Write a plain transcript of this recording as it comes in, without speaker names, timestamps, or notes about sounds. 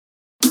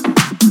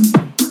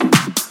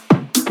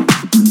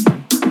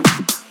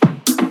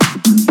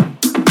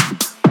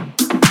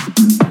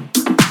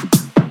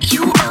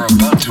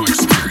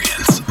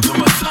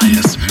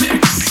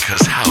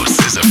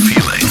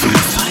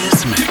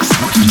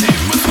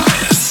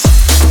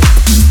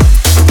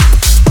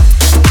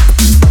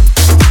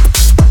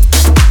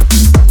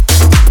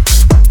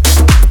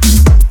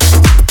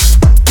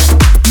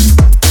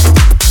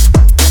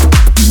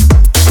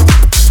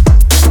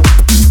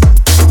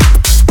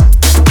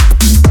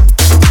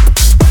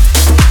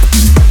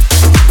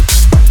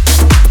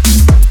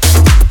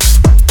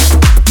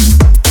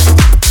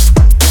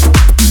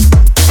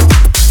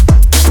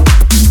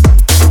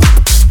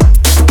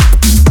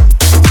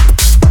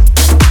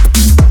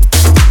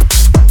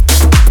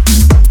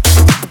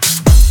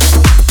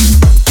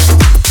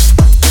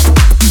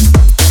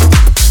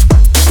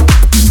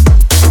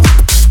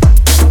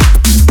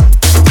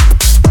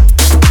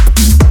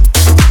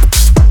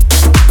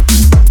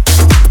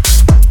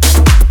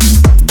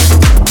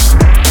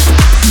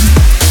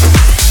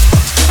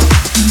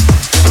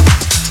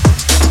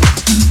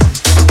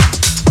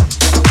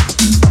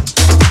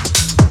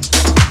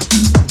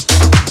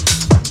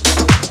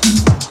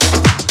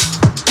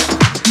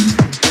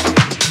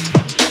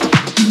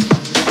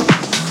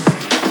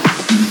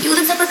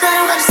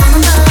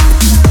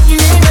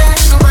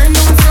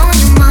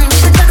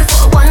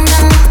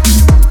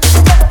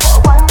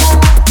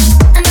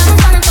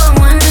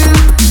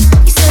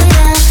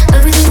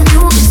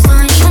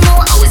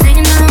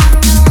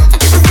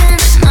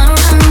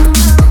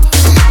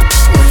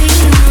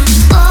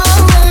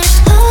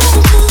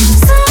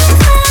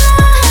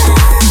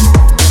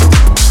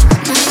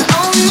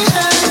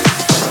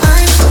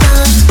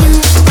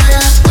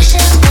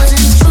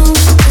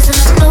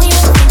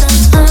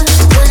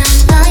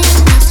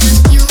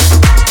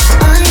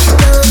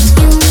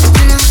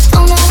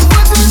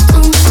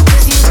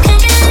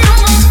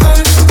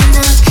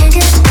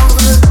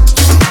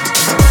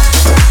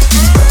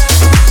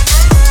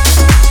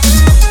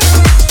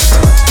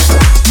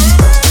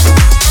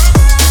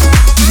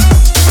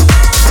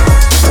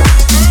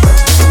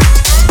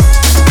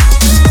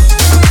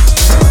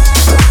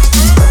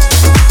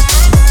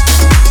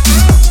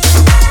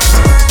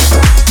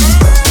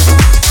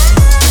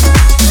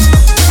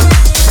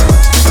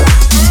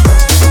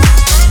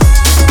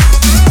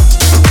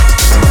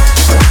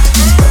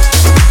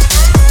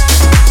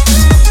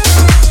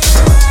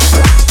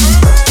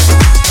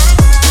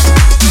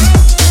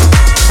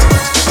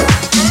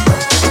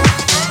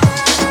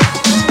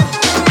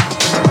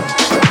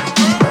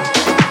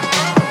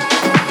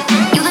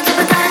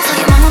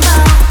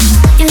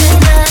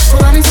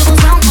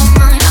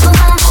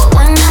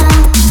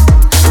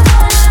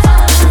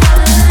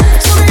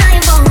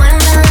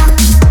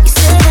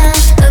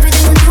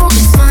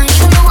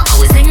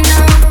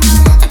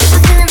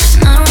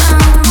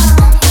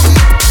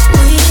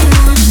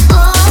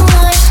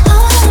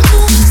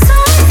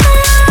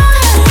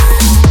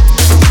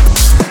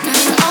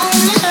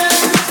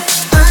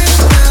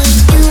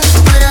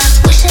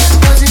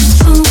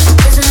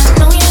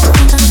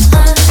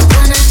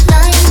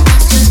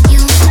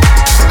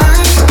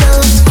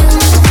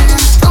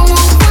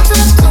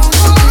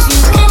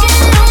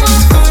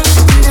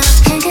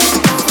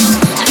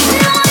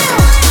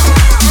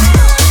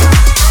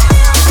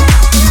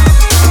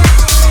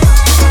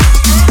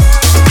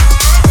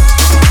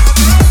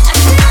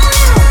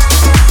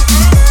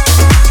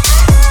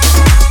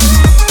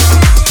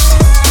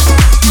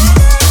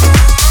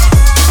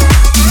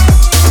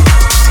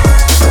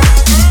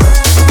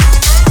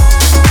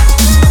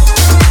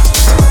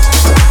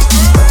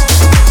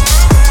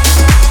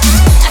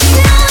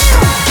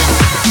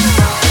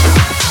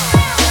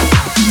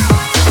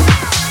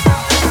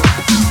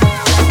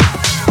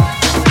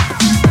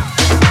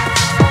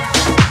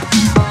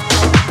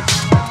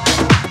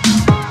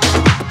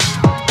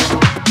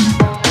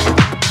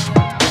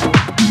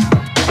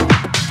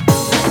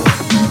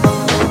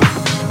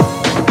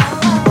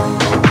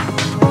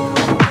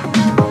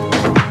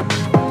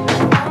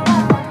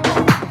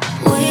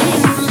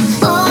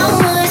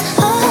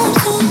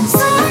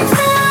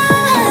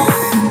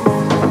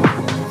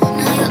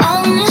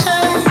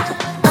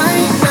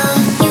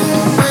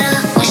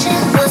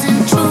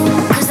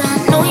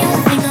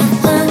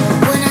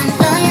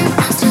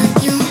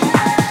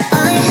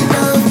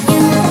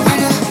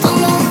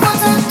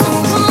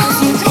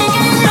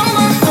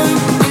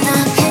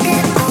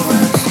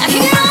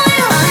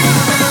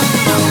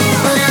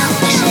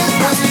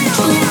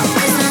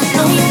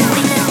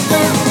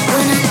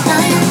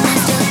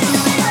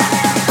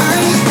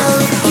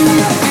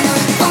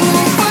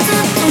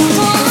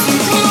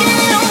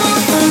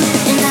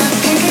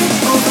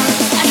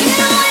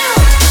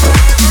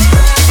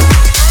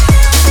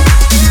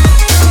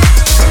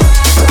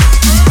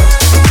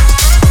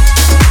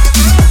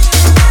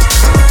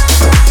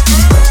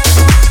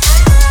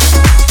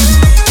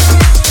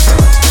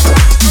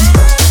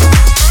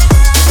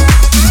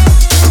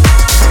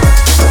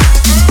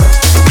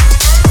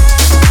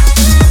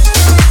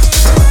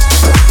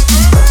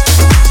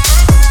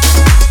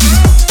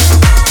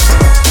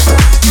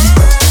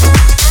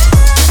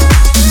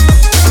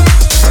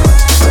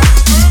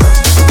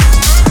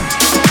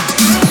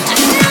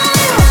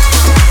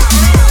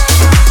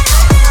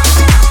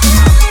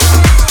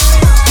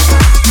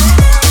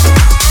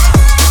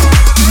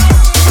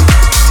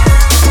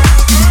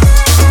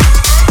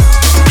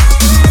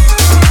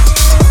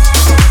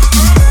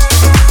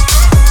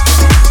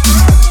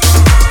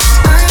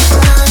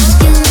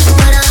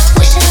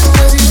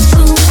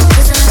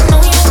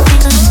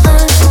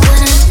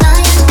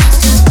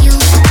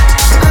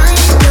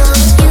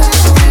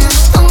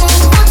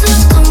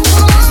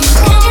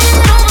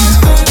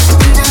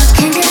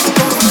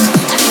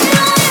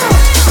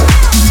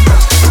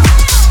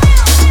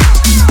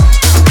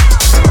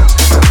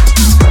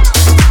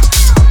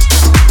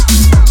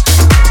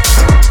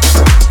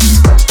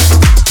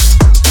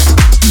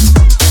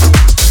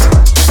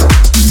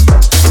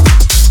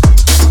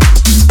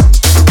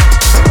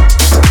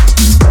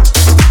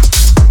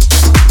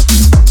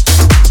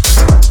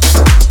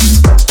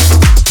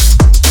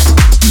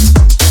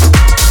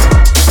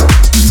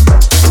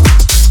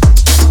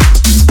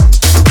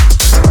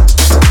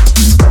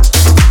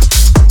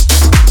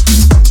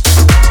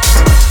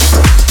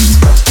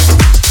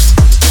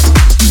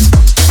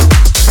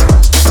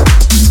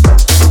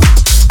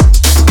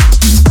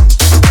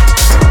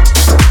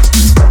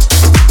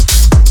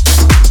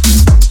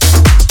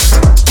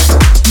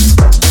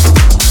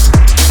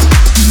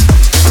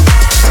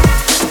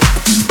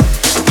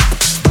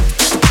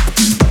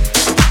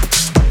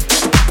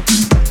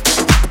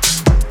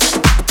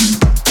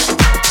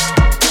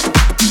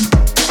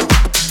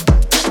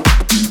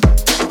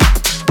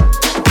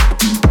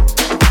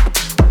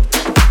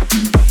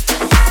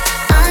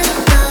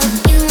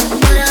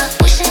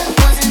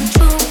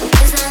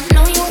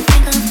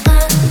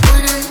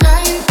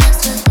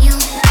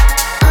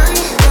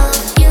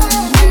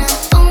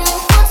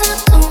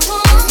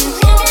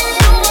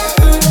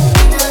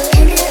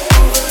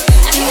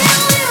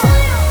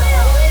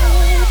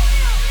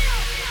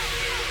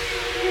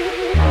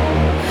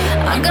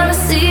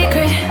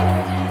secret,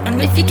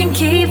 and if you can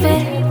keep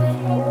it,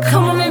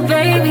 come on me,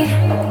 baby.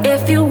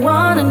 If you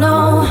wanna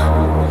know,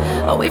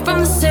 away from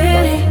the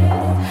city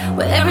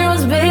where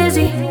everyone's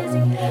busy,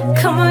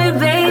 come on me,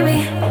 baby.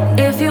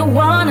 If you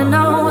wanna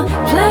know,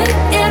 play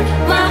in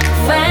my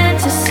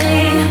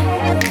fantasy.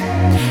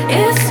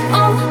 It's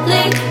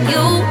only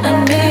you and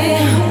me.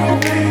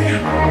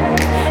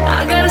 I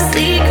got a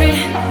secret,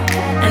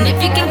 and if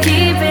you can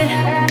keep it,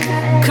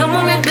 come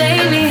on me,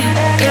 baby.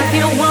 If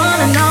you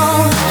wanna know,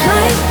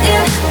 play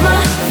in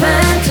my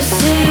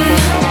fantasy.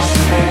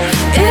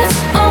 It's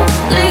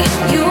only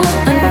you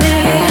and me.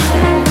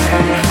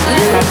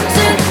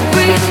 Losing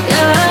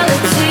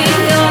reality,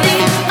 you're the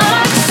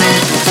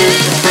oxygen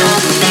I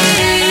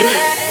need.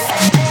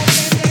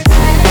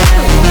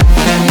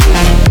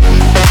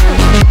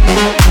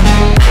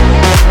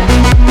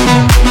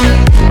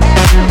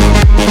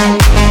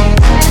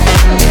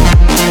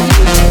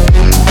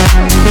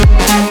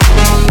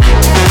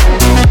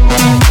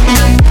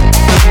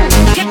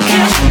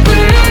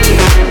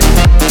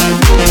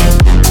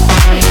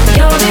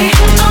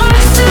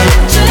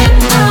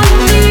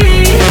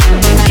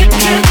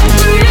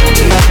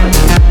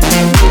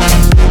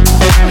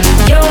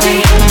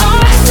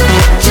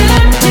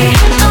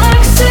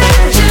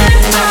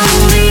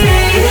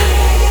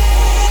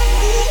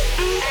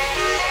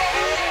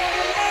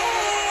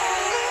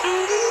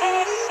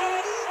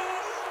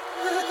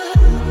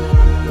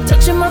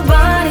 Touching my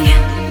body,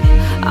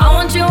 I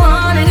want you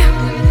on it.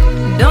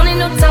 Don't need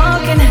no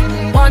talking,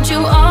 want you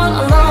all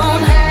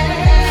alone.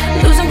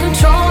 Losing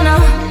control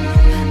now,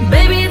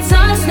 baby it's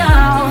us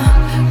now.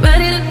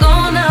 Ready to go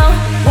now,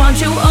 want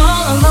you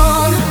all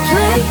alone.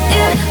 Play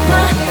in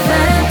my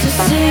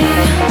fantasy.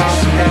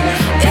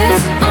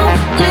 It's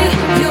only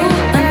you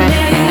and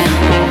me.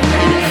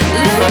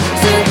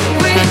 Losing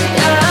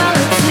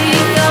reality,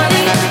 you're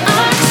the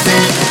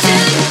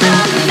oxygen I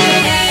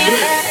need.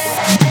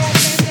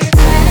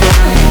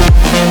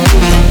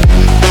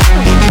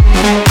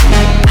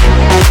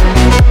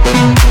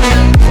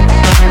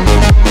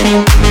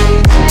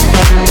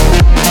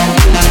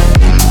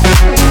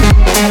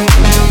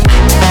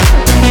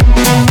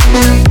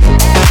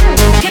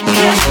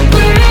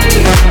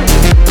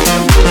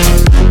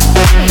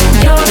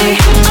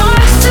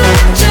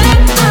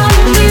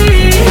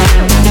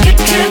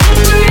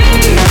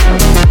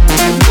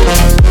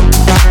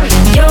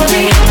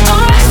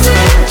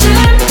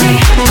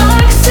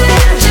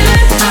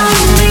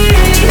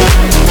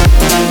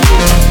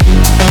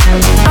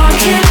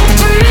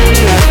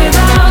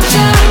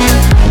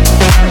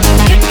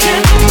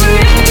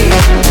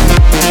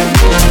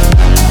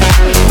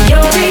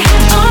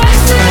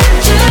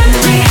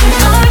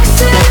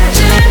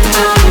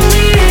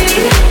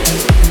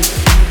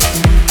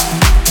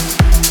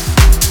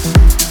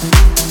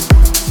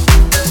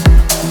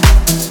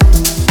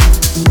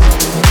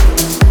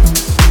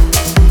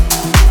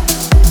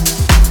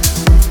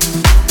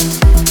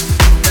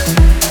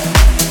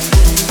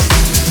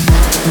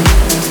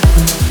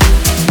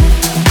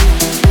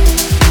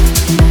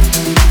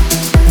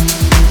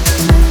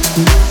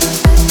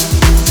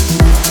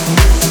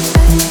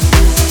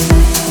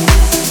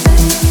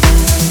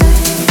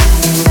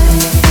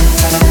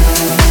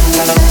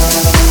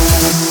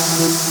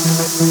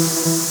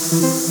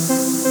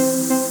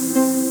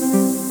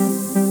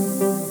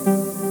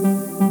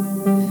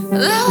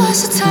 There was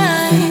a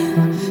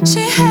time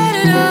she had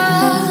it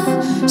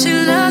all. She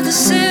loved the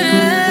city.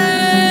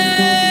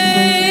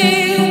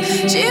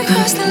 She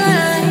crossed the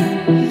line,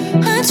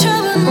 her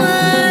troubled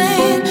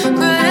mind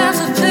cried out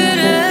for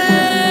pity.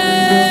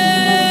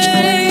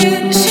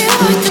 She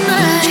worked the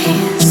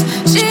nights,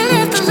 she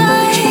lived the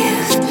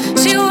life.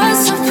 She was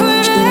so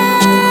pretty.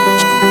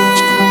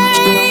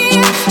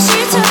 She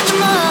took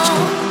them all.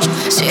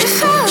 She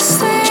fell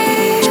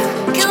asleep,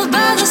 killed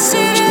by the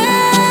city.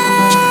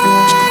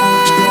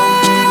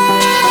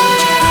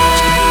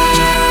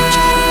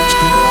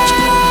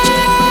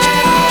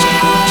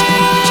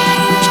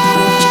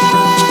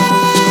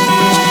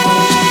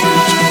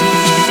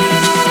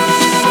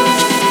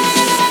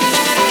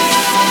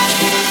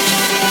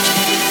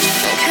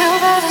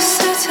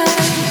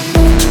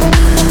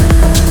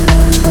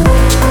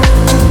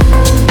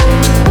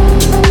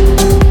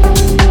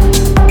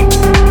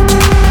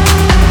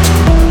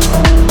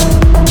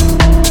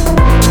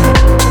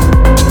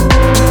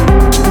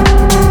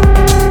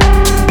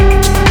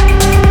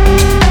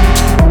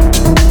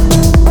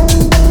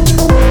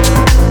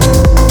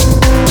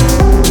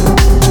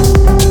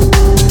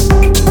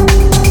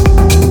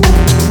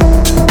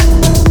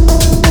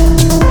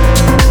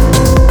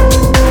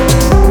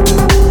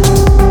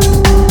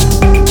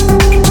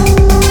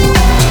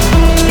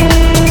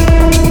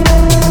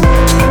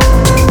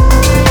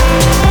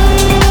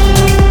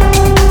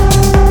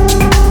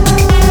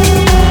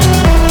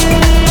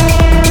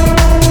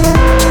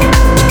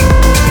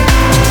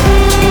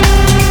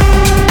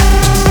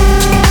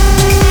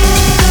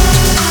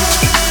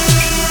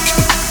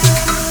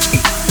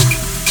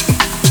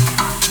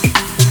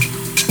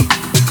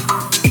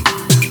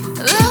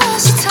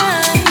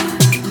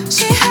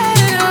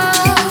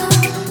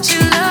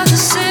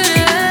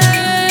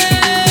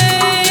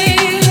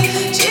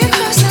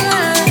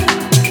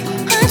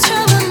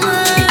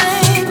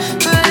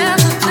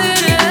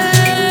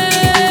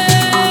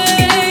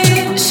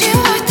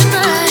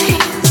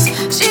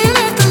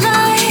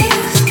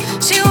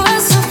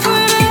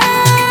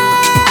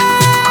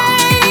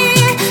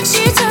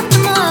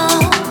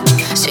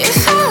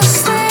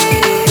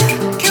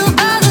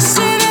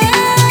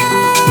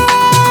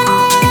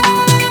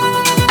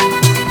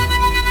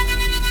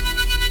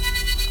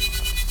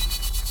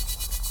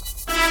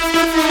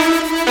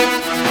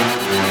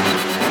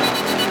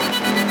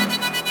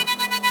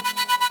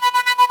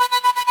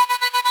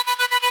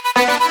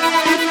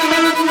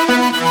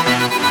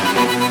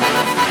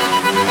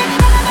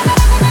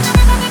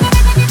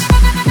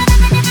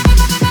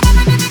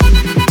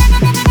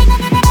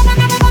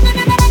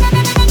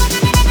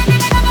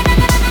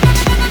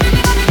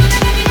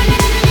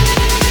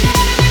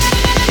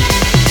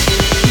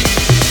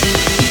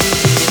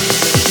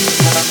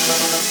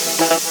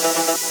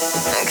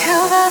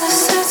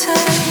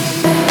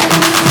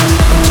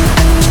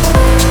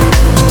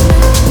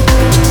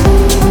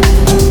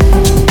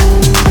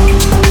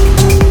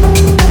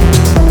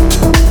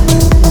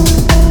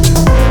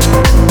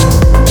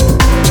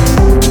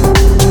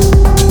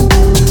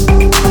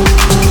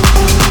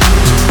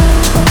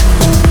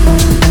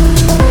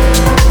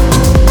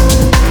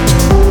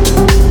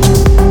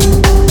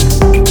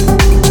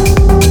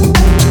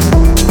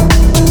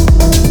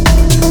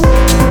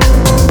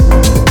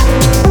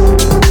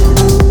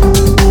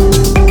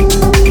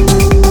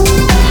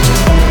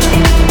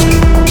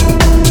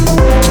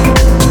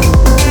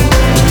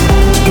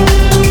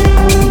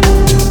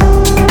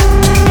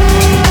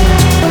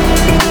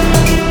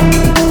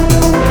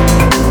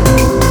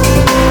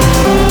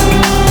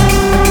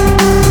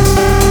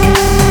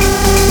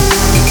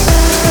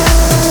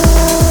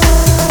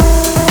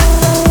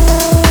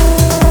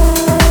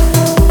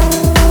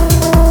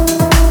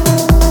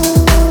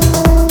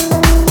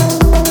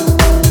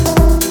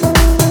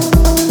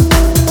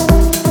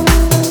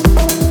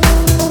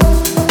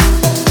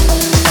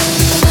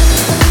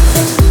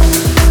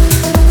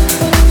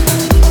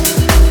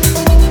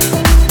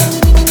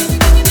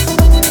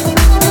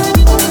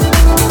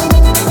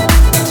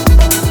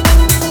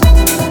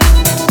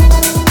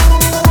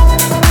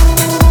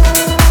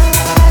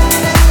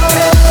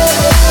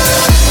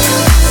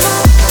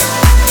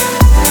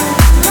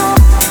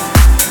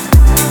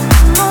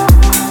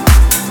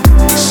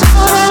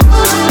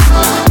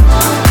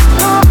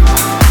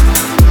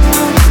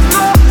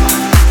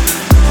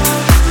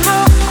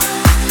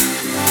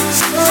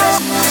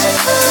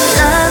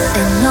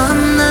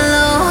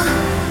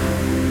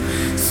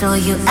 So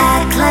you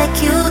act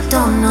like you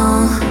don't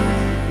know.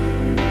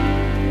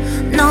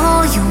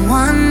 No, you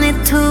want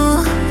it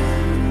to.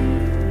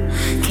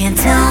 Can't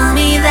tell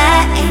me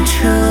that ain't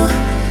true.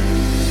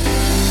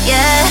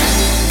 Yeah,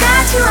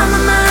 got you on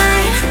my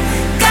mind.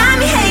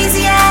 Got me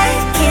hazy, I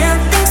can't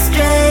think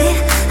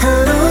straight.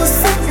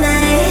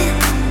 Hallucinate.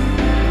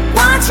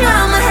 Want you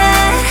on my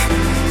head.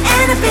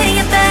 And up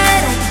in your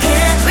bed, I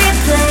can't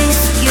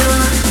replace you.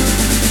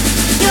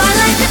 You're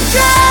like a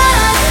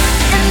drug,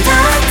 and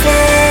I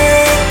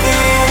take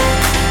it.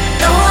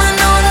 Though I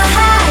know the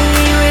high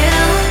ain't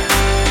real.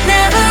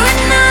 Never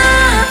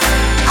enough,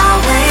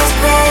 always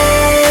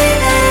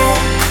craving.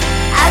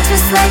 I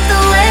just like the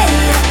way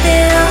it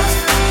feels.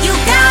 You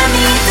got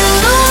me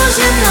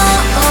delusional,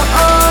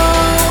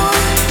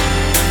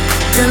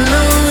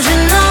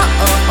 delusional.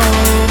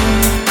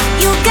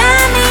 You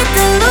got me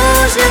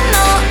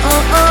delusional,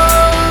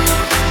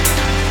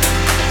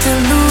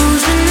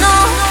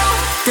 delusional,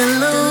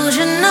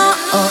 delusional.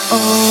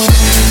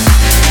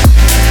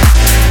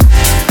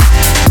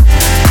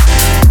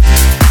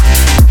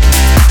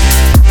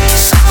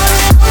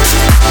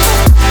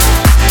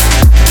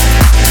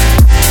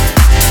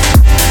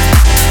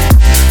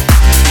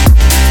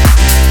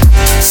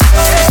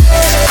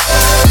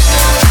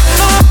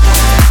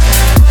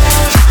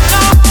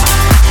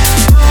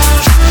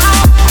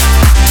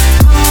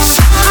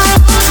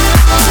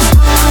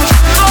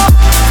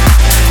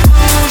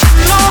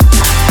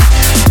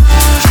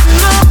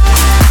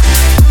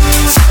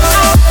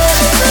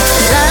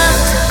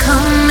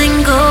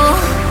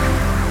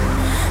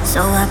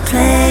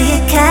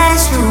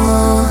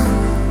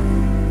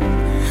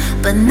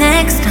 But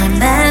next time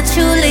that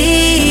you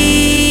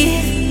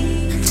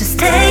leave, just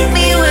take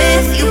me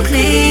with you,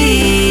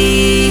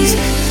 please.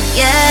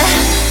 Yeah,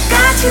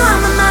 got you on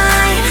my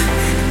mind.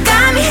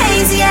 Got me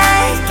hazy,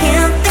 I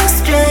can't think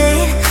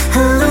straight.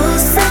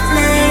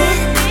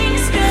 Hallucinate.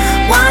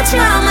 Want you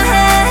on my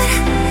head.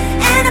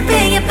 And up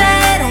in your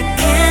bed, I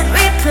can't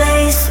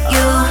replace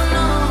you.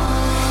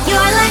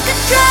 You're like a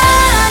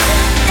drug,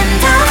 and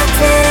I'll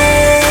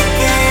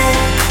take it.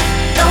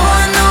 Though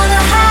I know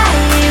the high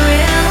ain't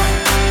real.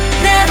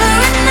 Never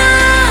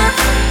enough,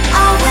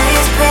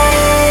 always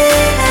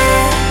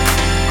craving.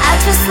 I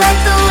just like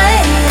the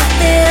way it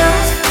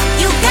feels.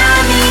 You got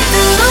me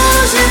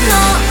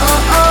delusional,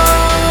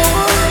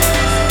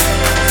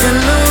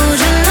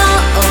 delusional.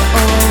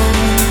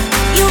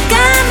 You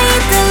got me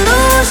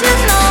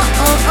delusional,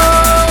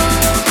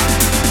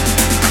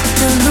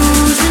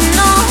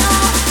 delusional,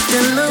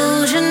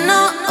 delusional.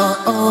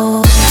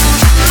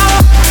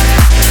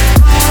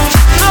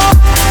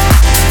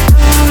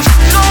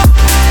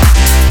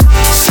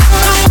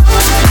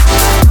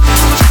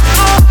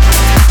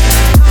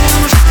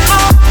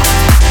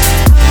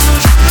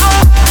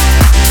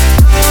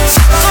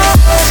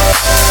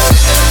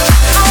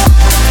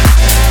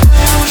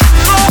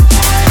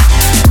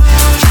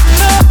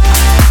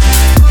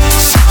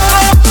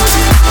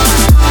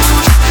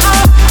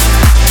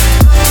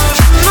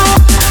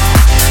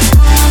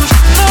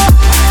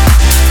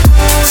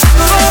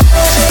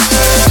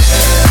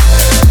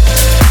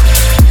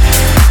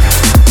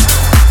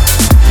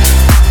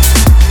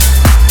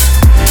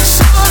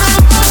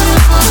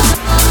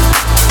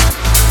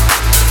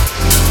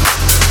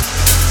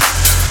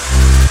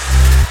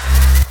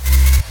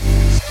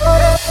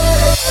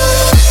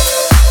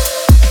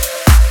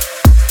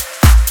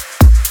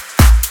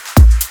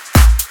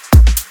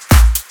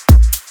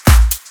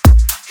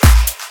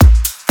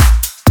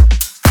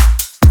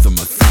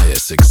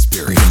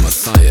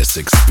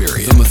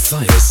 Experience. The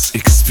Matthias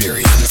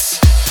Experience.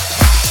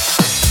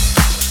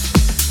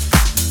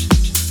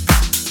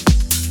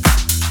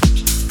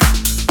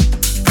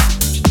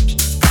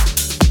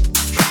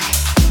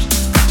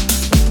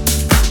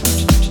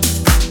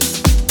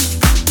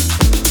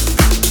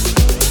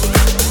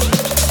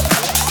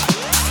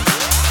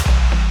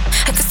 I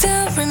can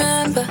still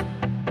remember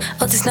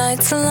all these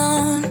nights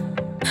alone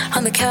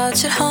on the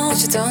couch at home.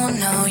 You don't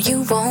know,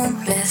 you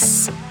won't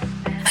miss.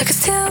 I can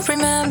still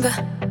remember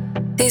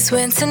these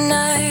winter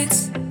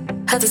nights,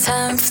 how the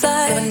time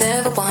flies. I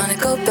never wanna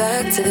go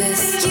back to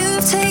this.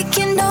 You've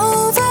taken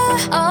over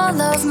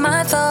all of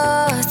my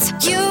thoughts.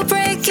 You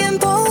breaking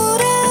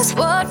borders,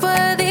 what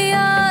were the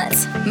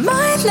odds?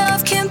 My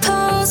love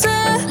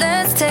composer,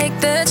 let's take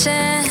the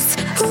chance.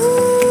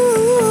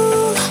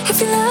 Ooh,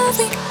 if you love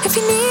me, if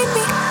you need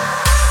me.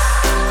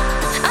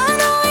 I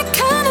know it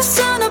kinda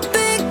sound a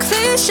bit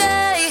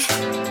cliche.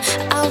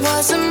 I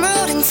wasn't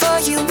rooting for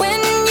you when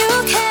you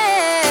came.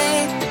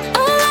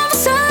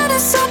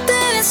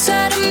 Something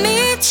inside of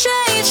me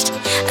changed,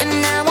 and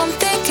now I'm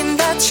thinking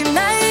about you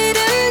night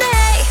and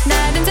day,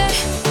 night and day,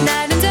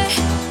 night and day.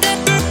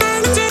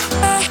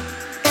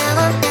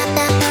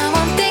 Now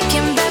I'm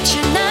thinking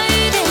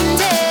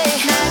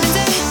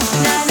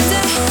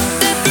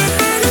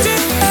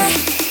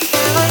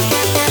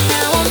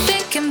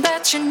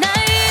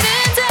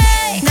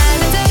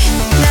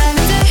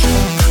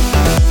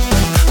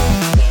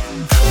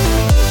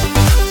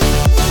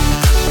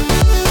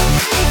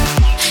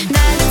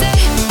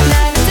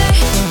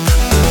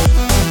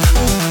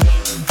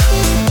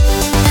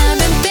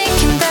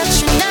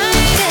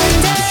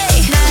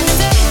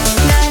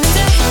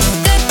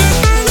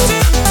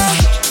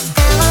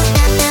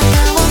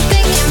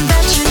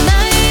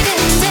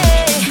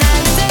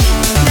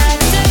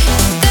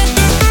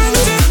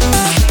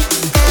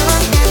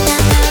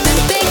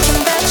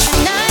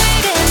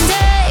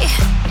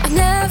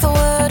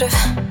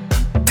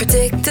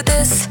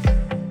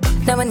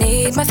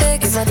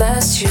thick as I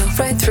last you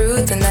right through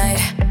the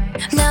night.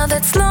 Now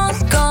that's long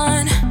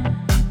gone,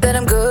 that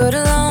I'm good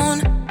alone.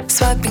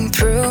 Swiping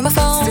through my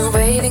phone, still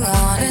waiting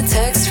on a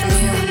text from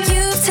you.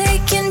 You've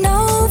taken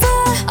over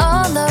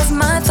all of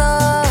my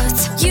thoughts.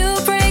 You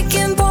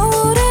breaking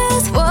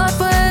borders, what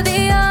were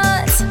the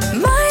odds?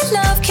 My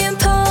love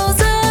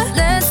composer,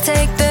 let's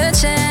take the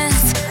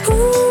chance.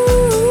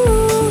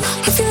 Ooh,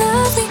 if you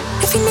love me,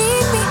 if you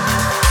need me.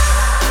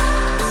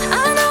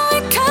 I know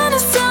it kinda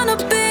sound a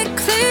bit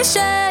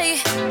cliche.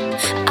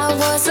 I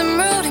wasn't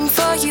rooting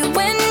for you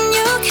when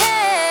you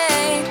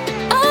came.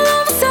 All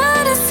of a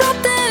sudden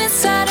something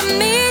inside of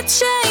me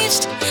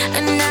changed,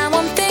 and now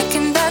I'm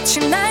thinking about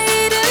you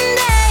night and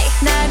day,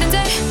 night and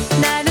day,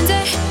 night and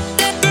day.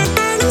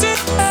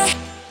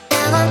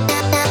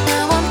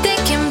 Now I'm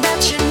thinking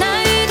about you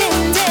night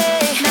and day,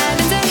 night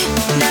and day,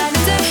 night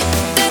and day.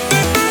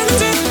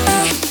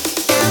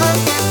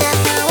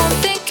 Now I'm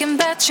thinking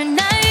about you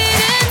night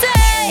and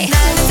day,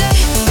 night and day,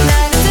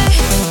 night and day.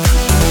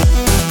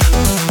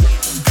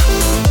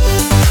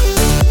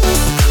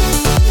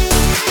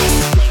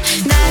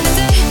 Night and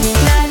day,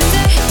 night and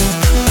day.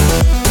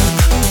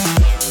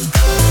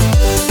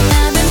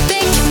 I've been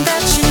thinking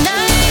about you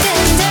night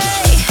and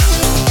day.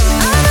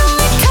 I know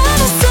it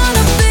kinda sound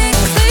a bit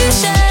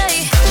cliche.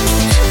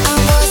 I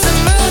wasn't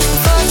rooting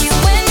for you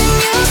when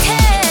you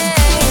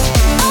came.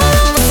 All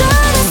of a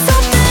sudden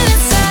something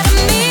inside of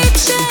me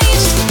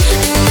changed,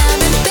 and I've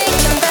been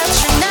thinking about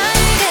you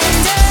night and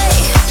day.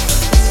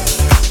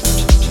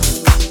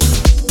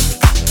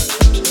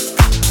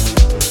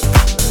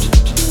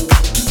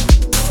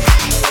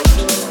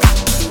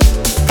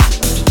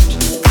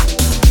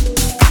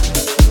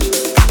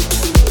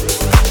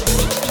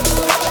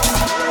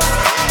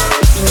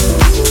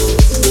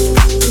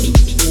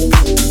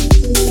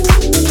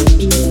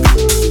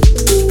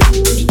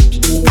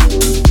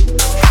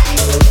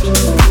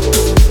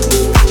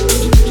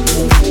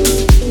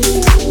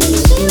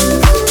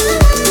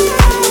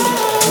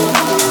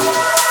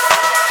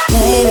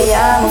 Maybe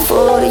I'm a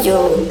fool to you.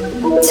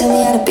 Tell me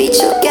how to beat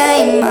your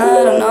game. I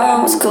don't know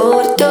what's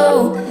cool to do.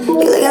 You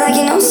looking like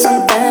you know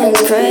some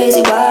things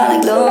crazy, wild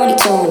like Looney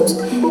Tunes.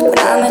 But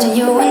I imagine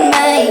you and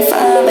me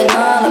vibing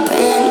all up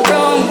in the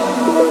room.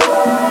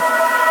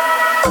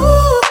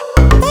 Ooh,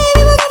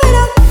 baby, we'll give it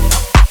up.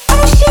 I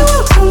know she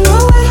won't come my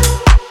way.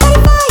 Ready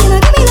for you, now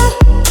give me that.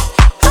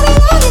 I'll be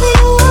longer than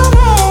you want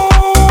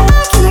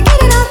it. Can I get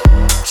it up?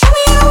 Show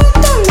me how to work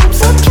them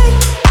lips, okay?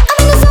 I'm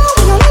in the zone,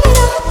 we gon' live it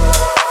up.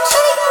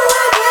 Show me how to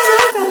work it,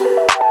 sucker.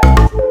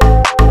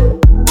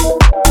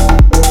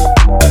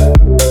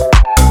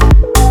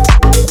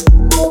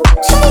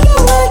 Show me how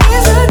to work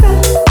it, sucker.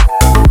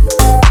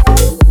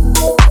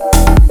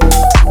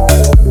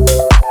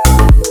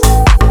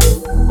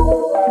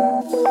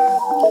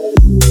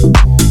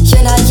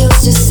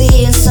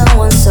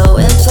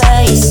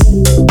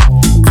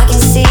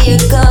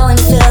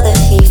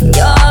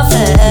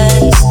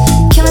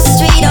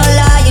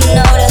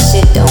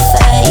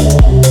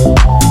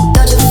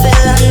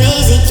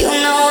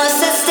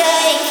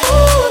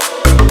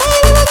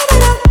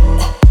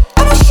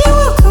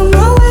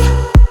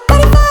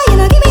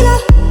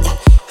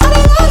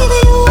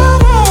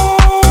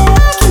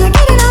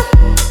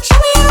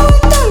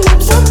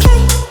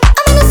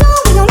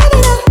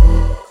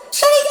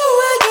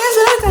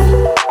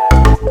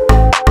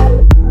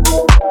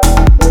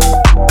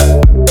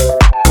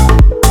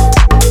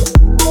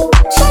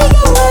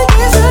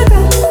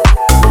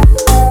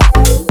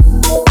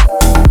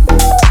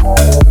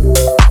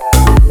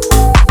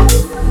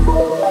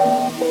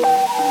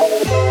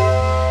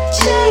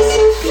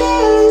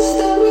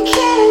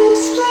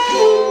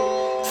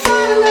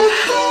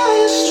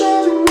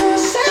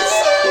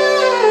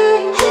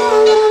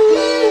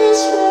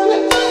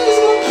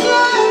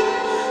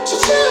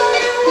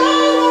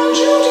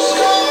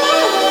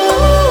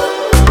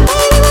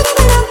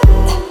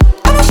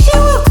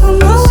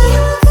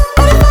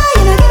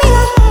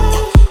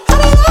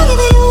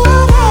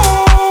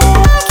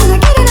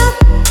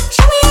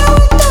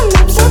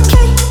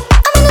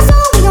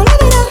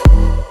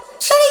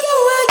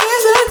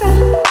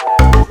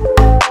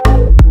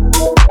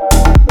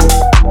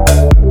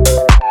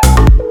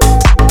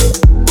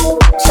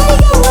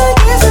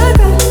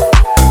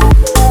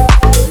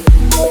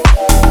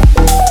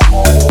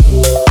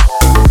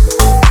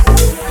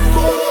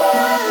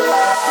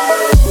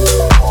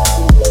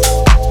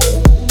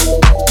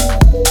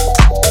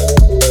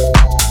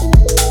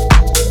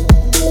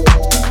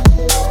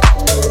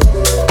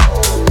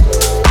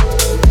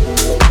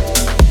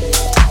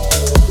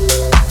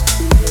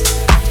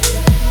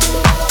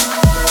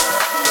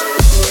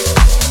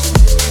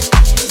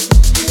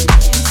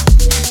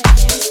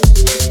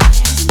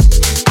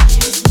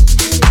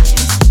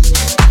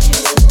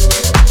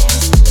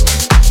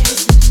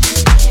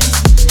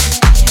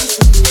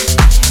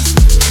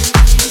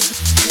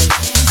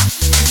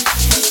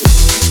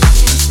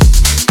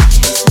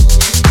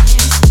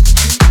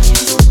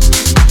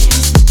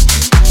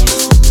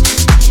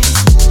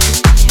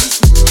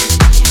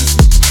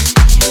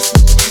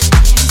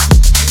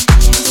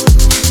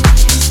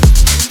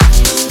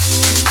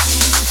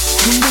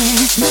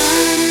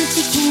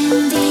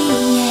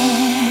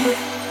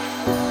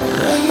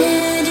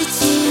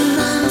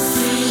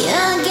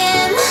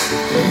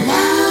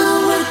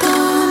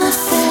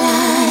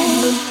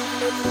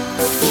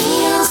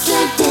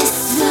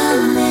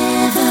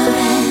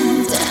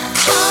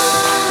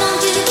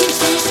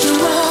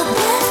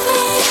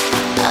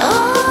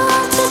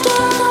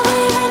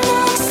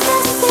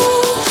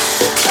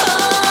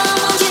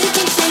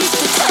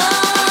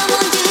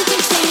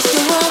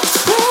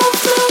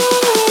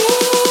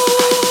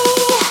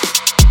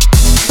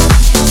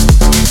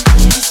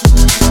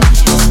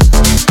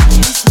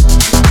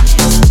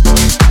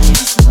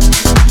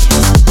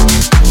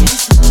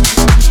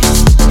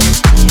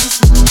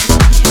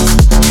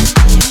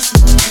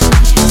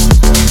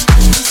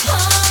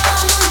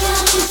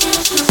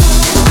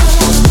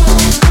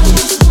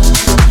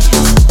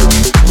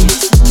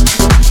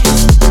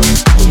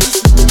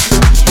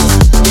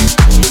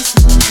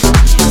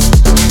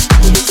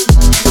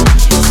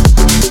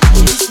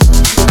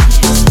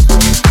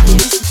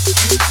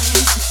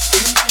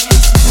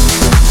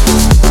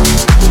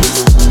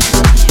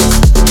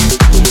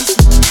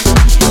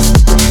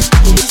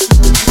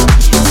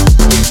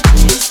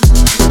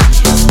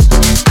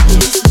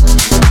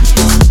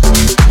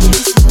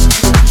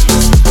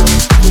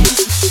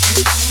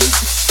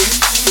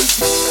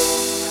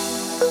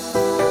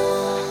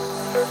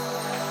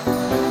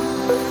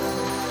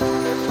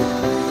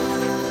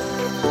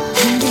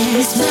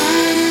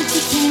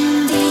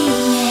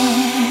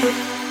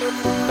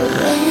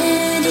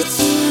 Ready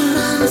to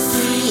run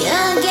free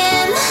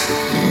again.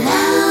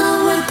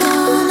 Now we're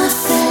gonna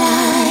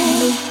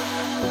fly.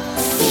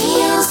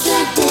 Feels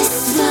like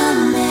this will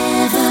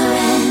never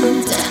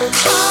end.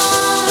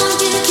 Oh,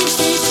 you can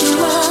taste the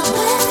world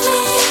with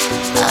me.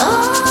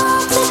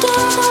 All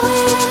together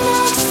we're in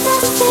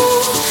ecstasy.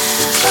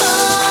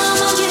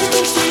 Oh, you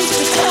can taste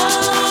the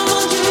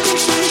calm. You can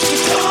taste the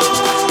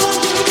calm.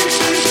 You can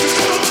taste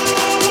the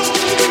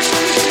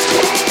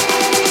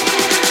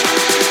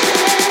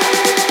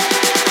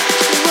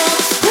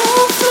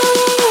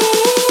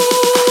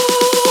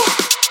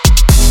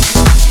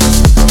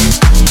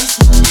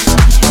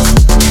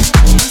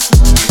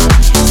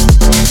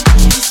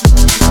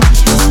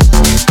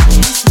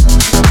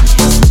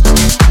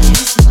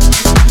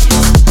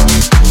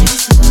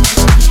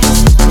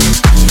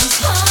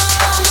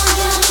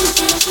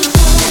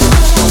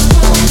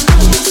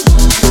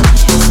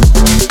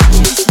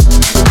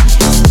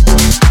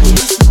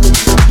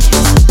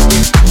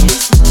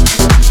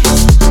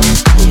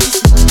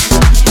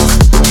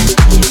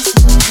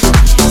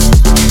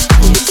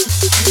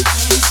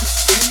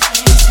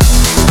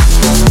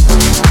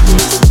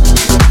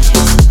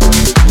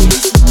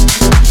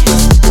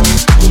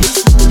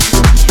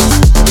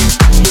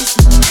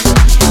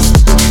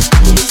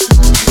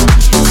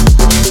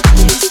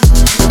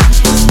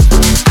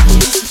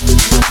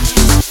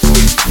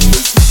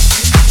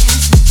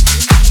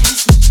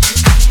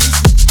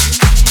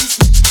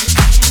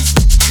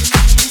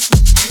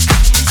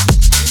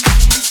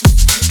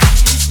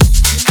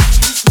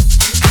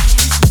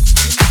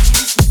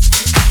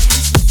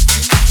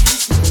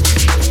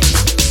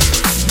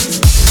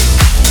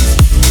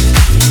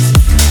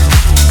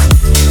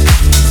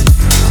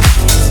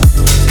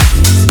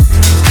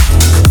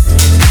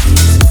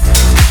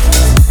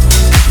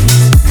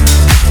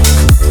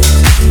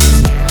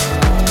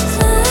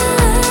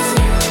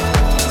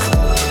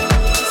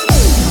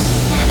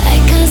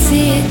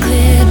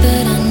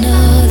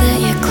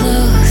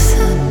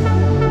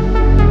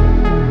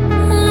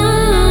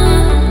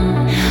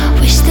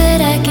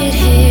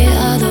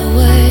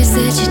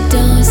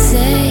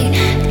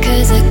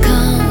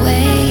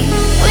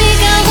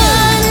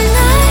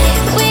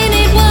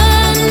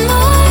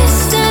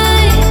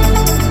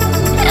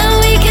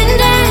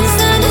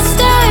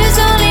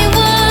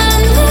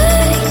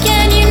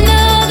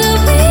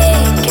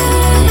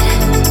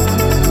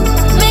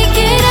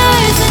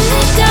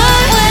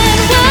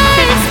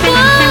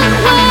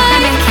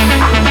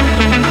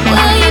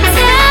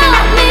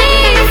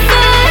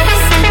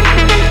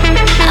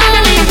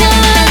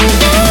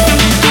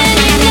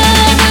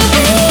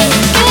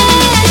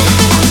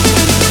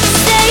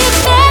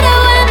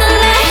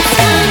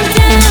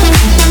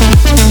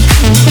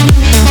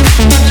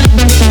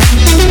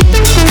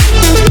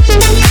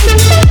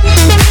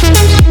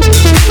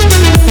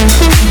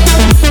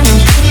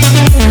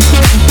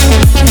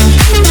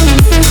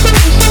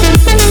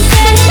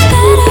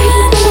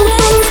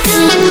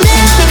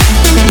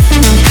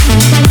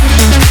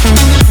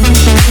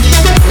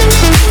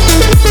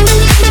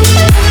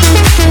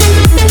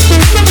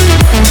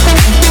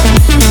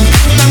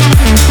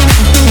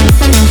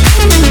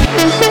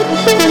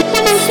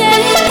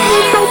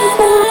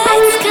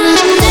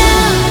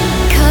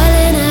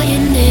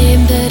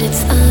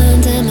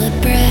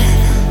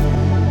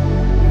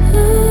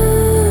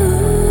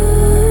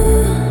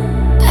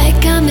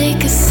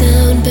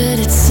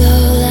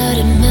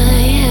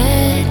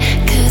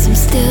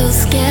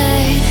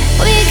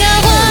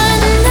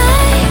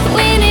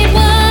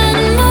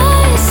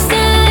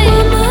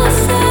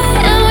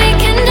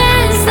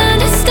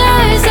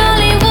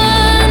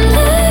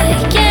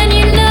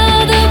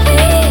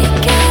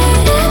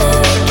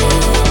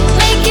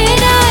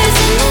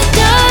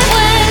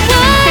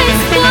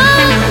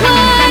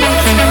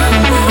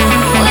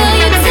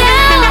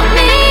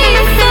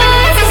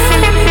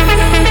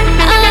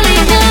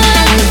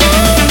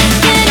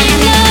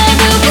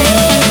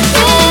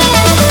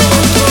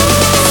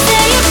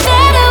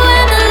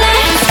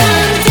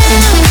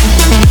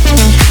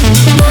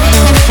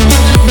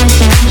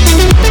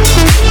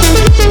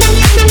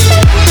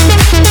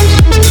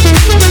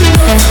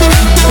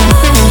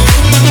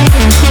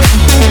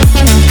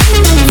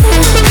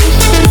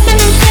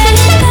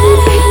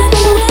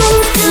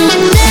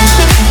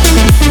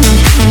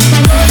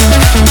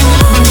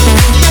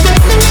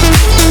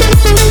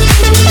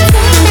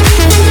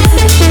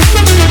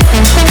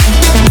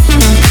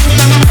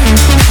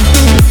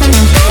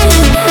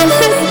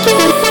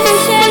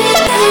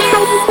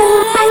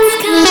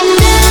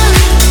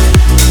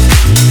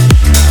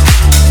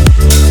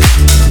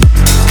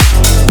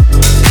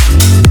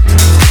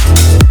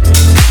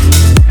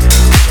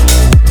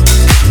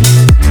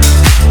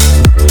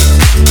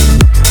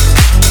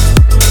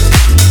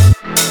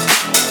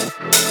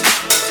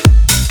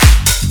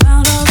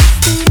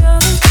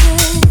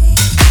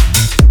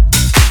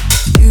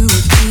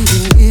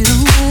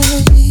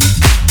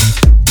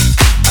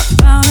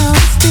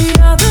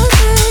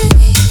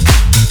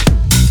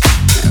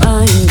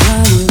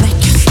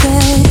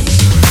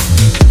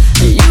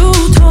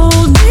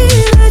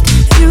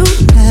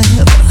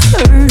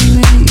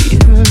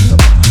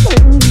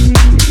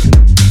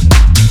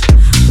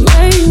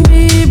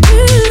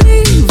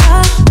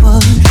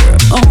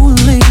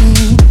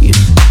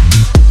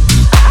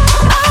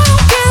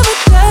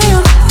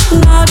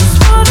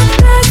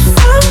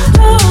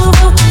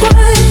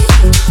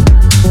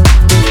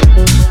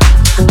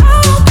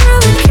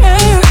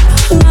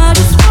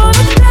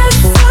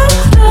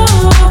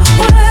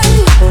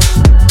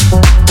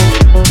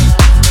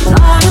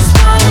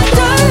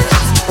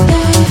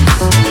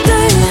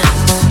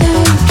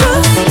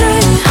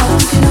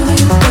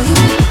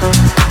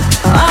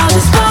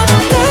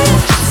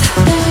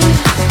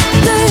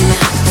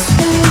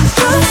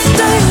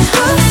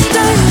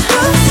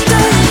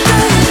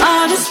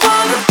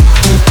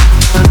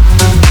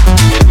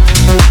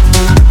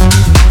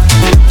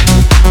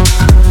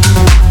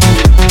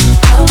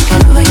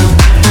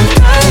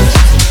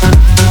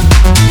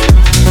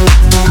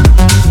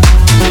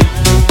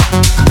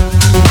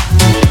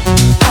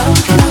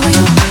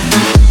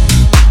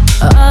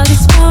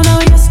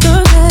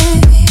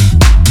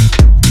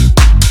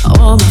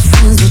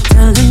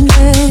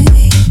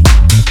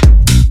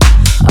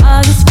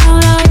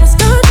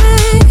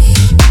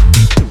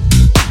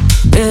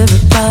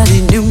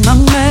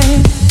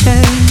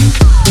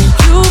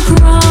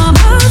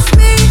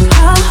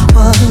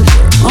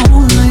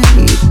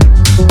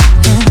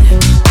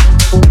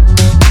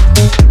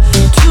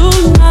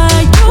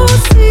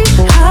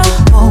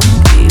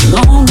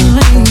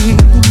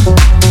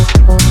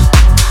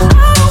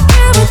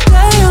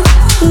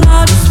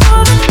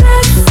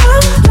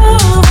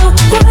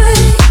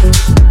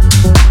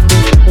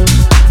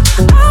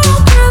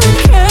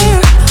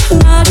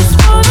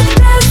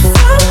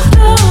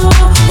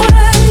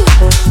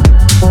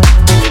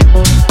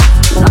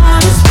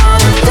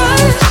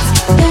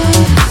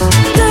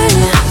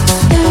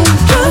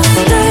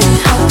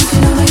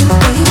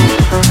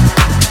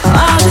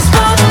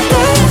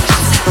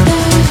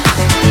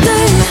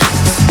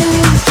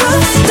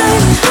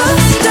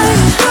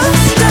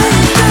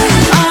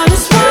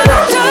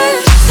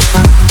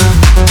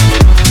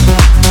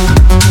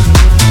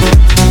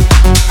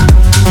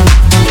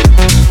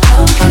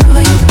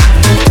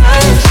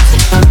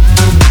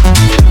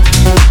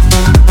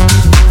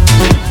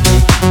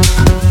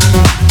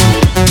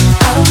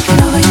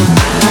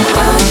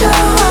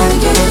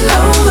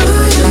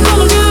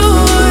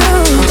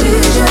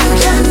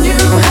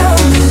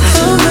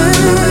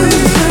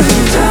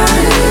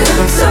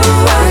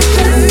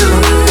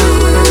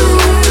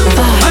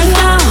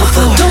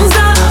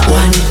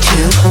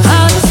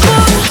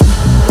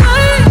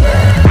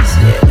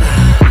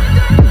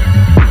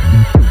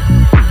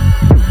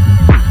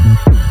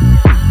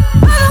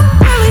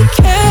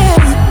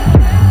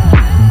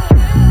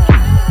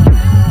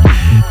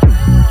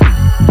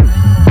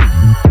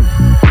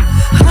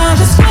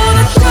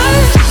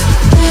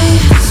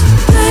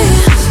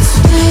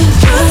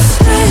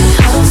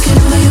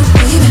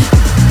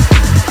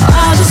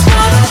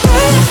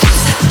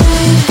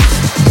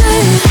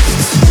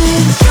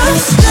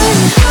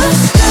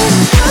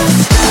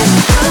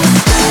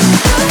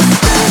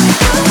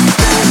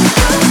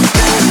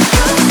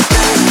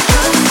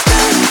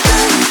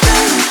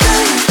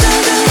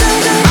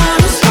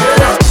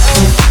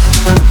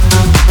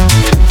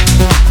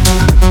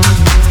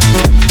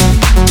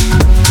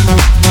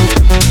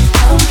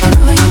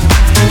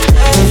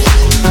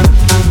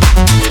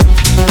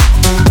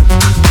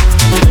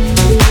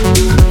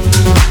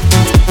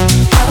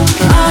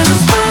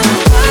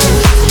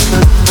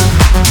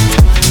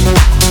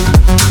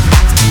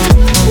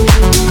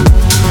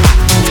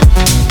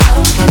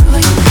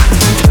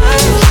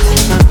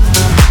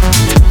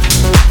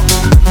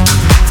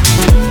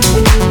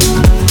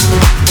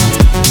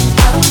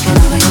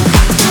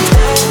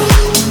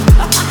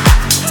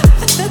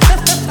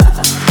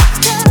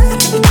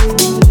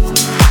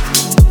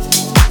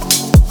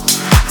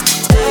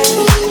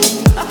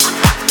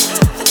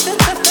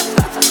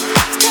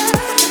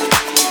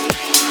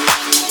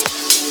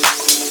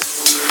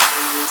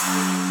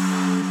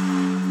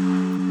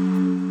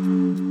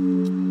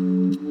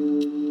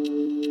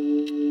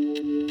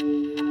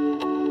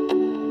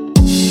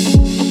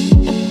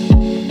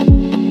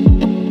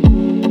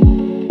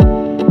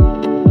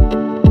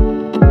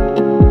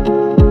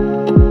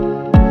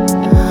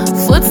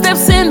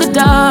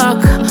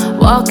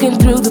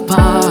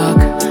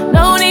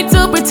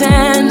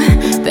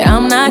pretend that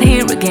I'm not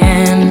here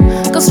again.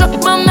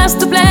 Construct my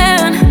master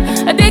plan,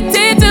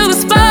 addicted to the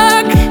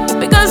spark,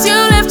 because you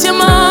left your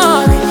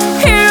mark.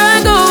 Here I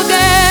go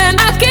again.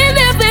 I can't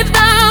live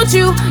without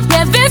you.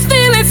 Yeah, this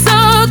feeling so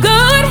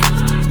good.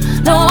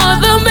 No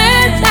other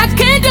man that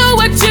can do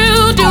what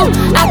you do.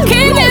 I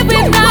can't live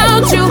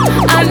without you.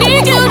 I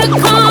need you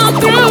to come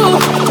through.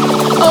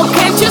 Oh,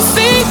 can't you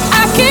see?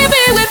 I can't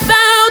be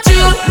without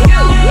you.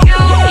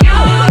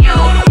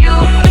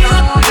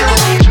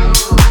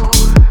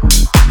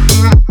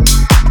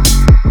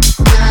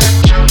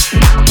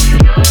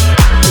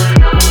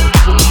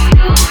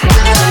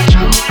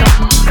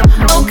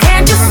 Oh,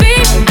 can't you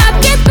see? I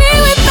can't be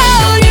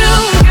without you.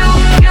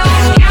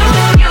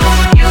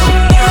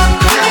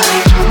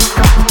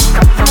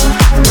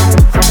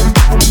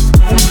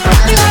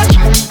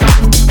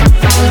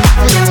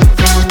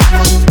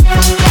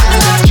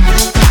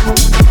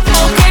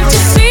 Oh, can't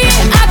you see?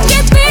 I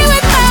can't be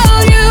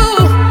without you.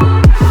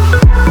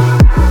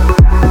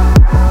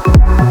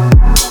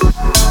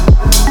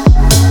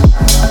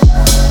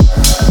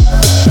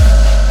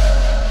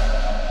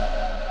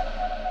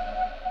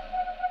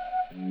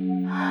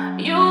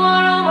 You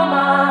are on my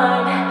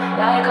mind,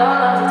 like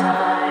all of the time.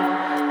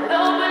 With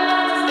open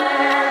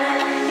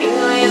understand, you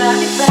ain't a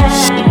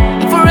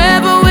defend.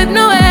 Forever with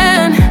no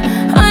end,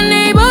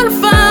 unable to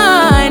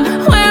find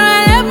where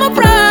I left my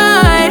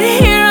pride.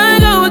 Here I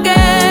go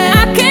again. I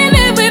can't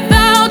live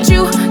without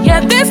you.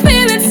 Yeah, this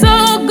feeling's so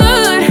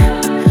good.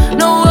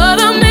 No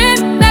other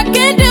man that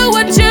can do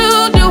what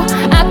you do.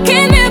 I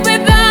can't live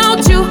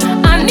without you.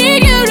 I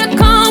need you to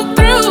come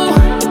through.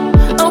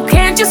 Oh,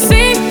 can't you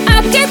see?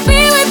 I can't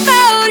be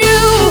without you.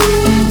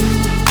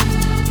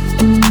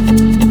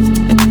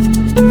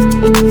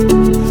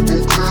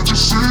 Can't you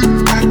see?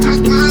 I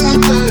can't be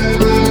without you.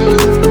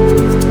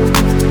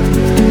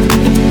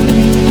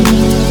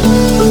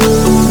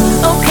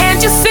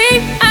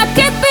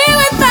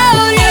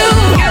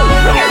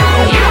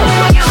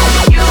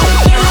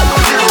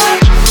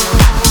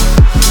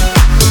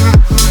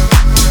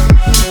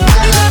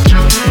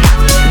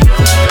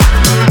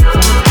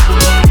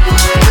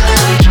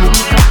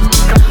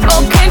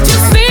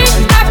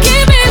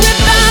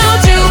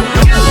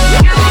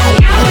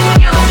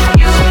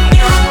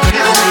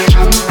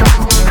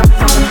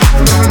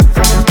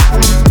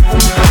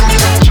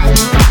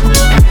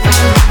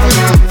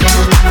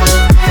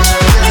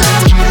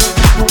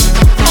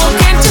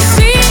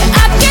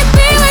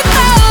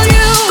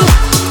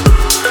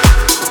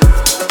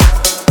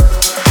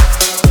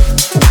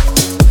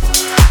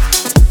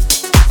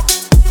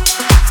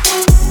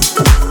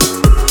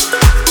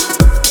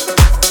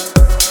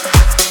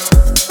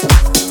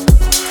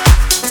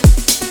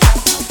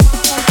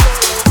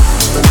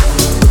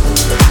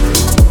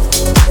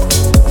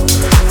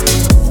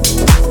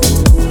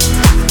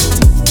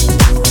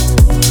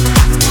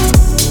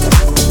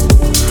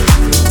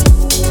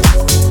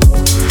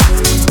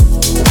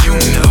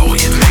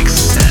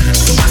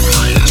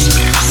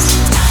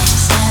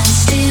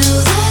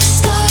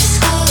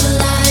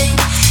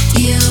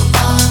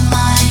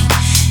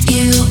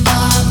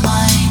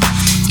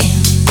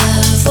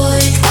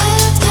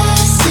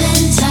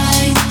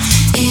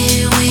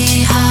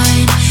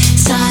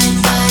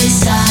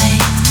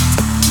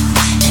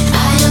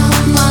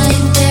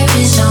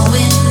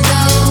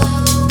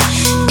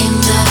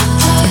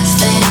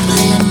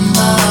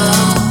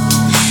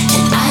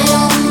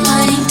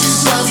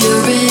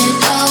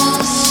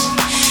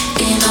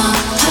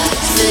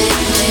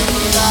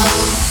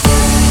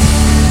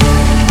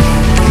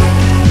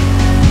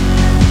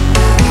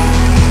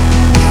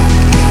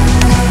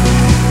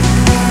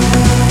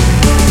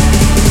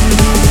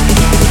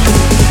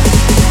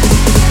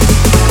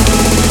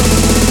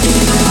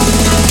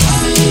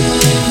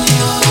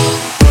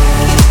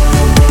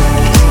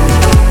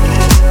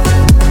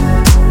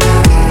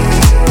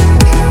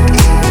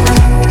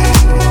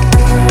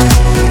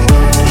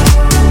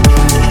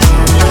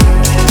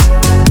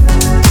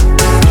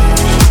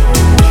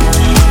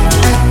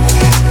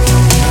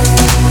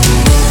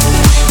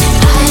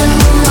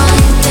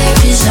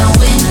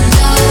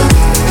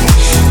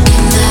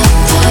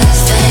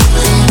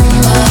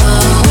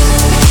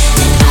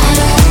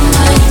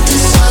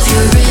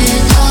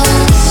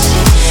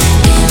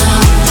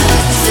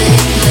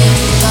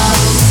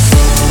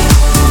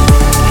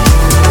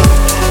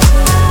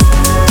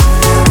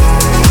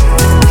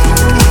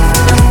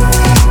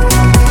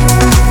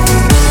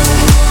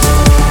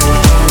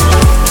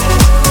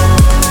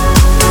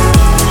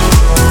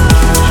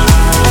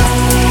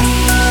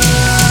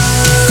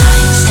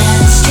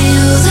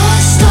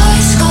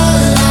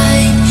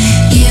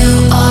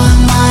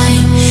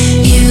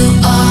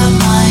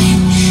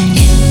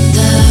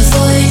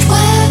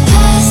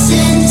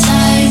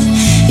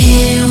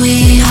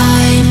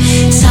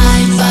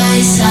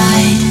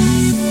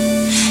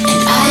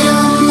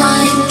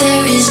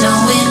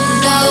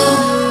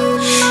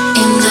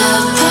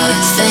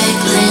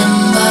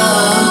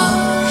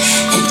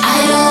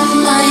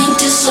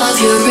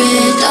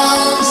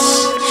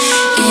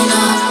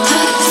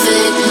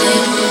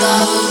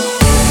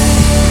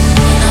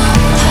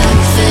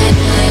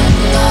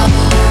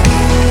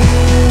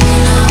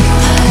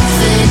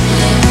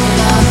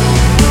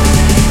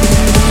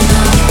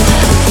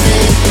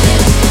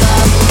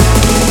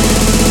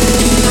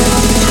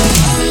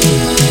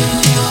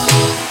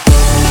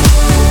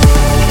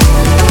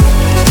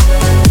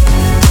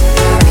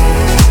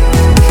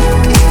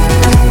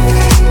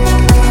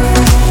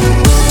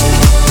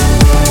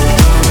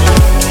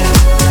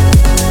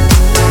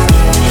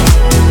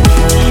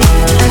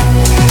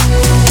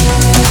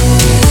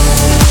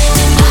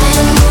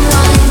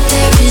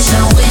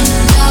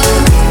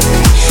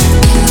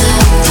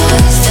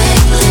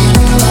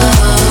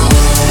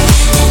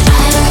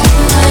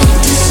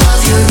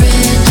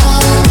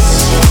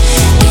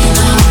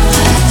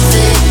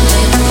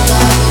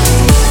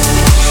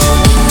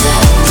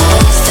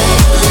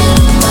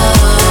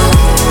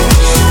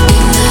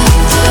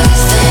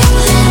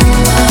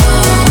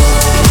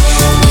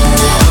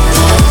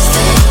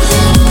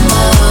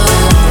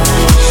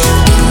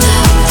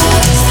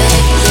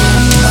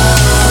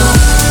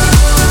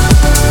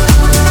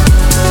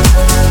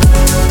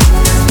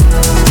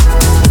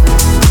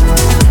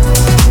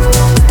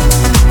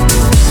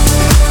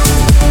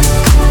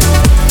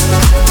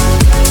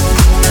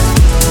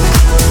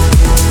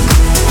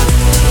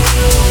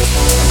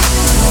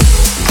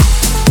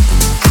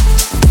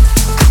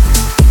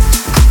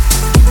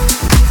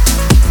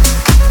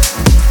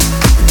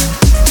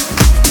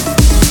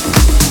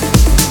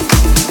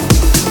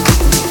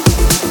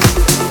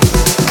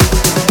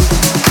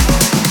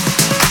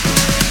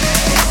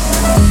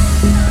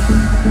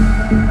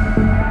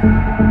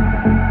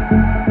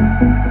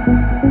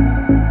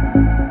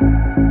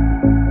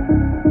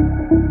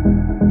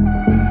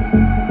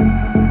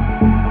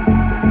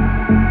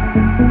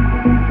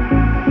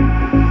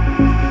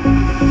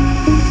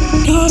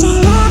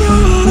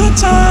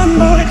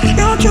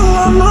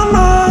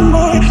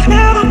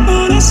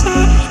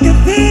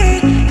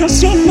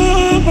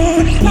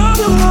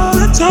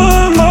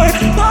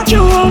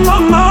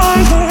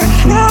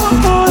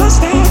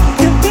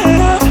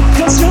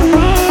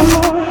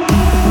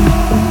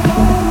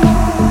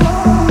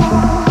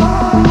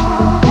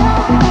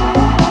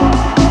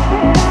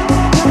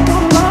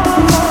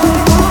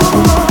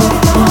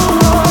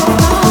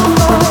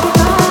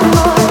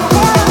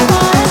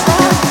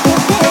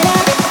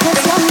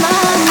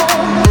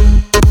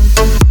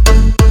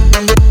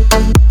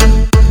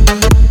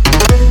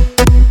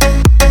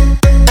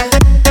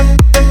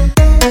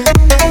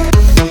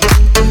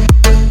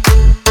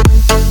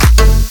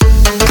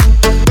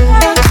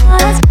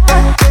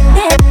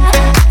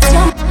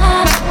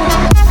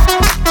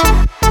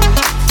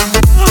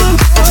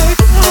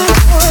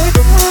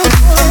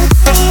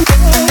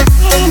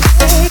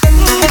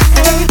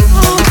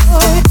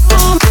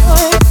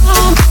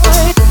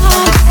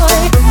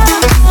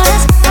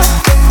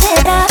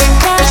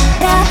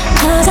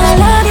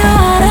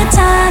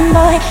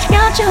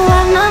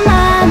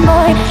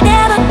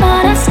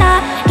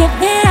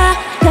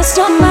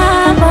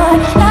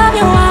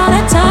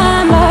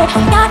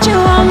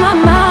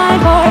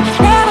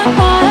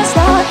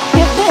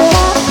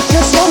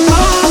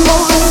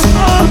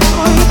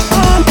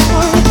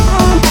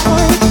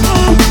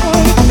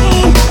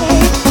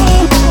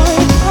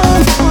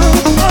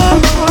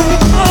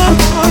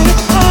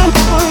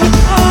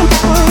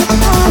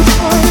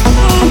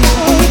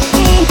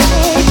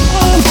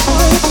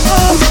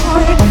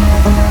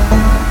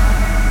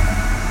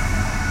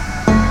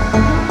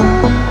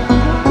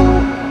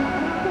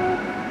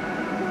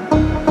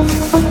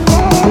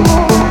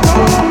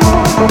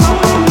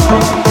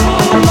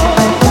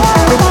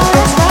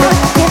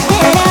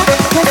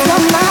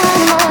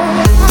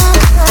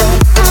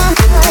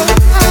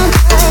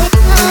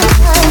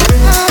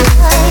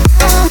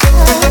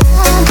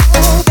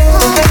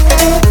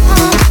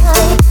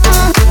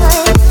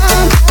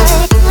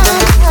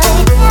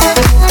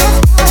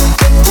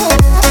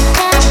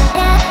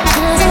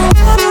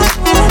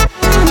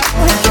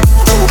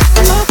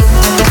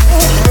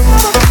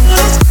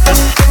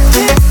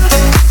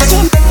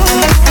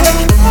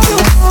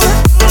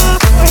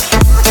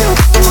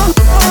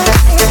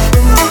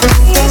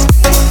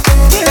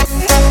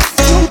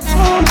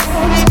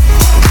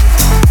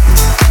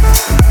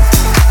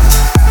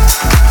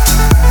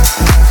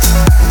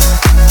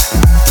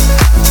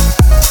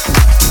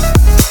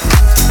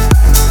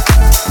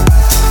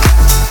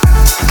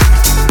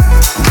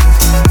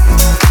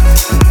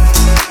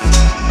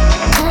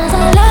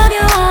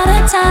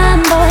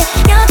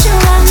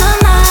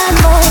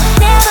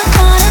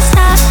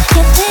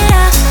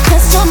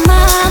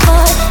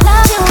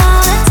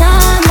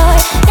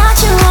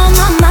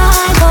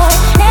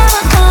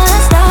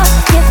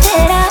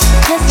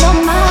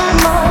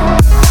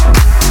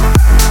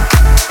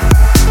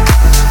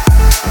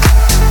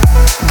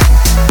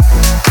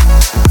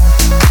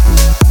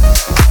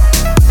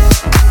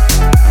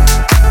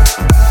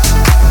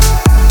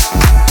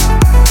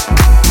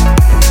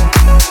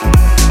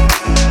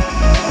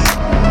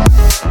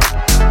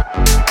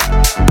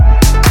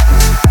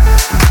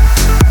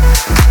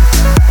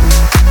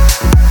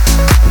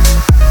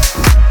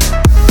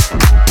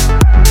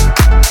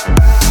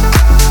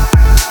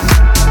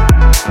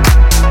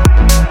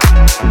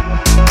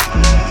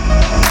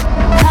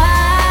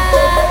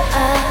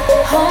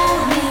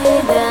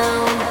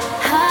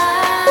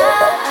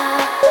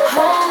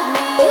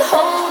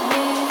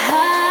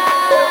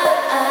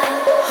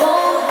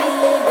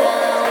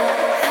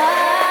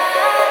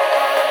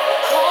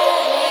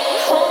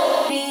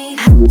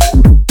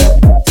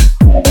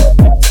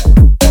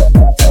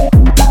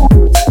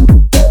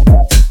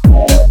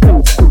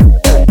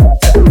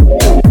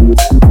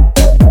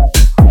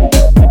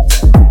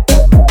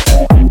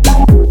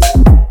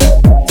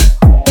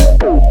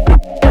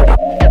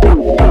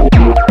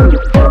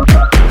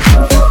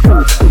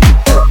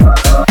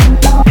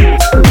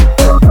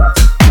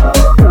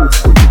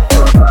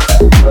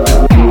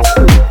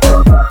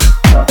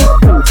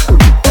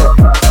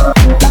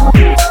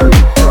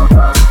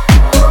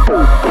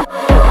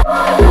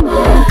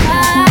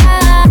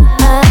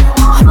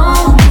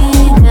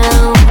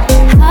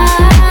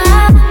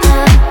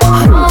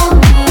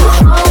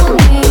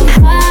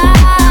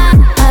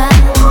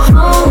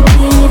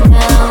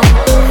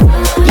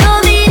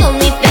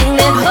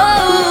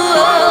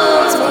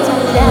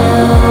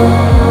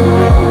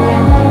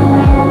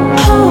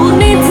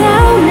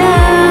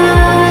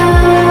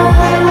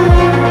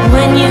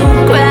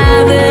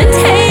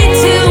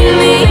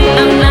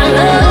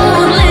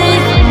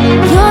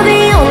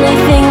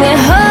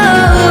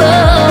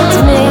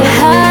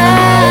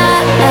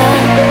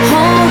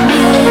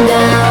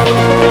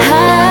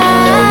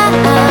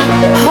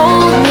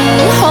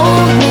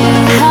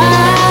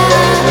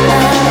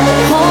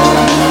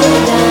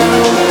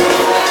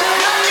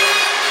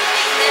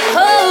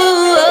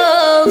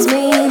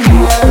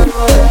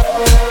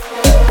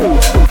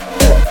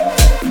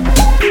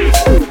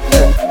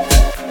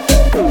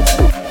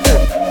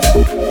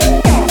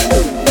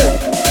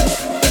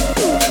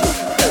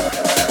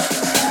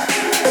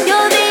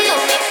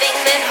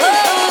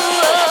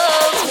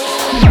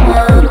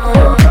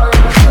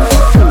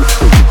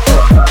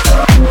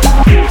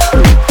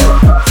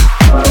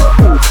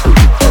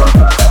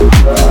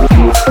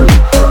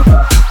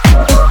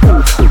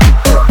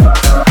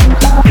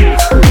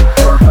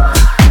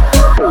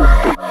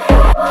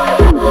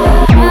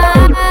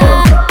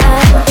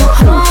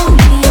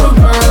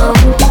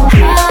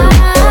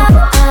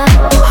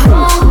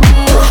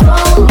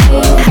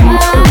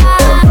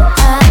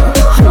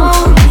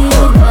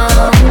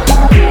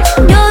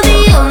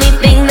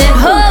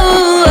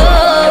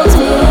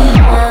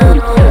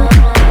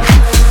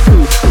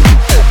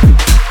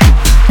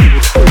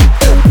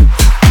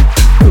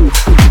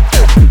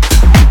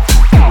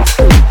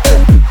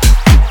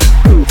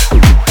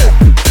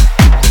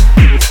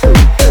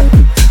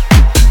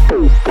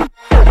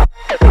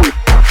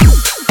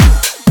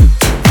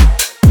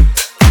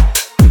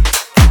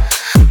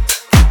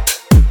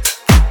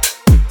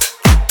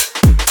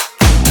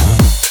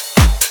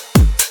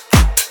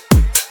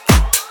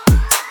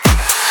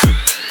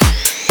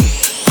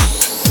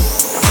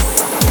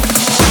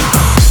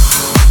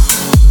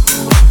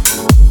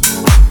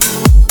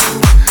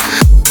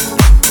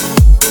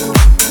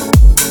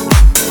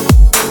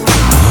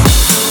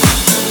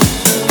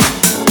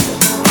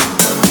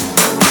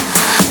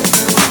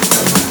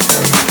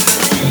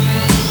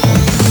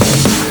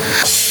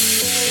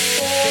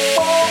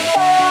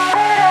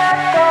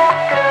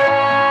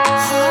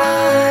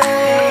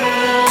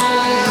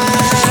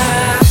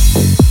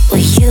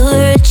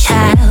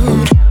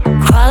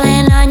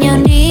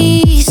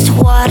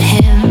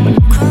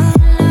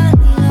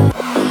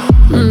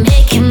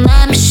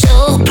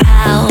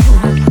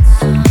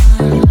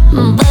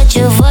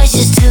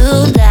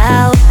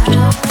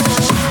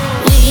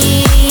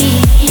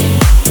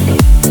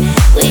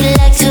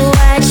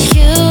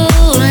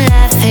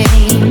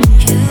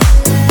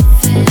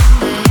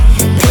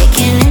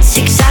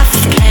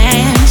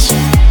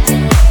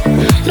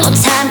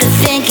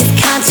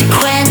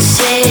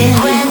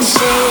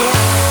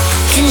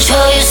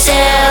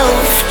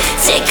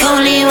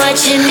 only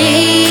what you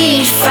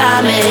need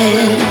from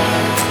it.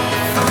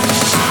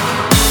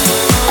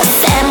 A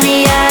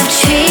family of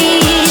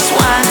trees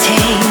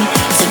wanting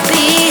to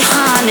be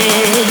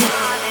haunted.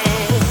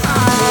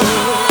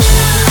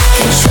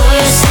 Control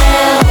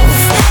yourself,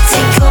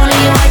 take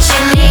only what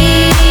you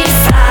need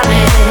from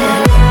it.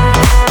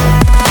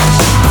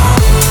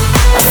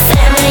 A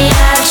family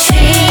of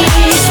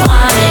trees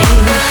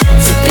wanting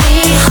to be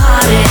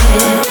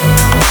haunted.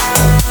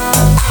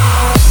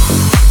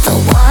 The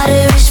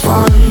water is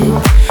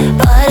warm,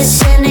 but it's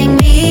sending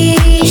me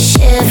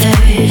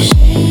shivers.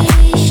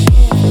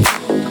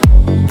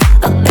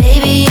 A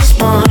baby is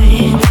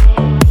born,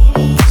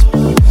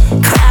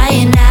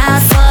 crying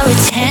out for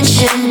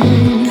attention.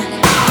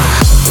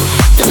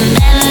 The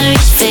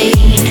memories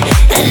fade,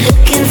 and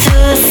looking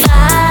through a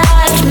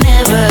fogged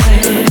mirror.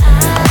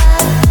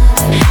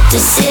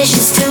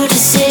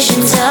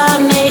 Decisions are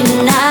made,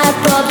 not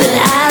brought, but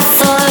I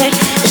thought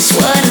this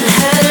wouldn't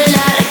hurt a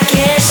lot. I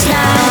guess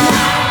now.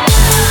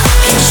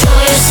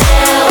 Control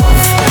yourself,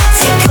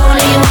 take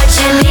only what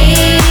you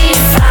need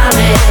from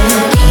it.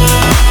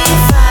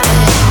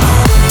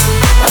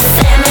 A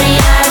family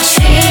of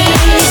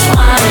trees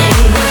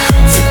wanting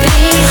to be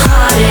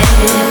haunted.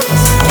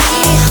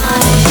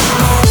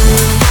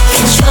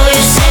 Control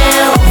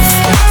yourself,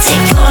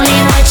 take only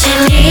what you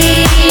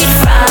need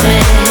from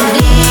it.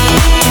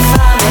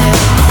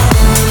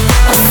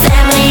 A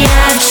family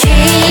of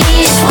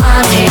trees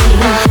wanting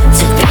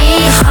to be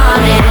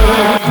haunted.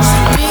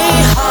 Be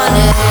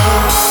haunted.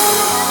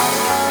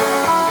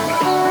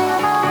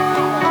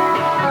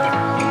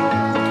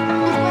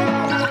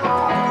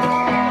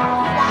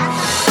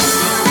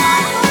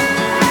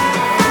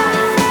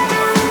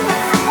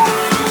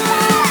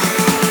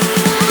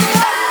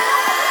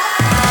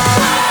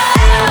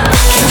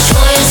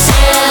 Control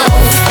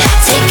yourself,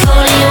 take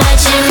only what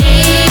you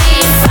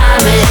need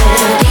from it.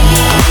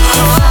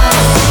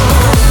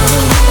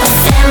 A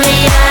family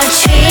of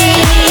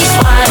trees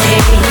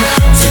wanting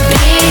to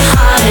be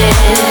haunted.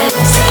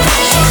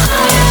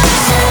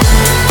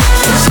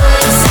 Control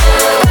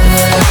yourself,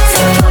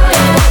 take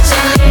only what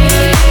you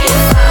need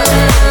from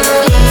it.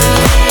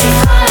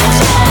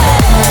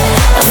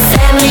 A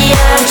family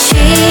of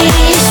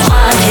trees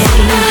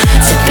wanting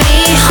to be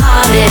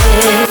haunted.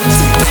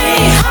 Be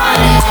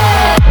haunted.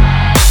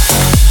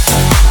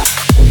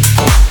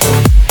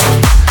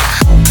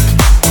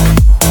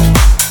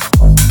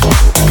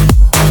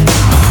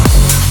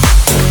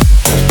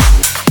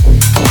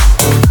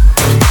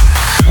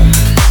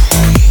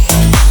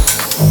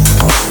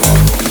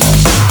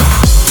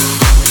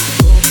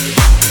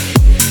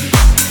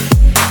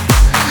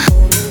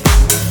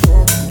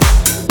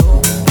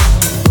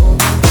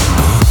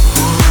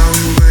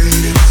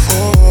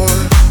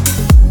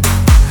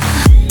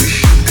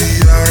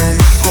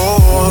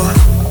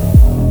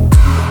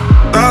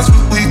 That's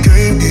what we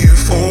came here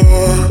for.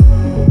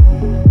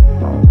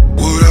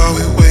 What are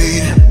we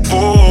waiting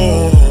for?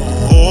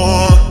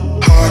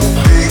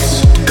 Heartbeats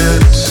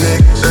in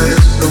sync,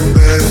 there's no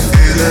better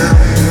feeling.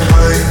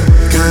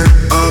 Waking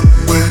up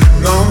with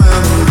no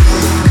memory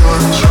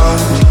control.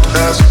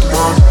 That's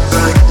one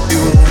thing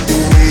you won't be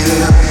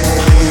needing.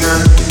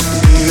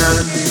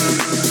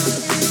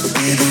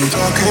 We've been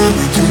talking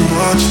way too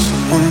much.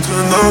 Someone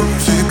turn the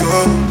music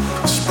up.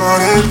 This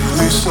party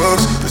really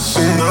sucks.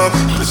 Listen up,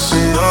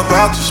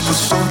 I just put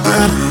something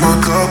in my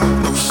cup.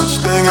 No such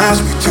thing as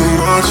we too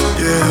much,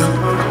 yeah.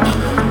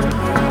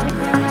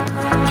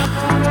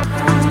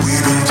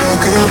 We've been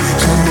talking way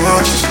too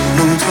much.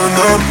 Someone turn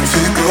the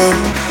music up.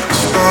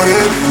 This party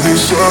really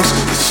sucks.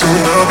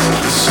 Listen up,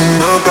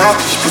 I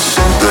just put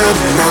something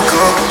in my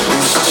cup. No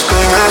such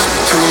thing as we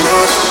too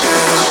much,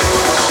 yeah.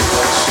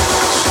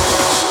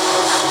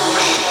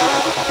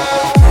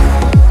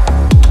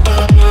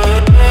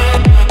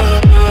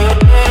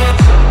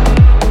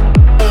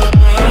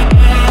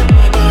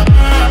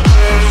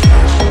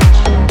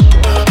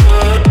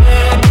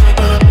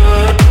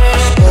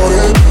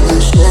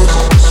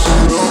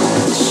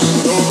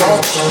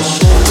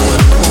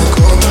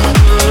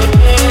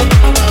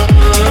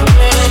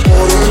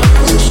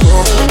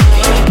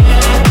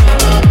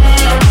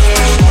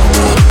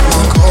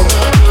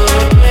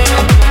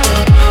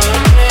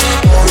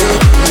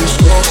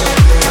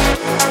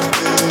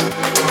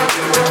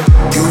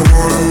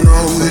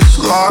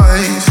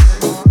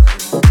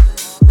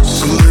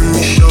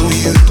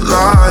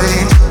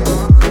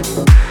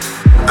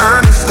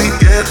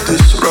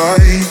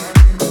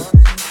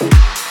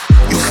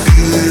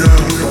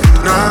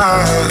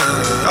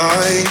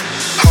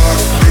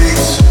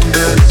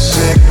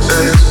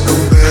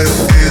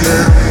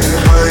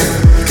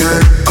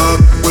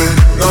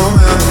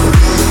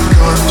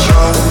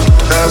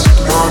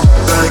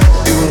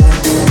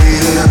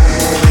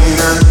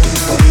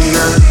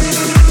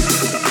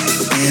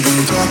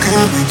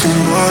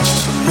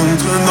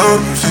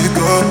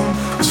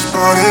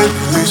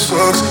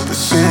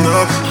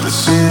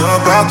 Listen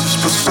up, I just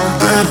put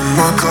something in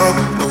my cup.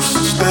 No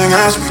such thing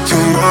as we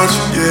too much,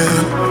 yeah.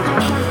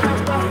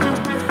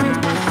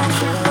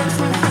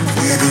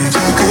 We've been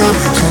talking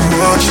way too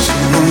much.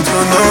 Someone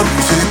turn the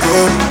music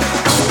up.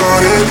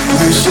 started,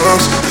 really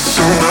sucks.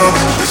 Listen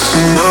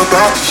up,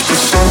 I just put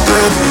something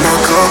in my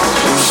cup.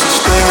 No such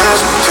thing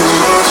as too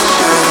much,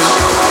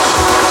 yeah.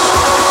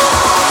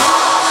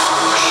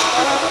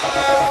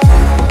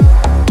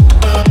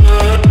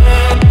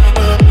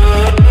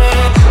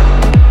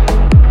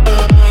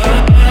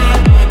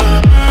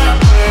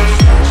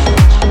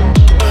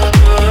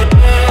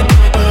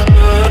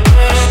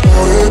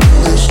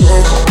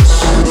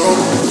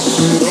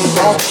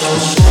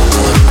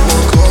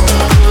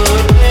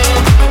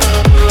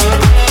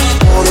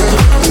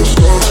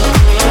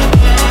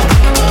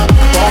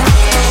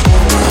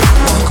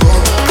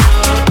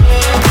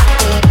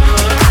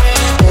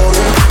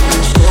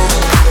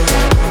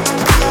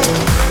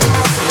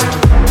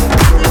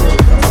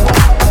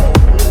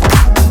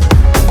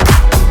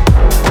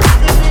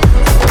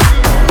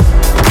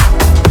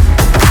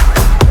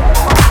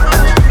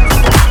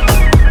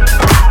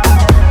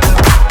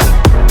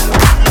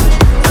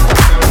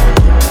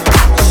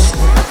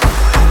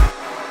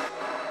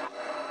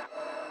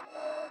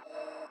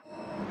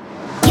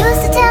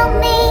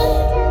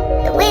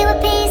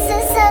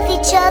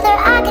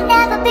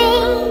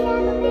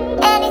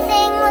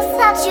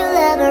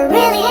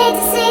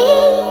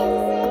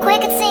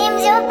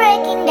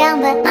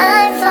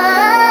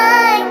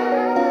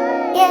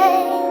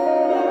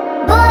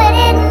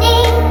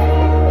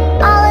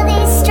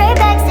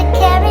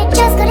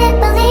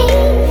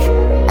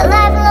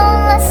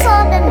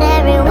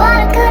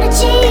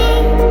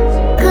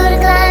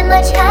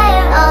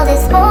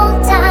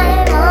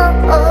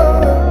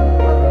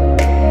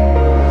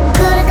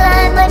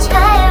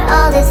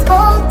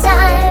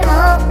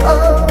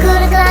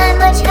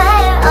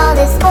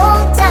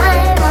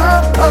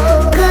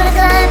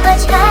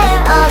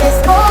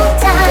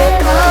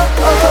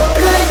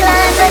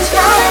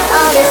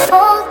 All this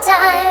whole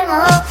time,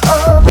 oh,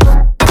 oh.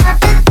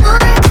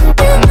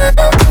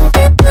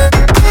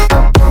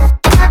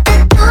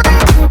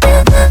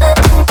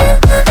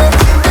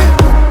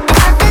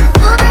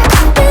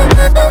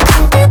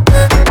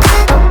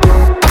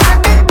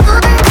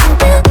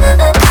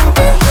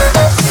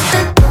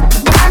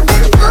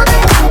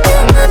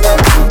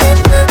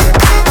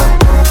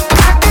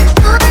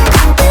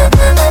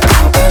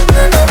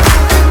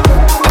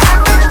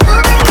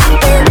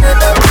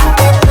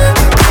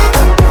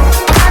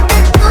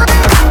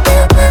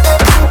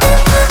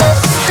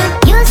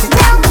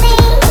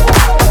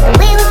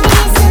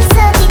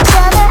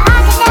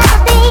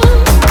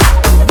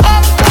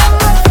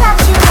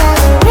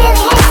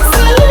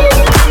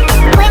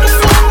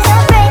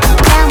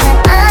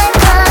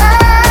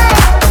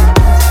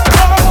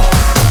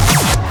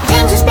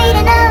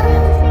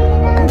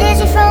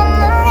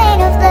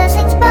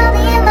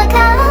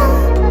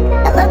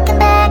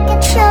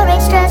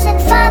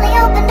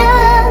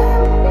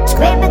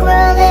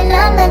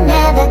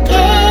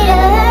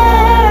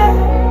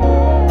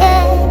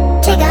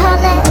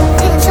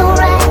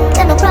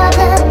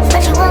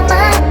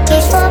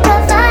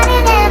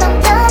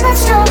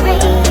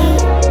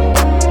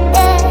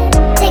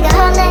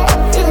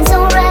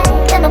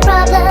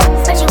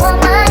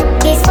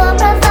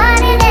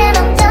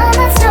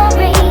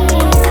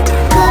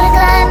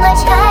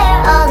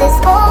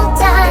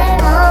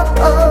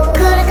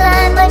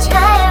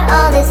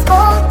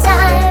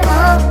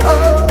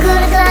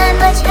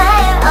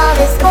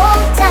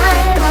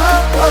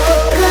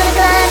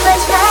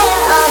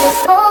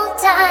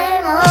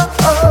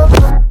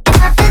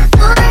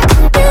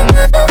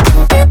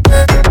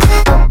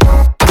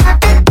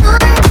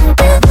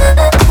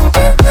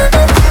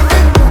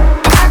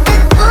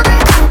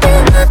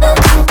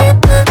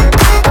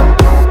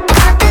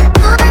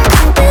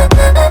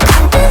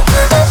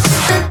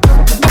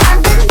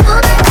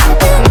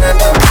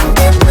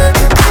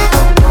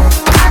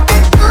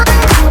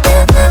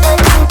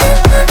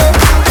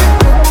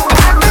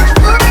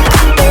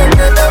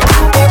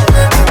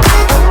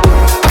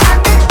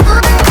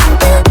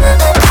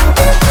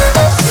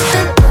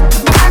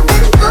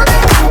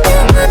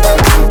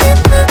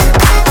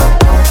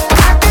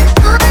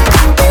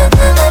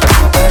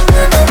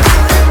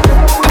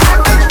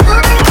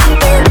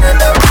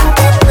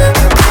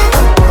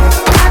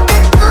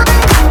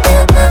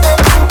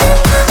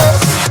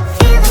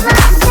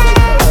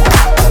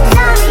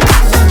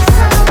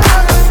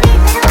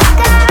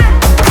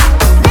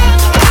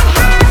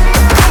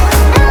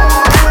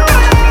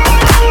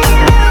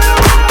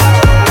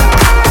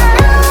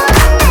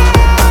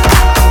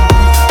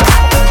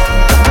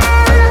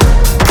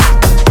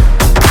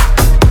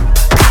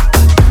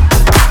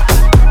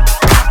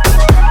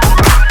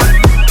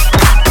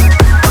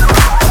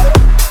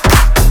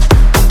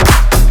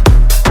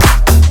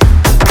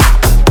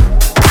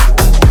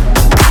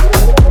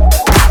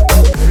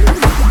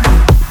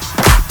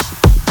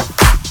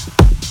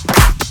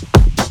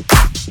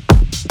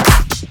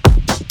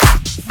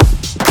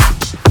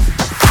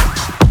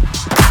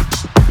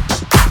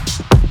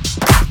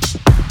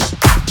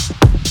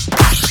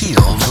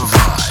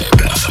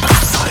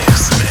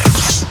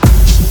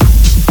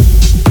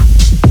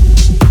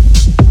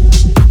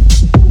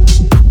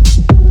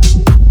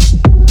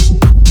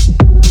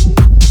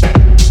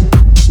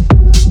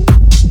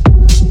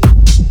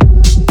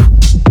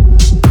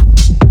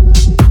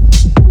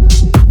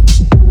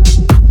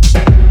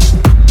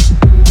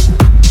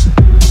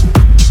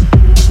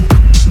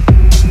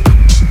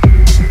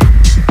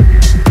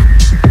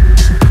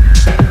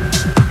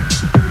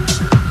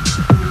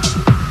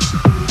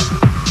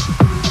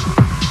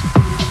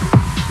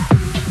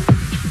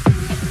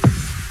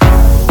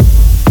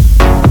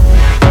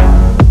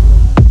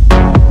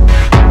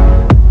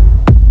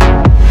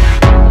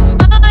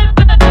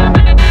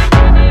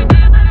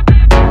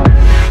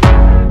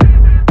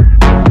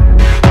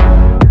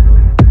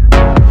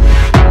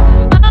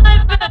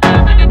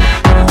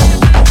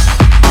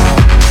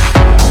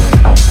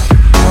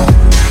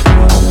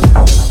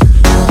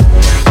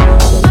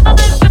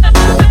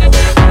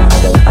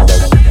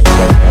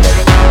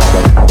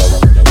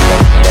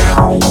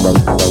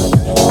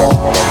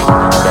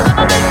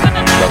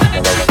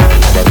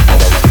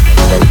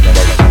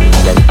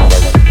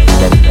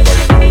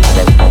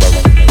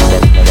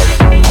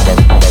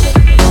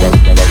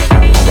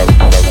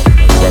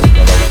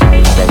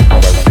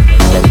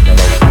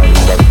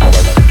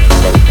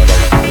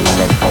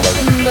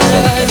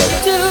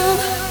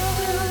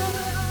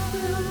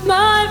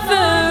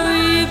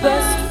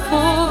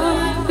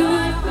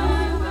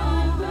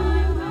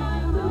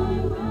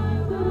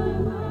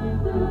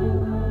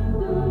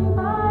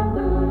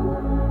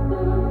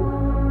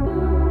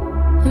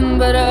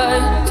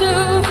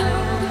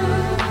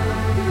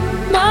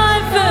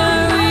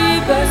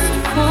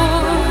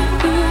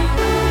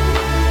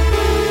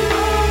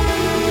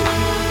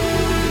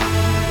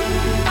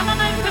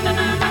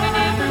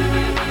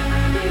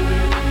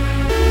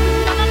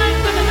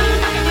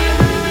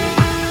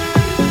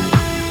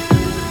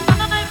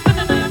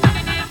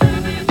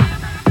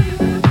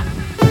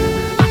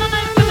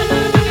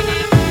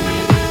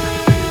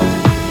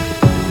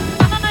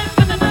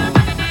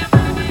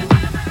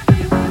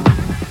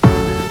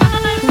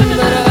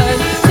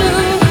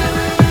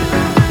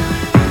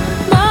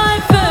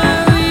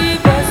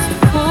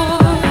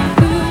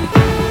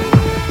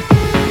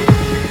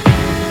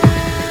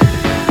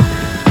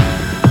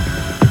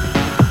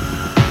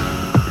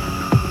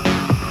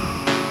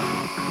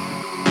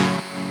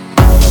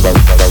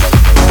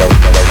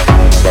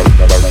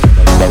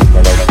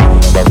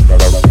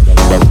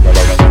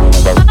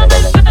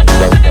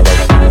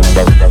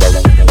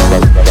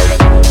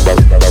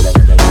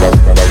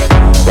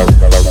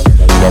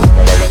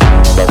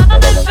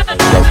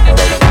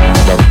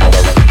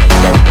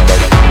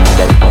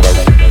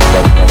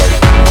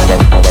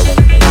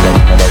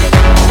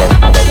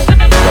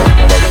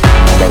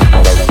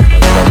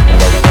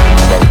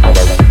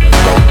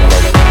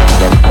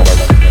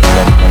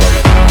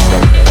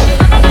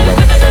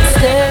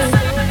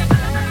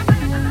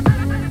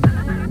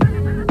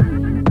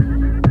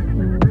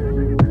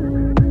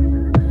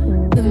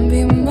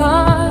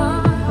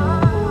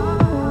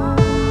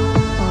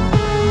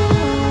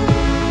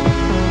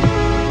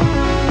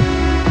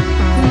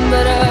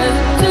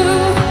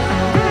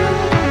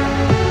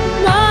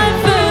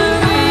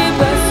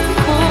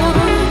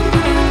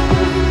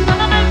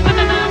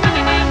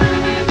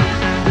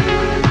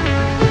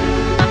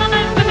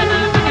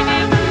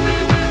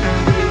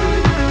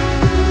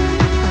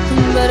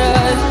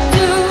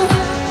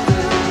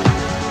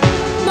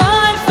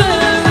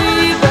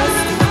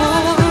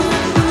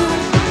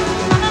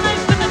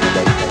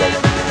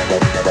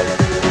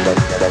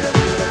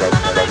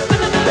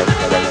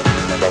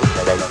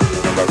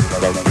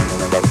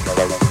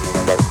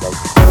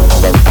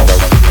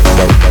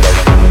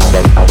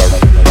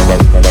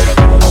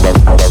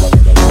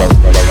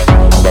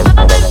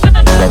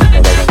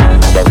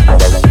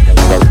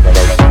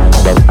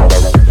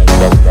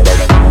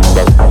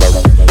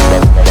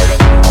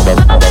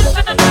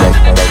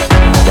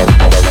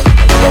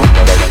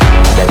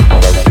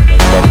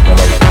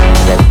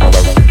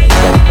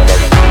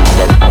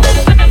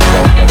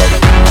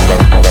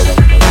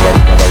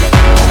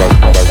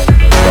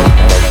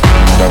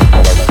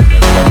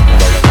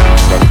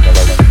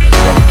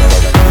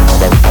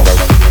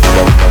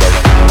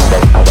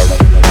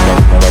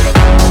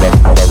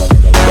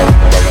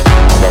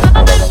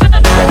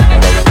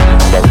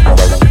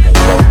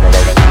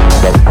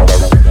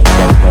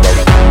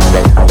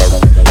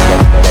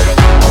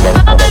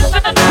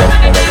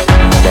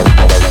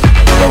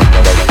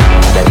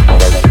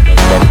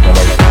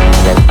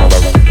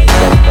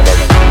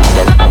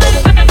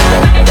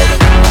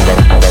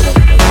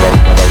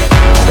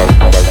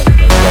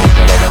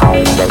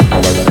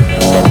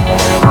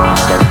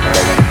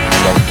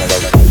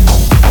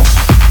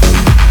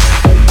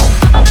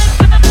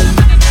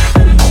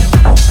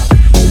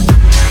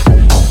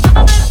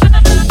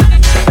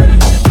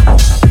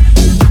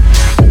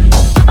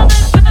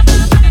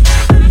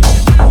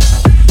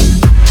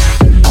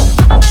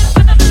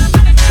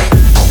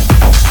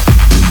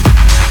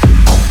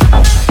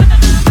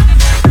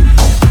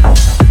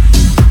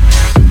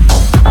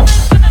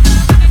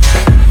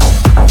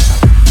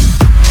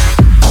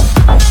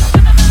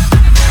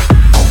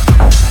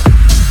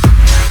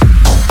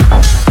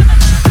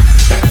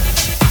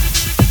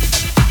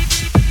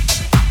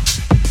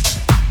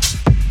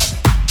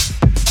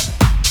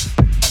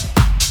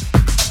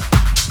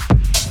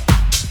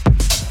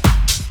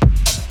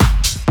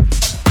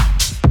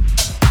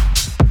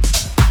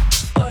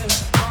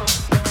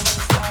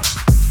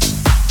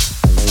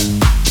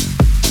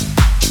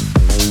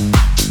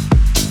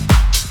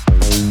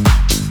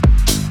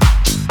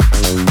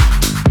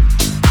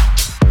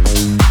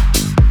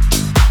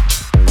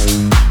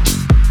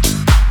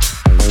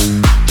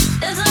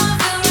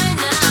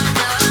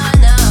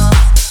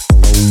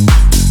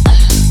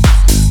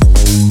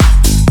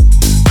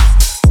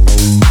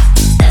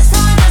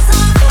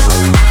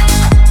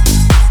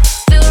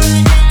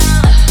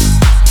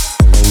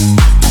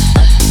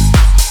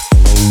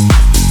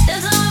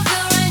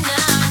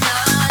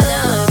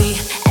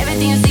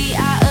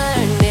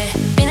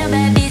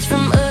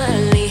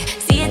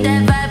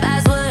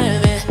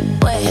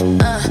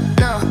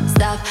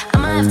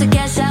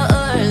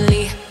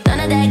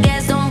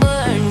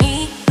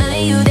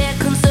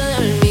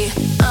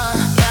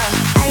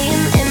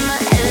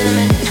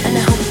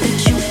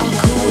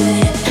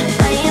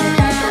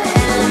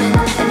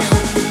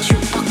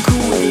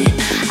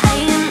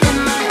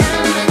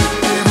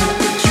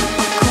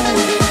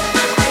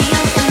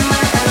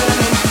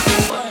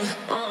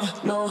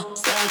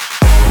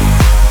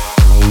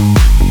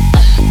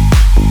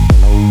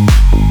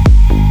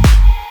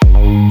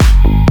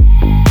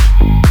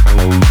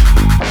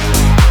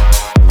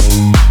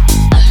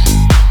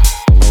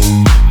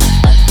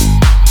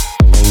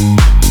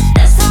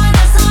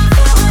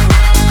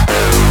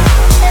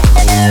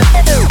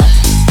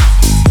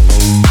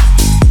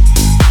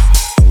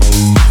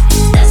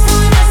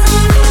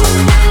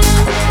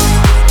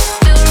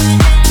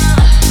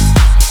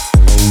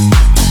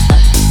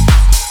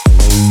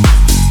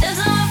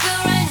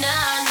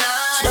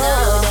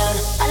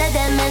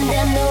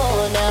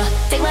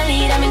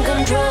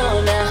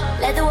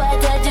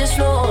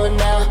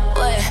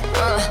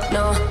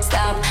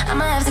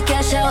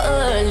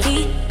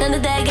 early. None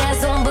of that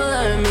gas don't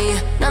burn me.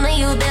 None of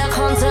you there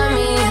can't turn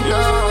me,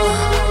 no.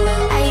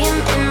 I am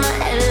in my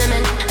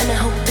element, and I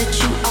hope that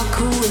you are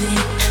cool with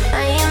it.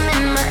 I am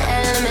in my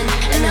element,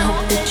 and I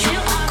hope that you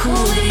are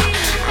cool with it.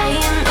 I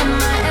am in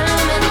my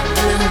element,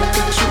 and I hope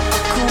that you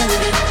are cool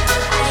with it.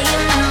 I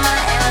am in my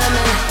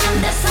element.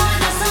 That's how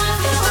I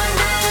feel right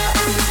now.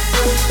 That's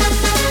how I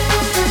feel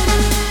right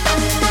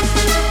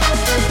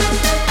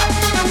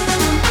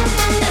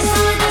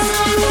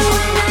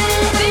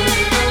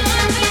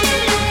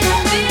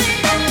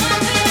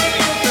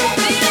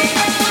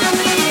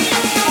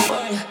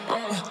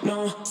now. No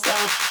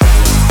stop.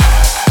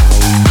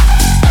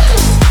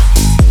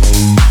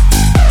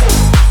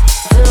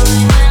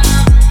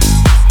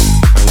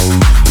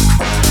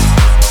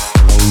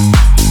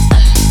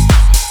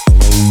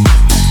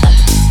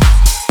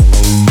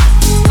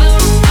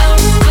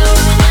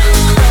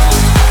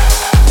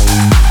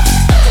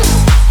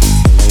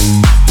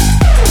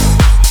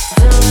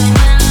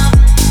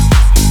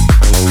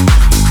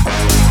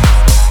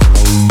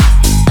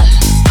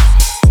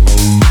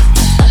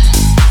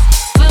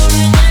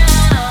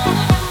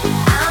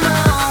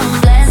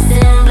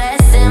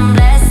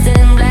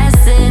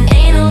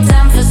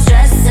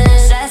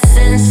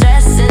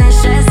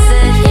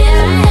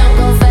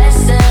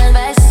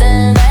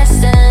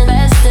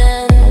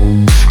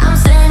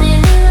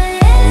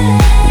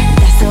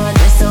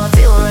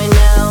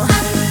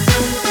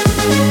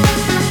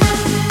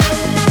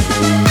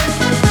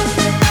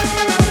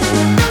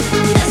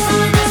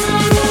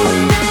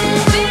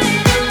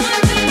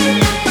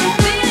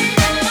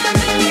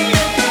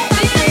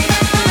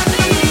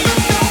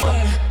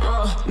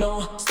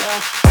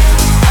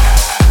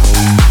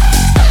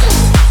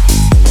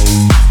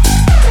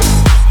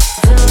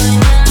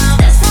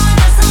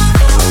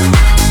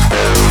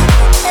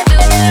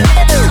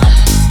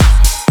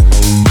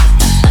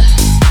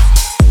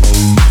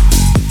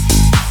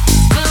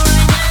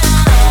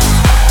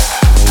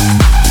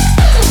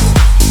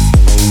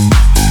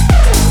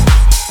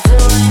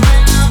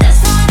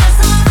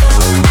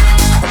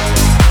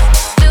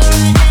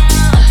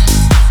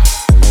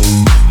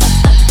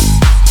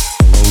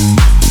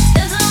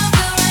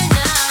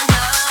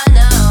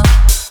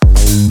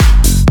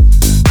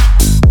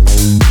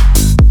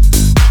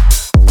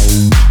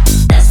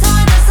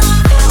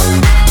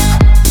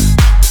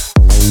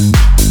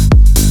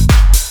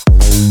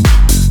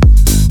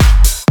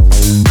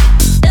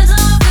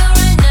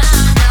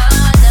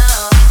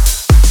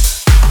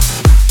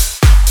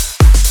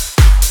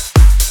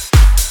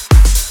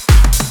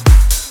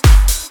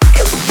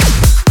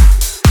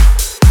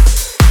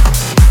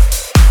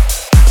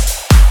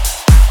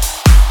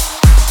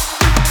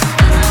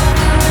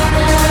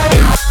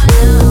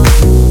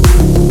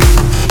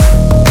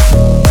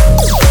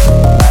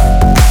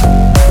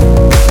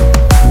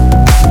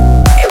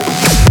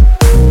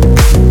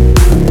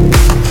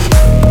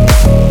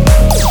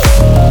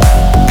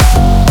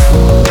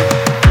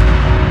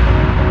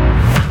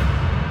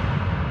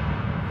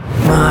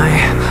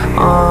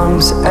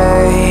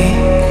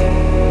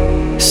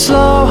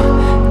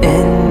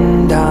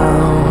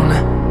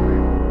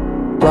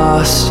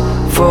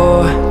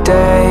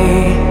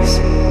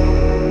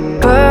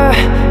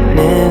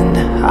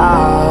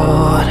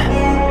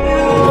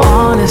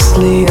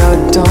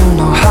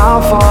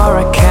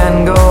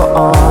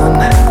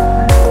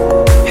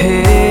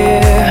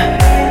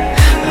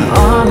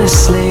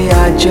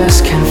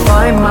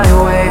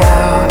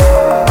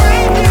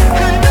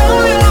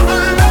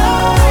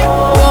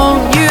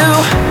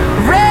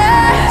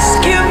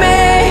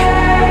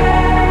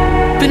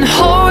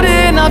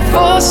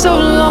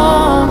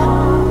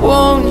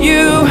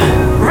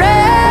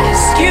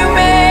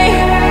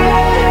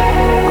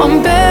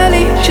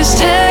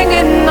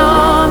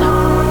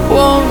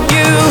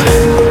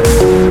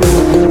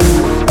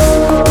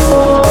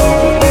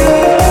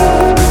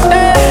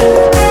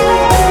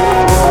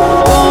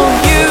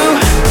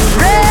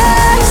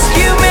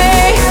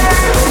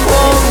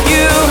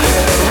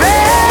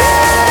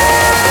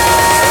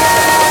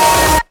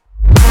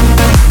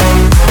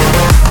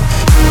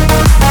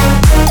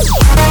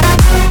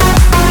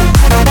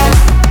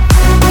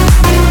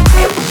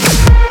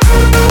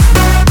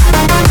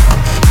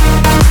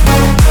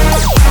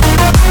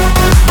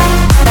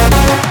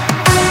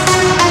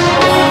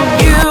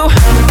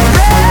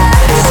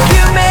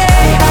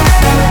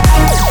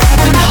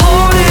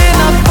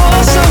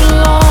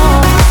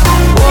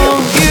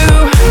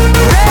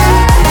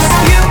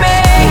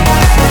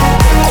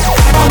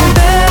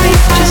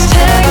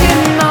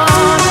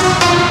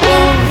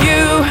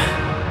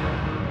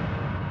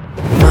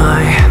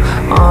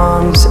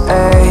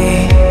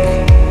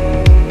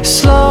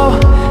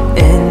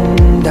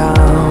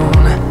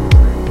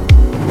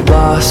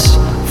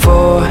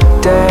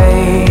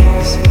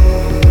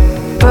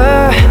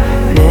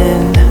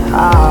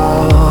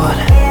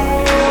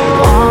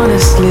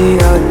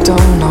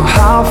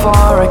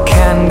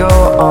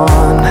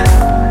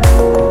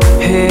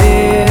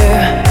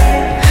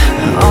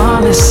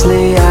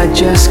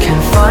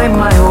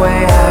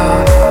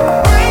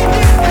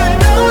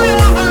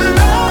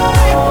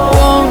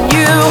 Won't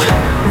you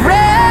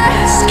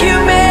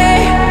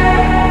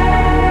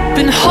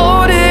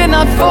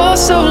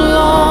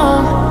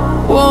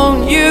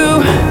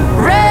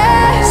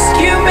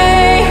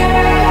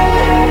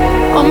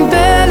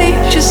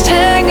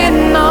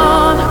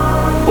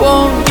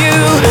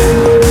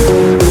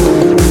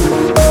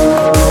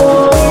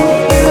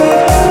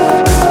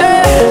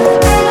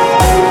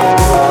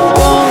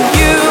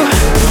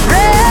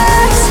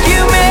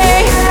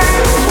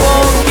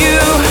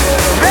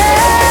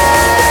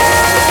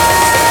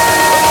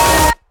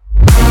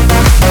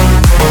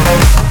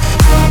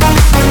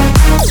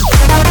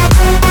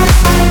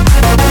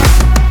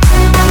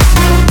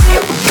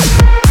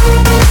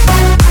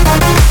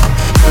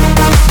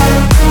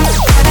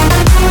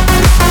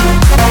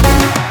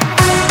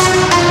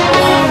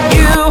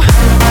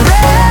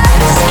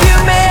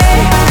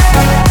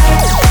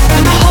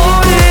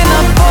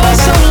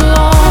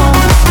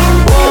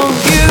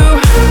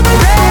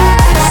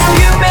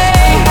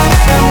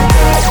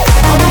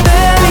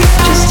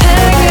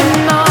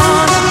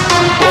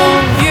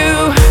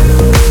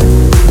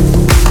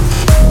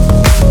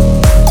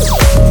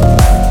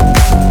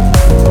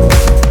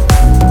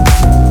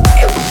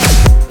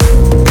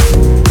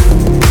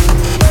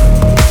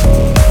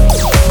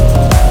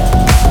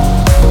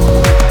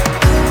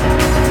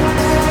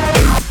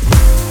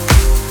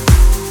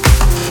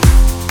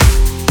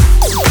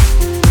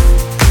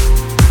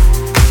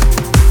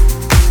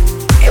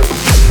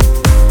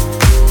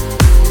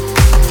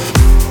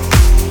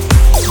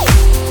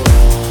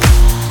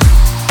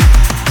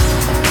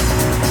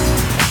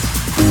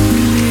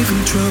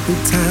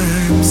troubled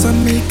times,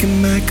 I'm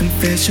making my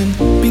confession.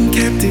 Been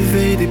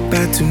captivated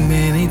by too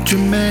many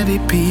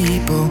dramatic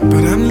people,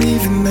 but I'm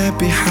leaving that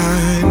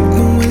behind.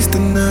 Won't waste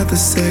another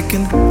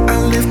second. I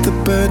lift the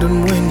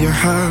burden when your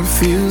heart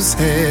feels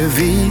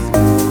heavy.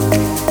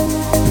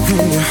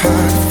 When your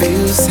heart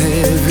feels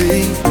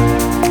heavy,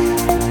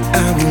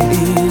 I will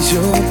ease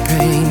your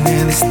pain,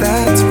 and it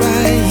starts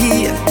right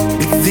here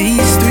with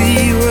these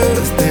 3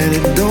 words that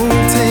it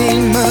don't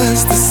take much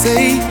to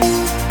say.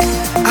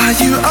 Are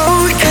you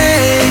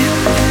okay?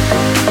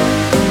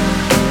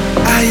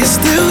 Are you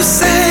still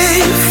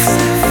safe?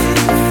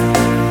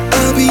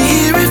 I'll be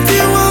here if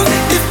you want,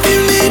 if you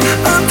need.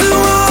 I'll do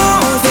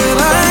all that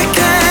I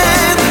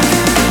can.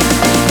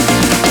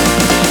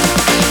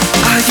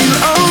 Are you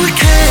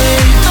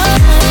okay?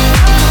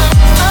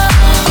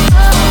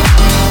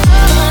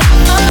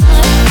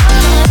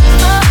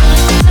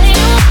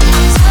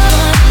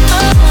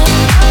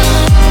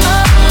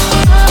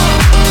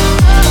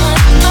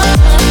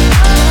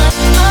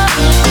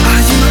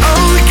 Are you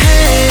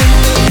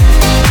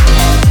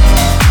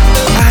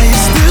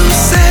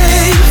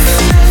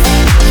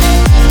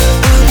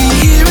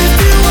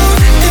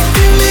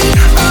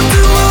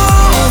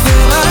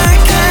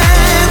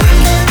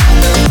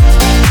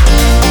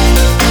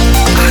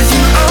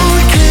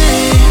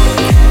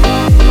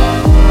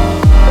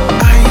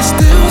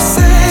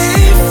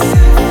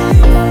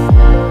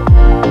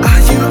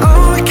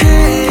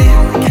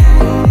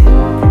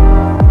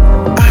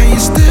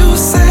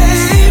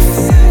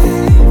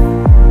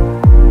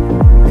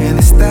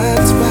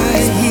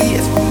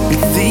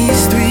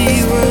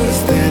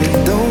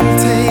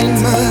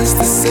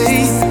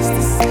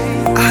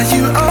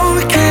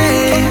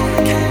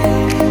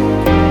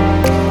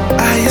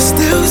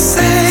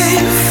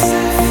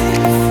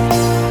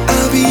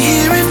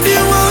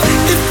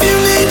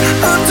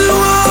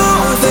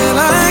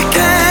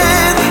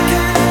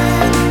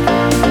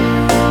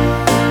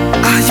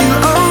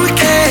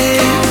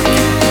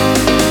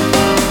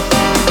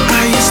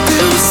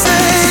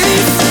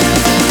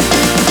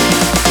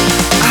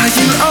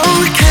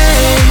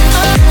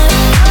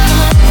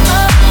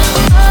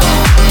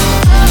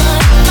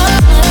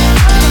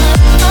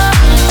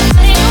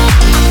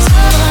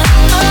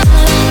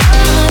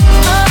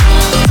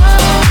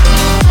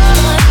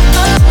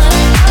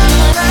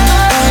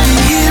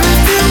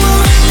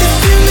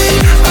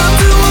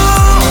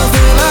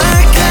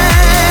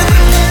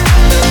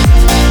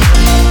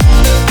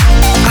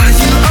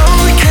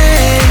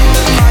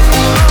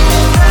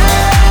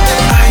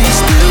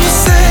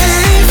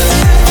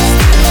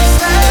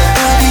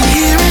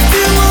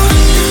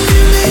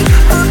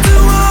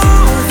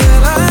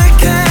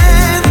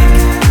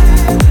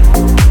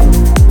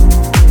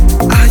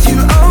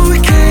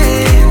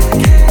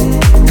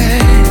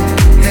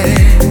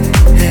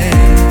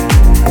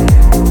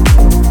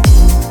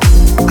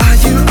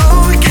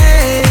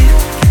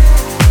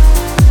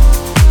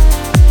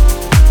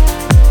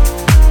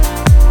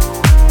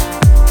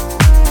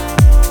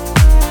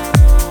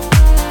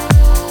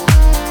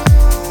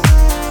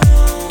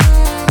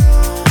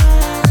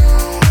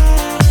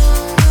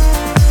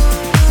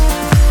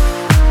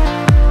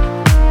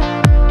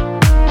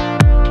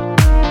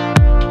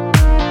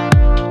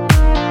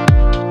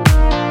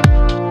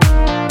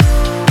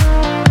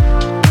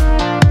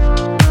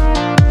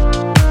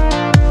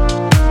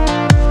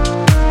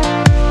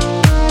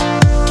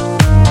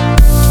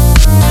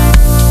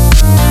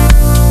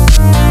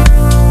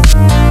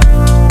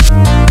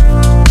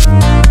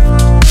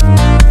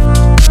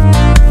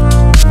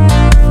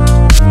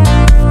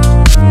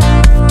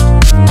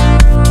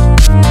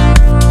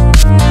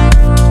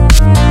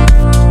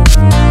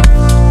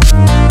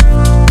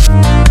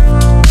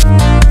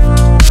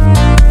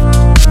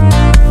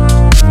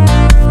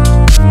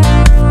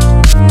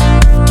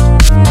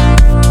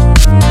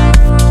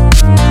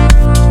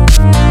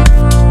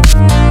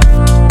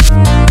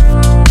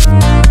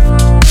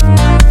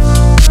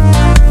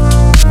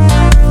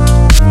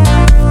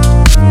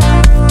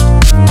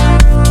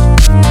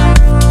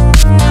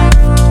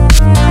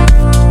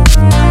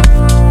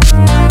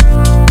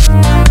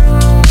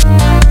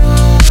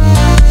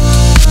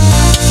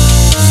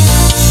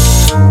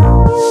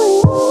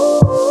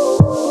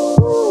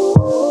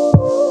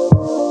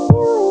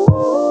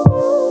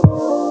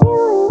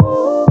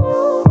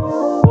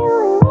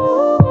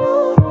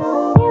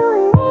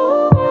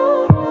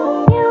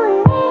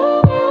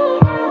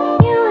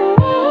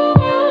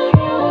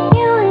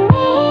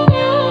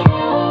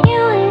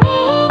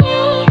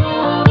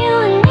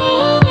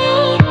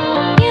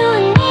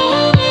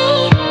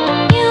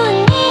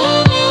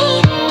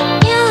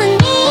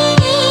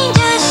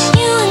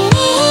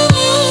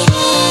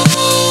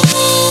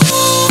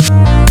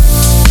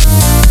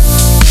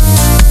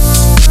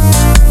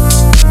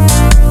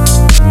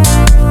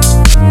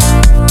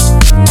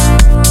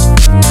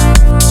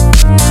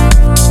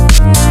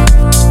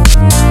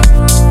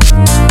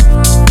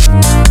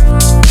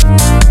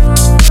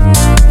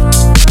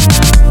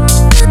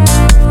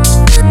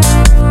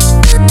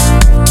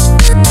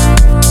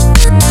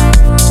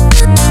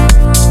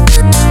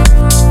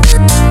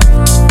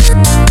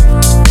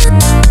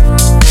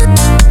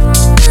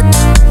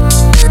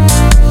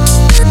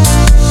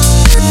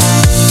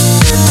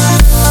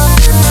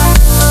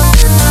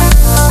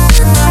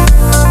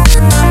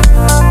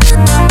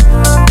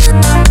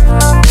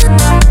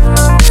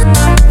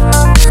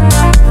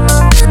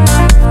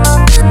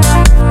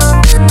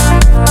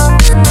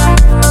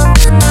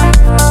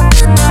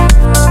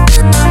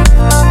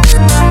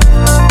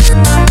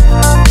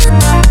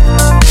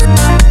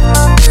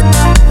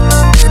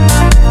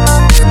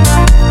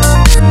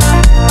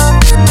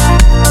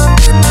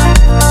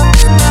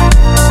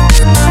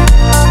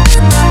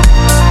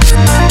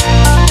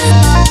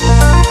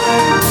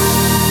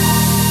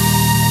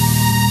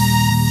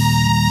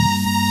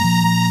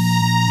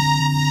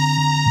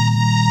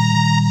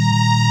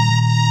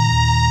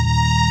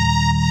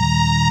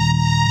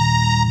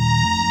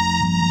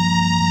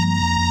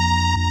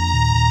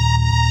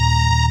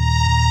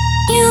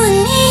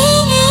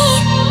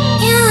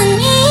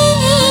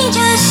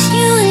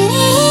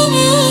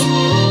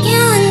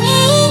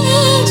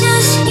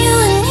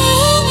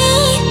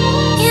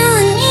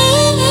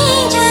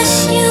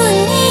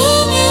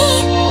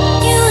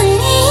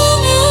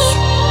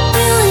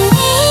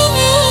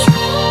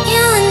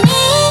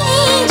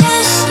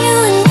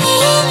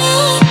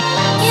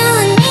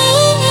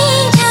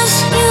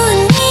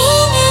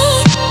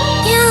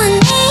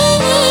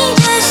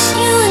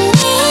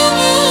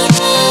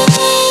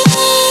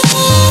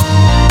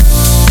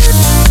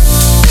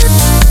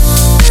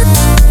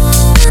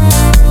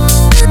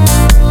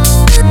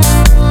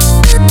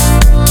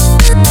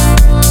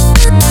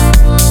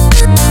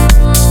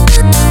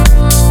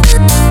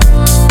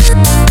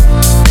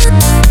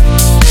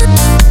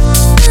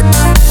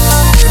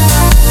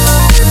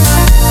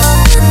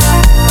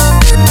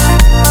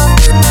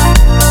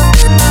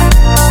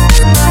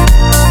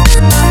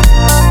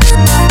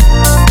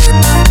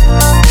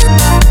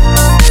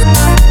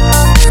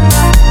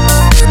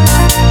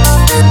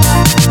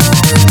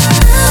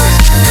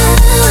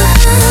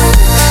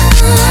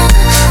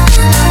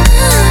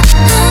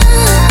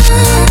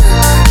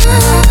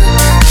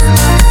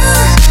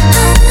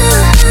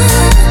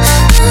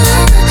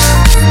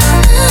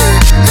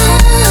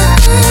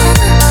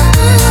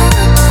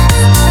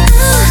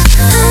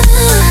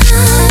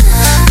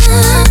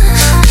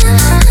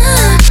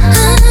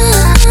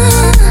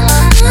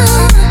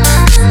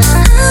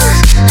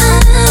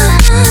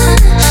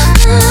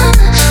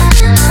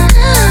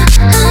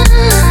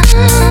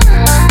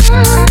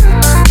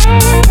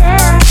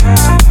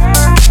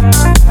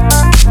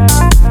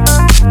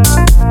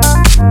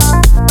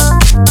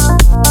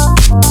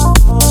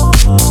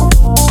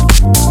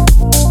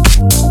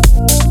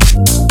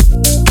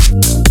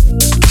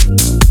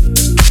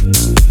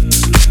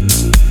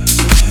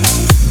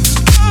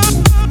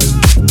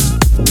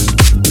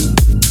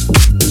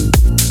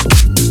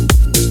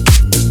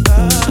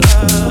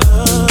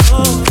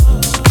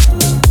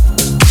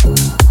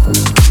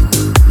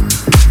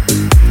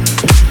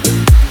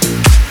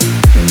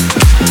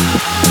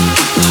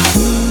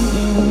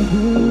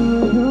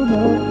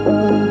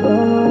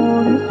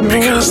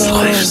Cause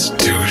life's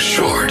too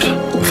short.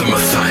 The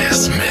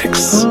Matthias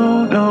Mix.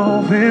 Oh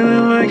no,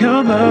 feeling like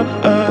I'm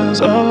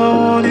lost. All I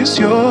want is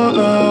your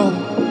love.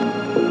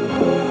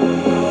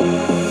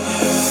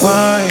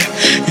 Why?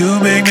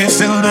 You make me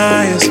feel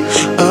nice.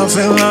 I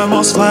feel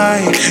almost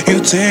like you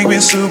take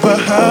me super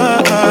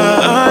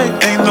high.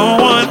 Ain't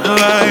no one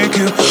like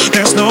you.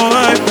 There's no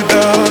life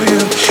without you.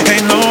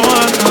 Ain't no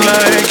one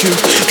like you.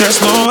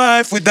 There's no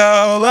life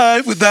without.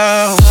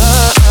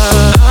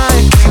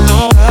 Ain't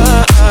no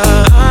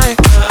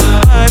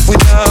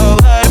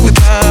life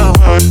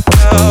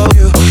without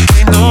you.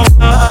 Ain't no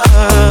life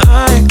without you.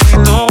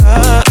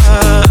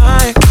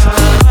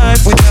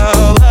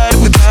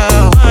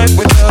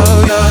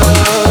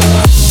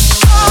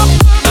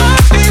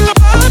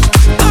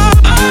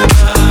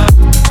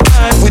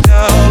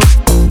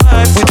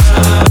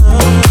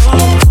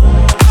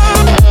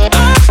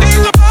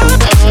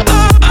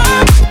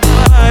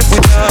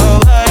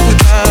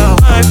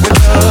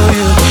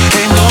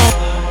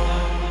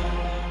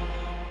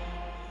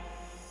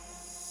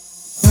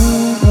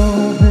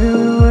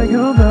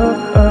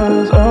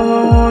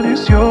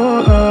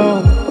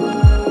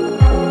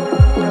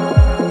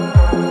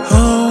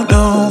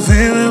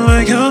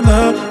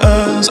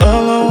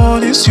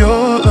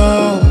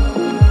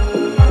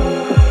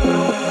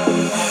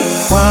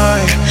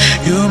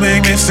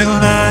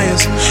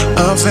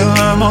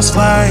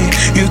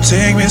 You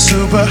take me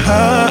super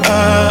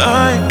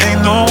high.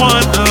 Ain't no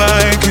one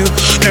like you.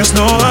 There's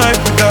no life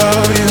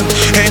without you.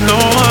 Ain't no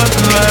one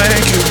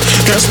like you.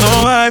 There's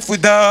no life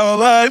without.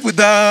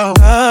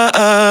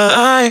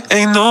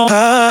 Ain't no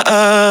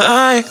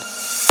ain't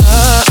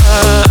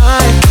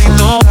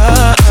no life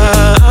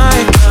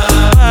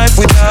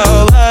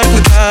without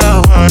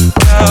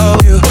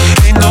you.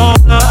 Ain't no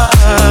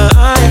life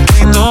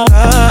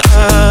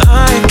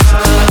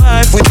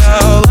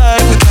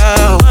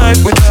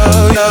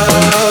without you.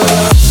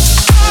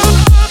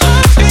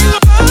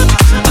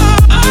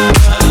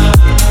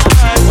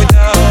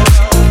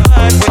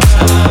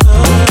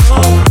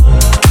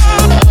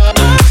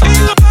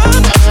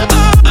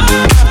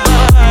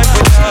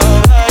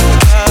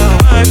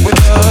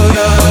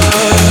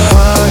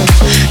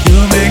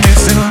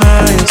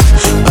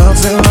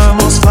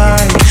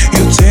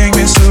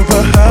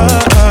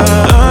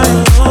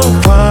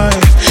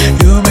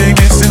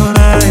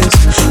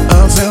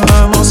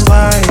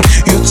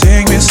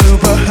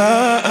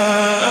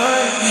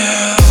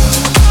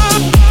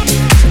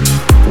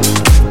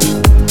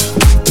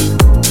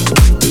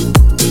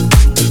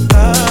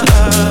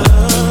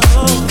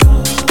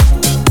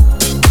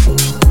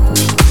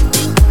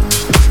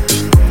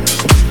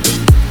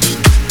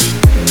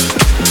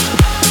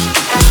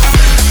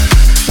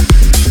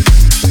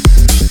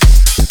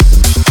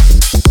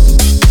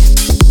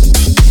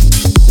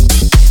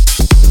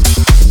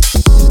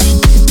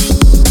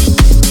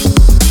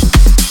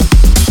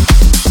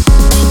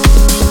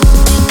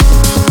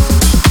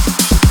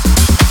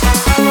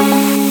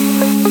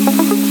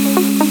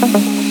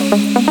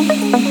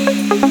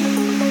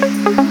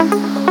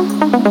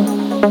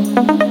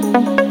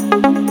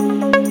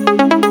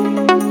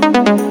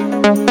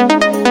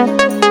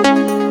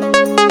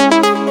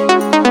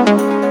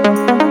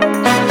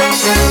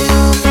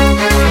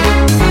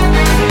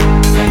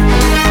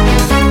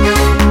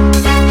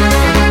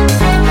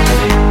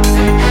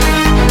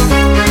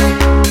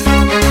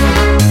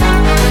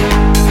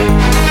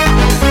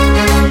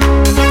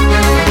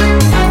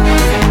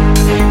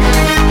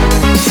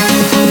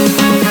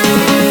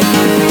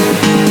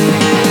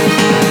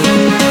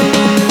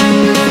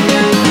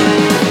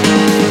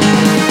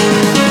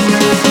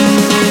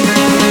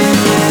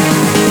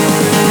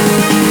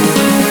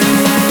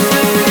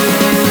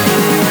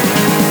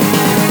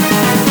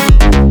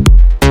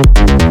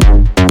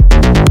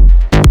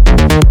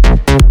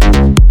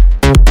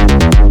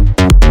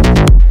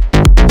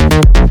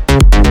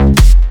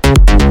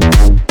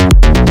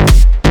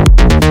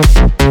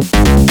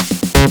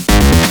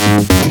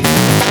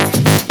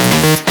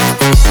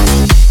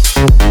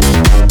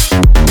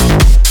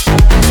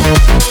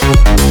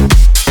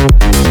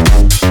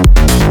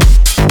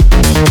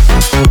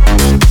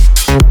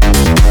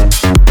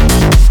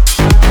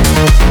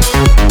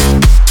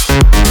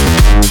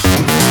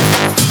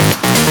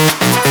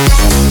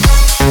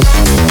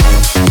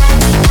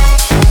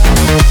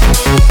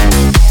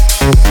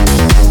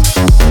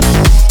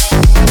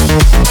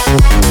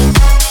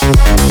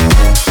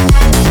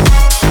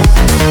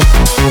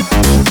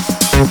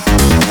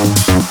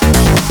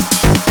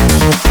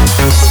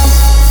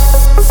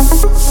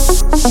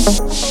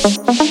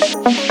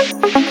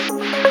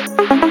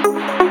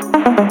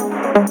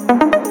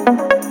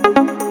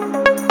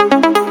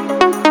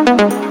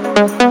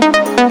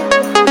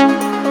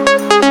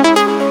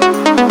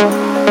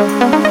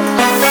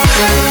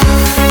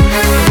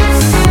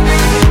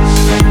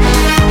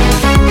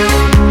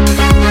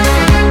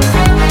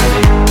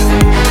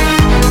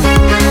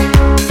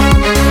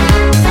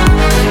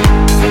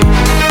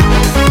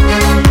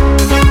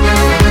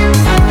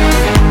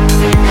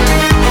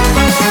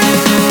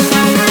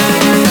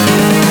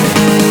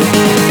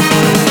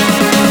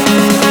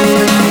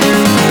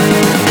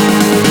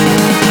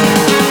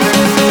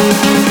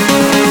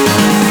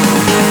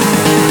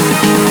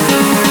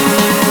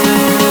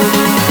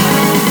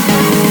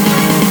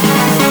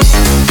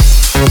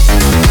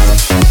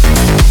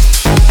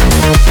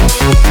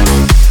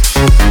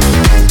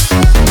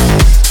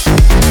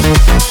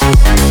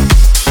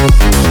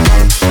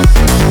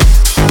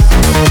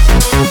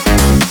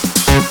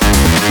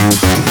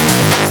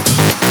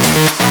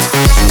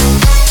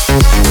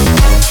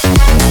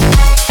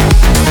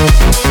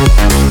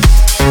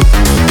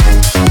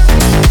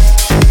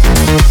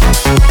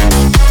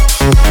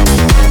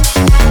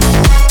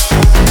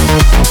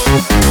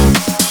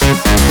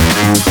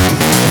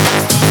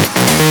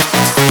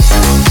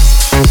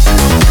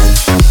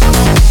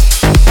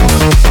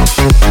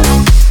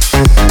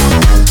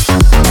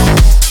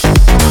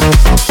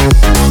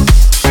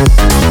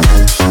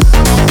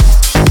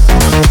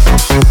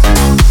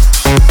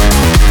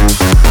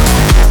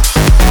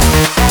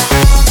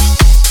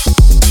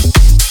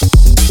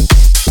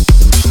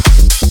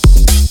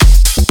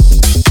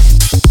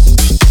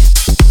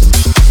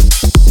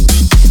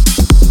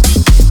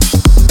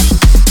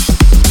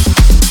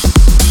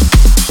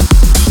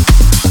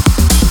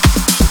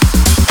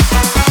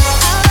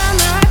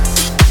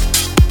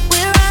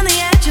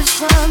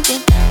 something.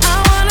 I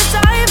wanna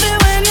dive in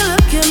when you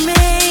look at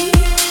me.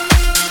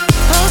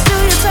 Close to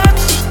your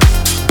touch,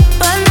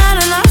 but not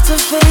enough to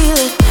feel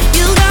it.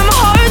 You got my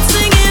heart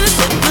singing a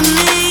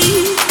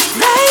symphony.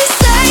 They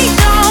say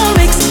don't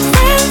mix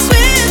friends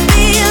with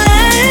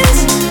feelings,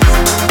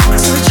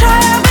 so we try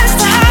our best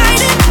to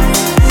hide it.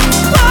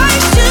 Why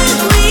should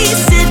we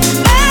sit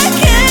back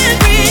and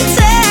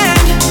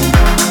pretend?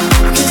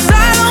 'Cause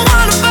I don't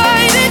wanna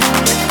fight it.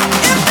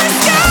 If the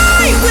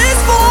sky was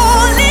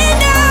falling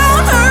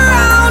down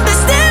around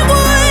us, then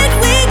would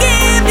we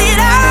give it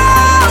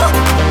all?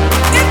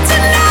 If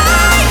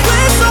tonight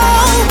was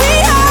all we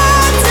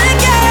had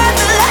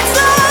together, let's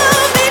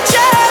love each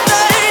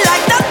other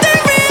like nothing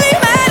really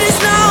matters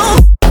now.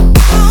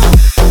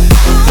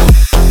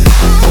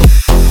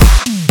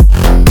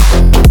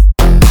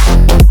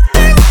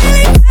 Nothing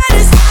really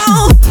matters now.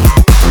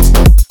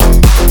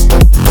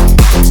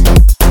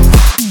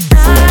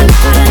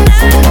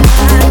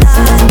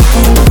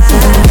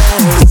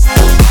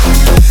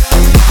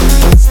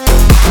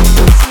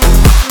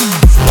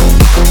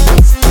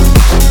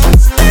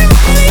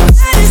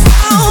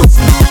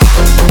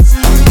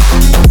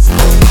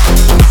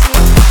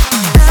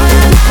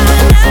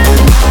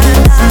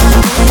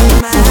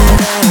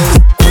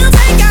 We'll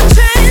take our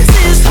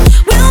chances,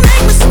 we'll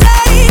make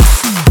mistakes.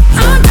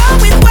 I'm done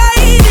with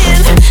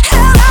waiting,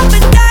 held up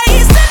for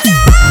days.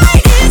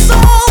 Tonight is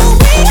all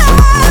we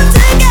have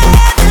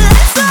together.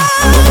 Let's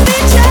love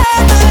each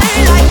other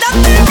like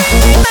nothing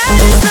really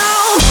matters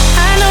now.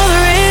 I know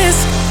the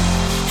risk,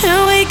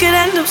 and we could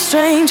end up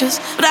strangers,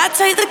 but I'd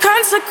take the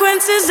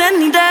consequences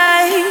any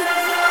day.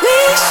 We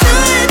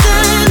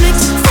shouldn't mix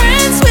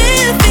friends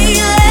with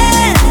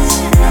feelings,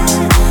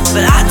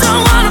 but I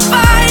don't wanna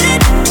fight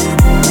it.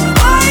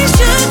 Why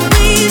should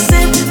we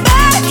sit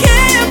back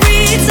and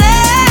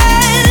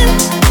pretend?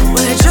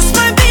 Well, it just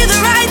might be the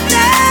right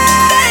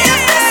thing.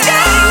 If the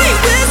sky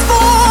was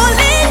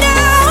falling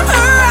down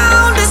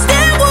around us,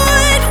 then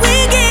would we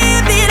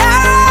give it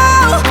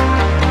all?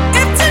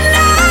 If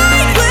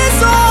tonight was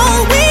all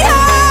we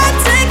had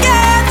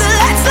together,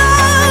 let's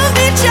love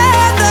each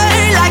other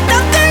like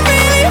nothing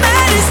really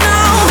matters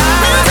now.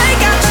 We'll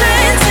take our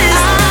chances,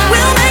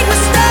 we'll make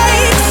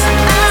mistakes.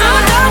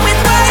 I'm done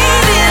with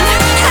waiting,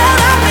 held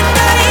up for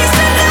days.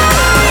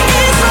 Tonight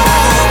is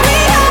all we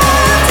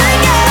have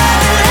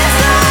together. Let's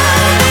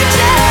love each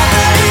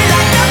other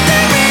like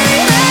nothing really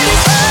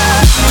matters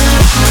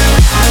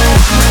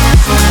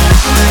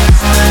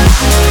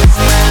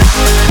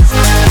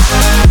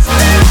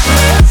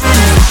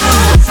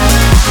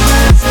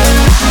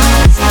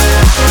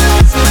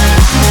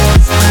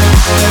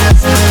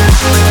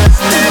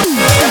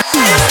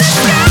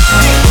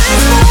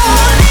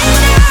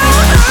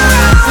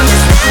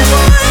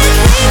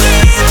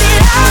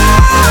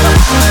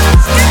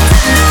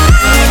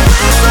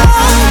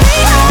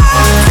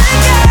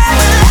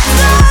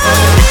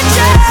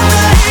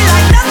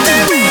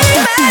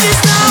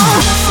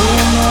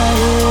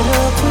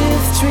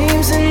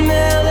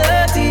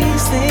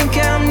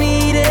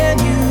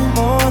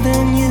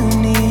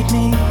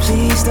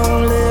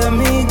Don't let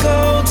me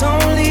go,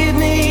 don't leave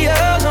me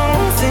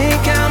alone.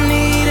 Think I'm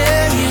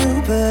needing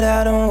you, but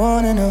I don't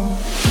wanna know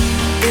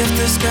if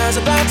the sky's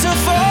about to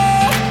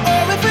fall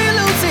or if we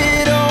lose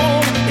it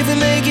all, if we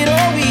make it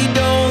or we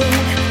don't.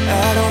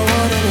 I don't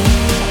wanna know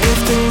if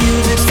the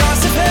music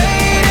starts to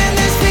fade and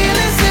this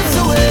feeling slips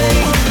away.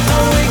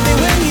 Don't wake me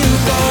when you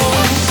go,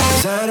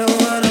 'cause I don't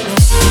wanna know.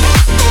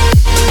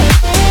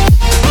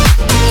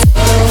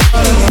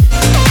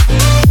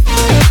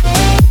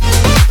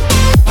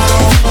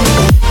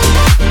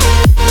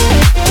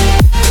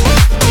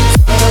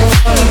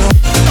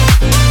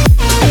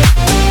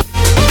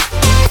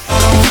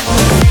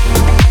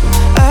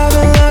 I've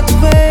been locked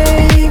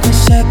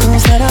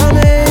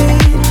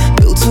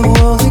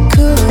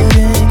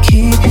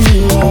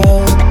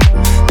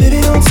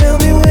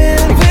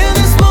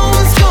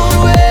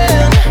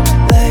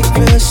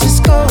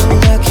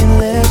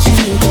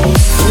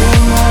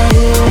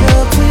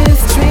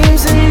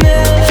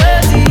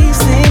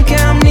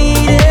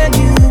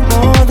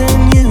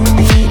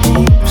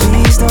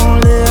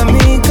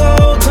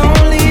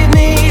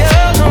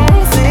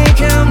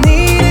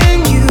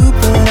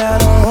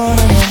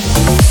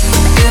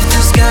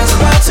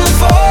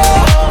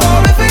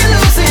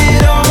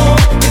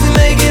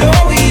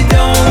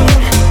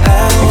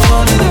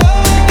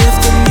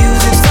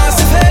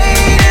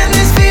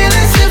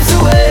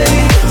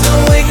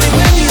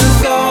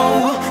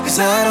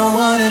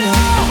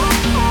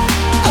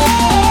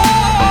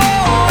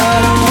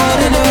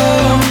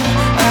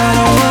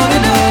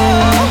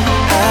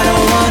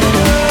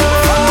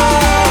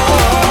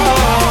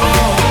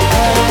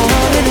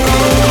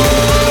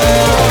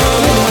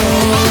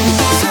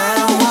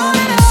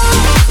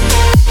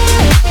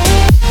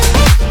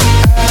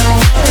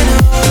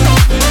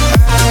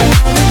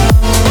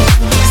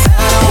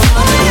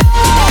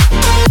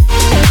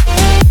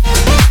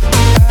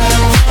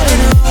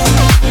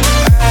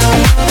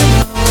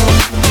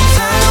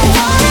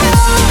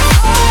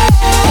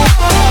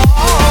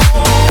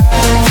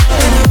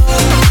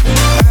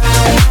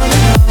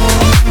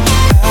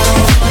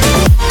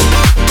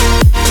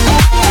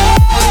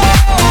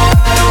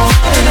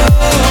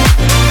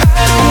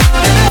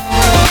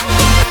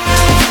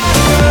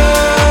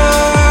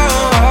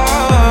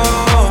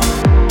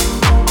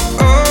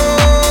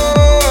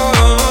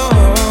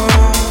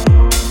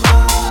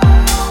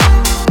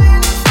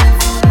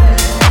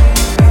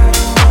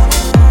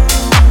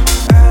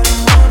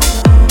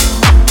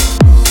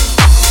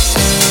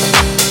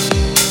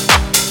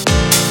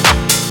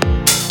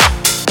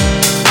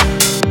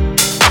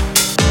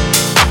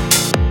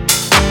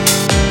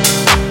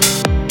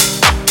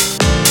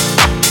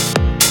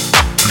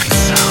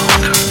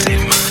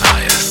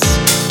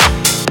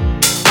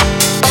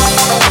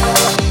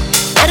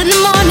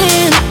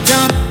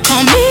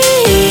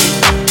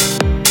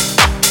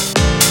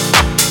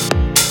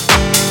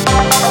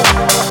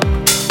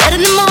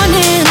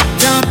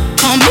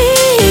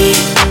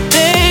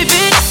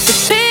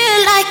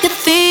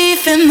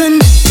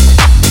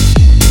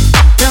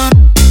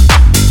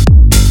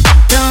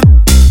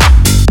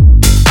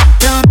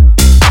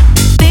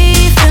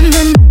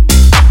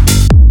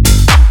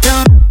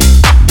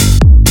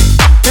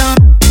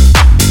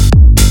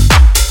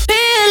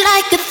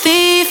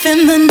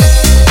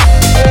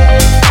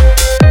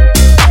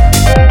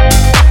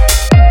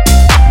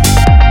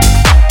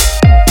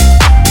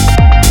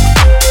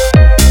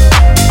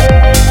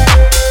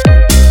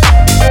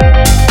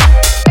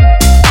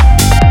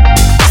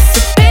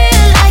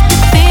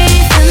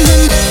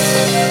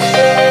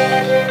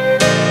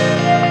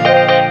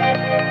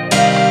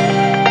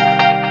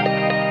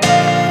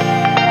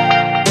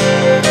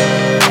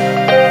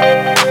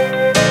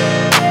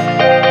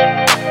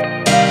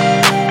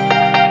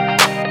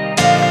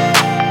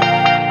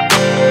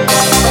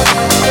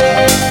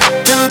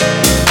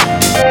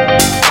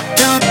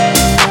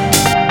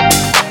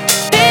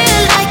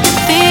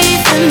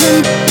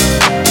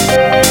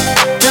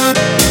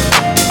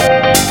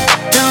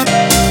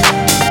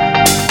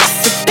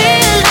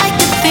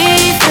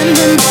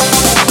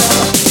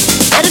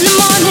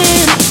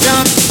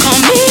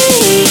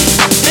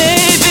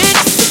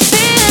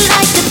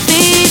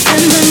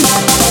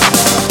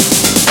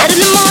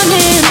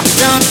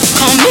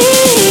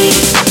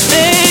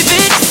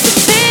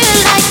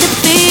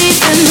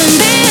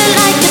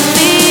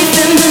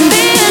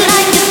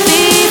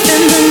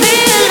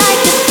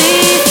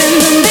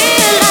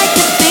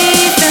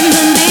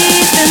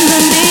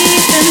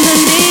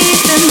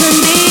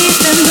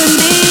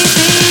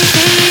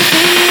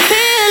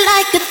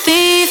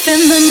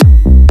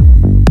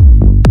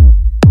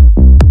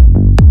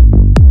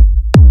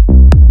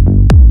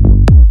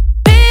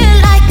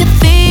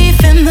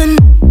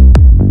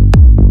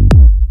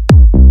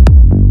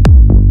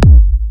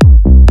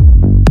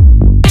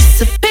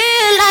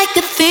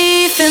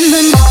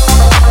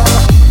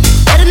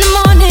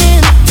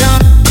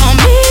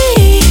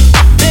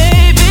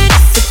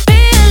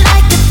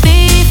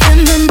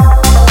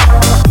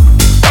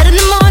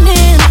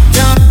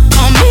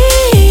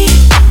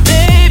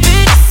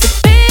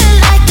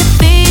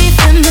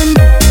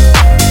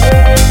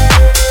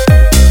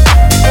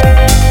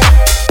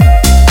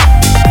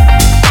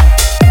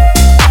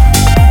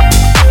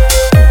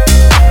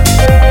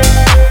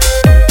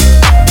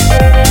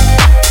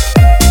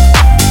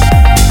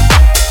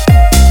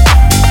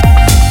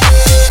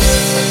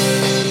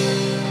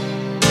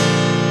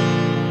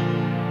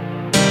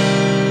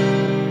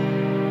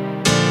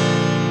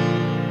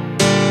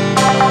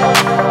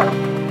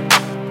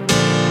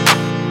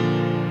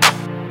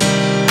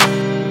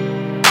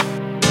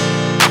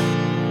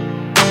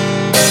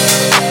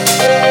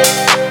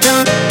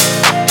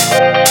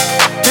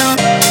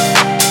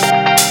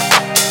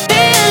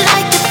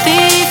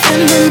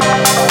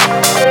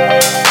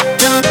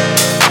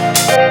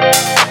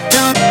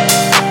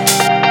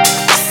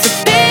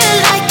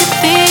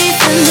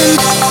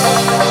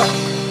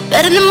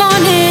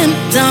morning,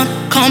 don't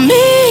call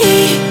me,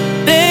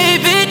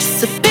 baby.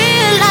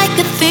 Disappear like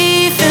a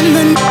thief in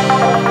the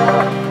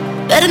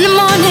night. Dead in the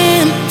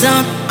morning,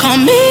 don't call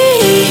me,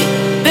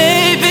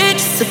 baby.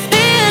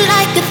 Disappear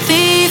like a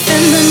thief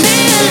in the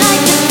night.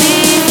 Like a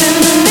thief in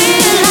the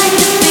night. Like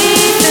a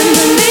thief in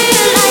the night.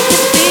 Like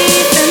a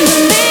thief in the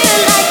night.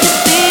 Like a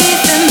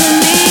thief in the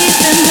night.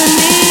 In the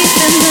night. In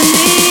the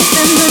night.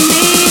 In the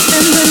night.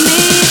 In the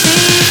night.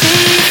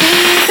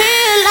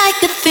 Feel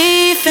like a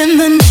thief in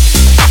the night.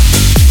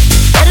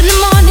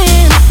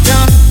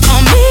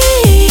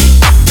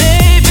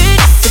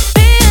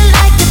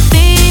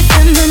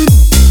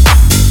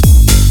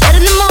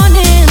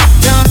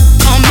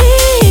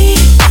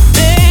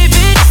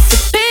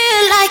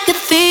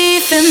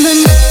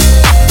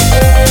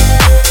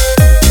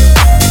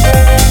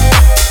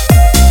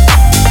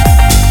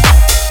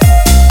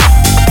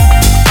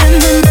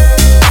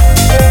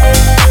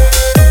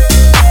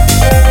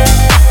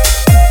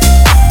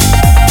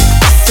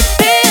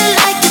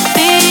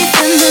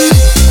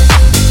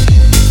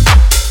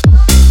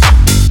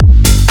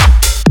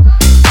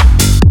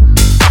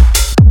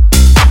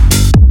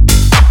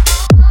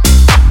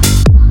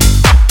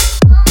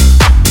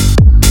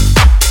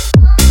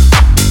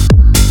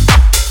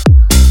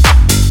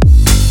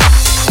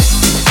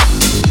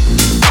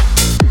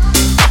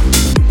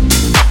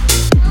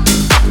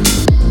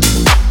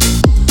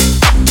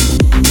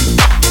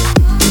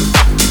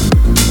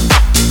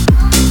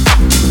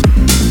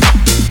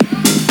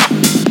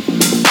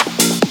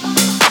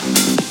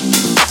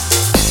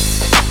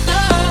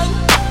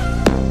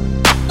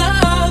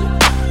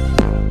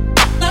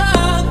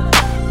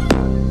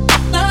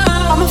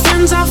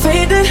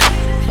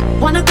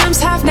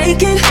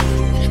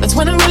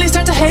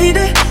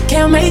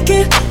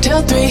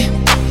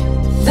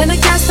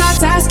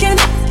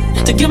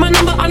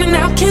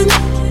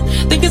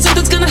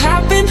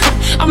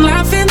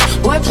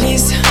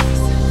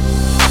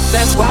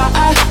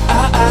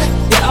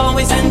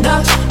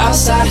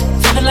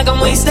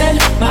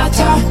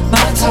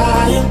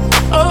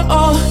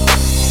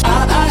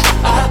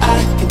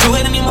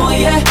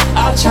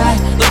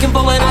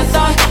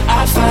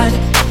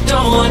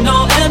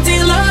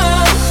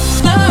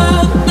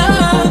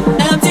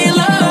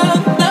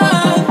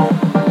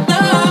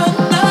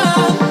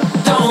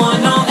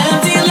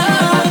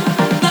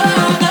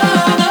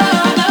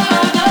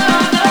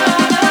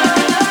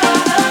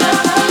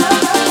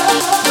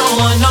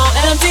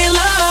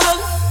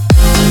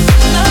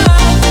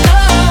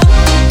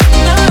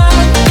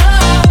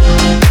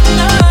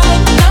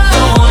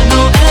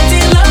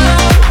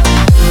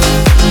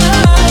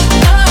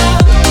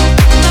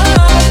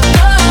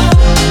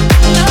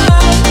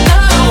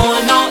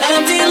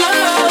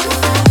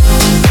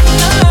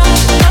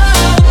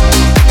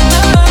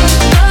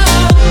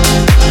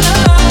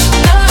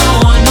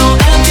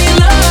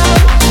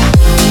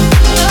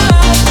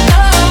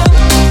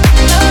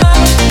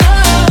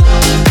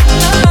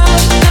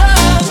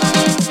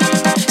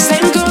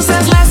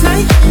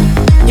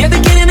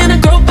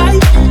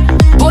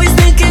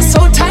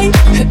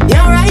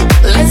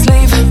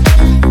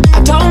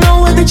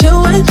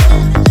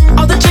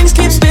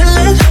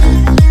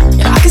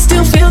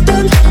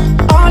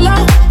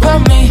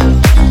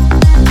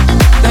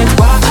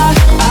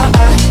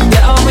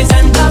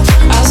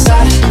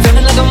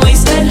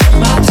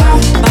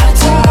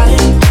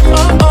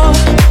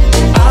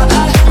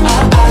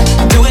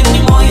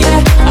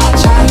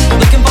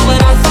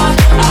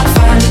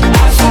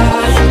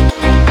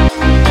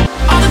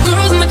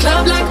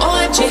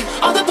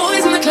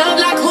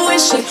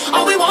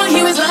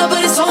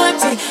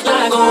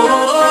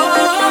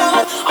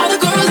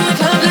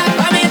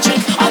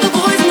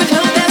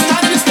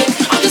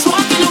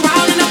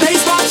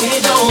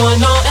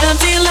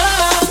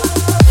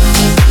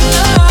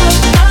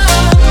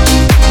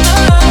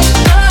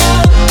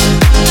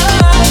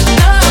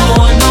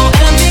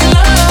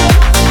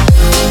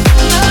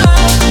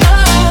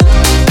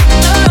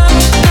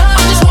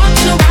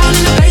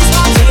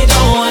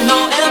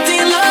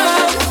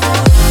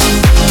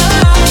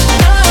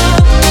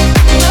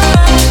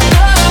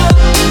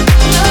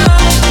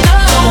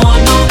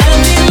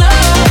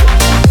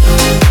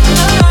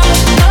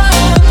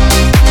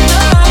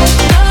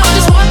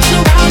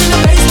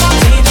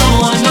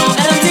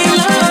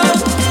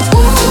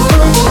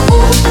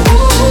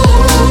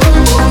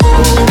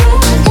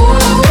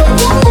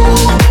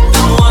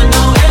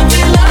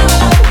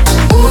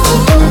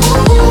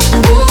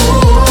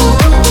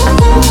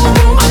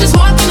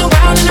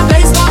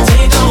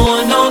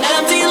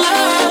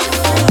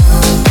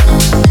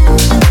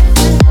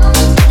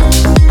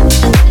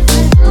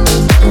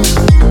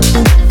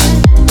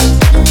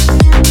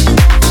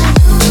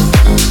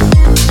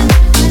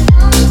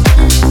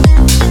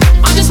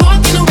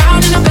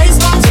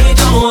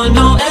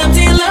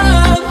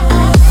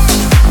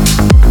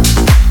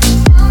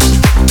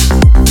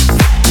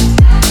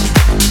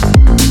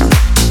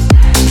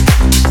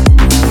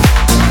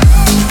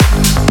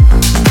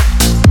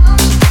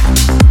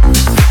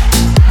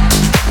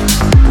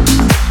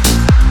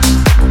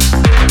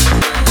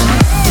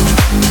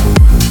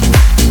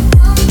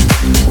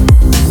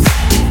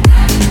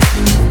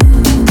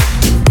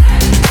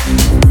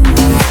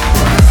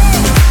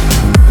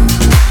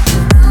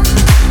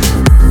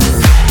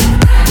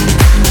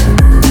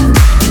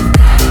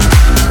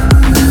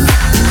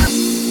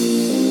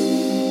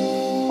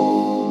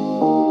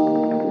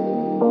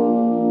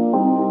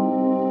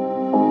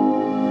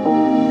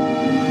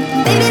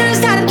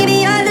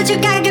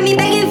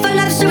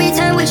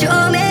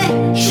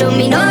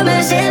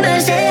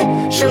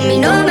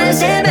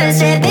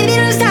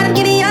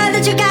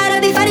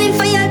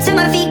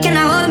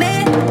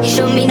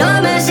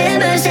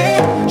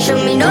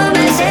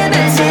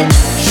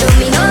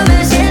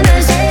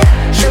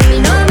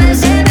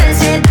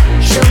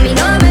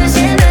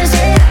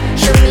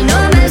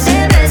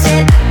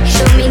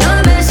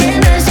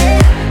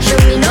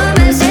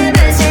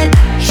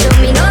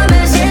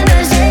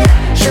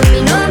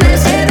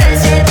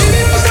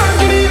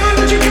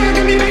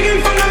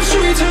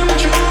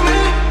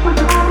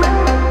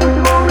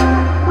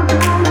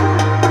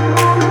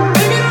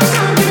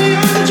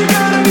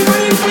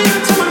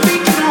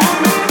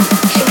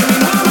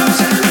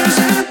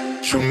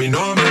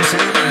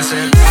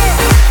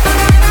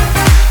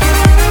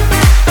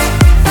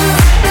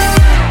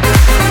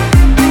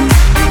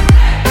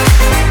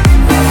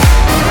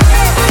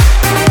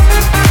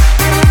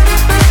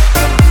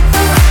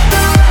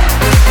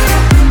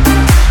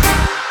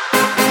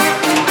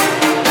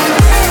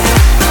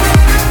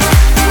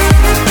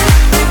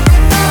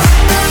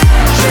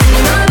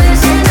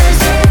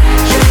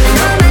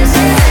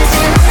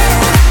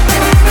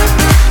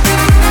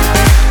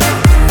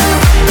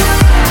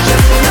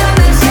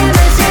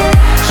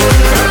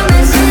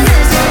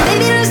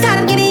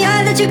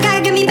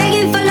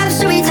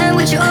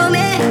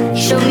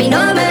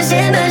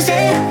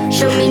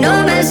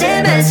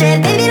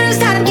 mercy. Baby, don't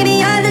stop, give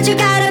me all that you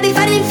got. I'll be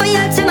fighting for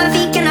you till my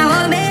feet cannot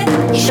hold me.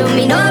 You show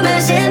me no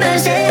mercy,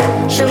 mercy.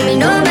 Show me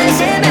no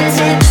mercy,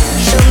 mercy.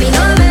 Show me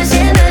no mercy,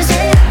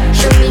 mercy.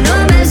 Show me no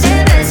mercy,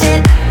 mercy.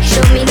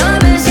 Show me no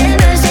mercy,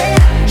 mercy.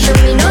 Show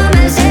me no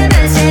mercy,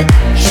 mercy.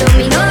 Show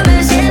me no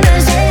mercy,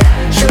 mercy.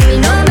 Show me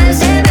no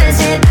mercy,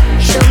 mercy.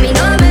 Show me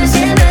no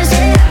mercy,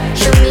 mercy.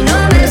 Show me no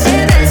mercy,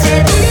 mercy.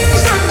 Baby, don't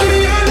stop, give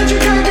me all that you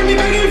got. Got me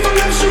begging for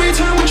love, so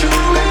return what you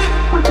owe me.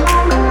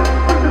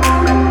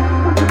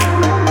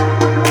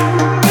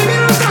 Baby,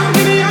 don't stop,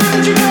 give me all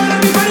that you got.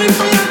 I'll be fighting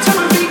for you till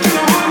my feet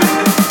cannot hold me.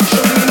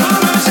 Show me no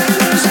mercy,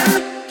 mercy.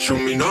 Show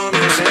me no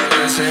mercy,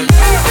 mercy.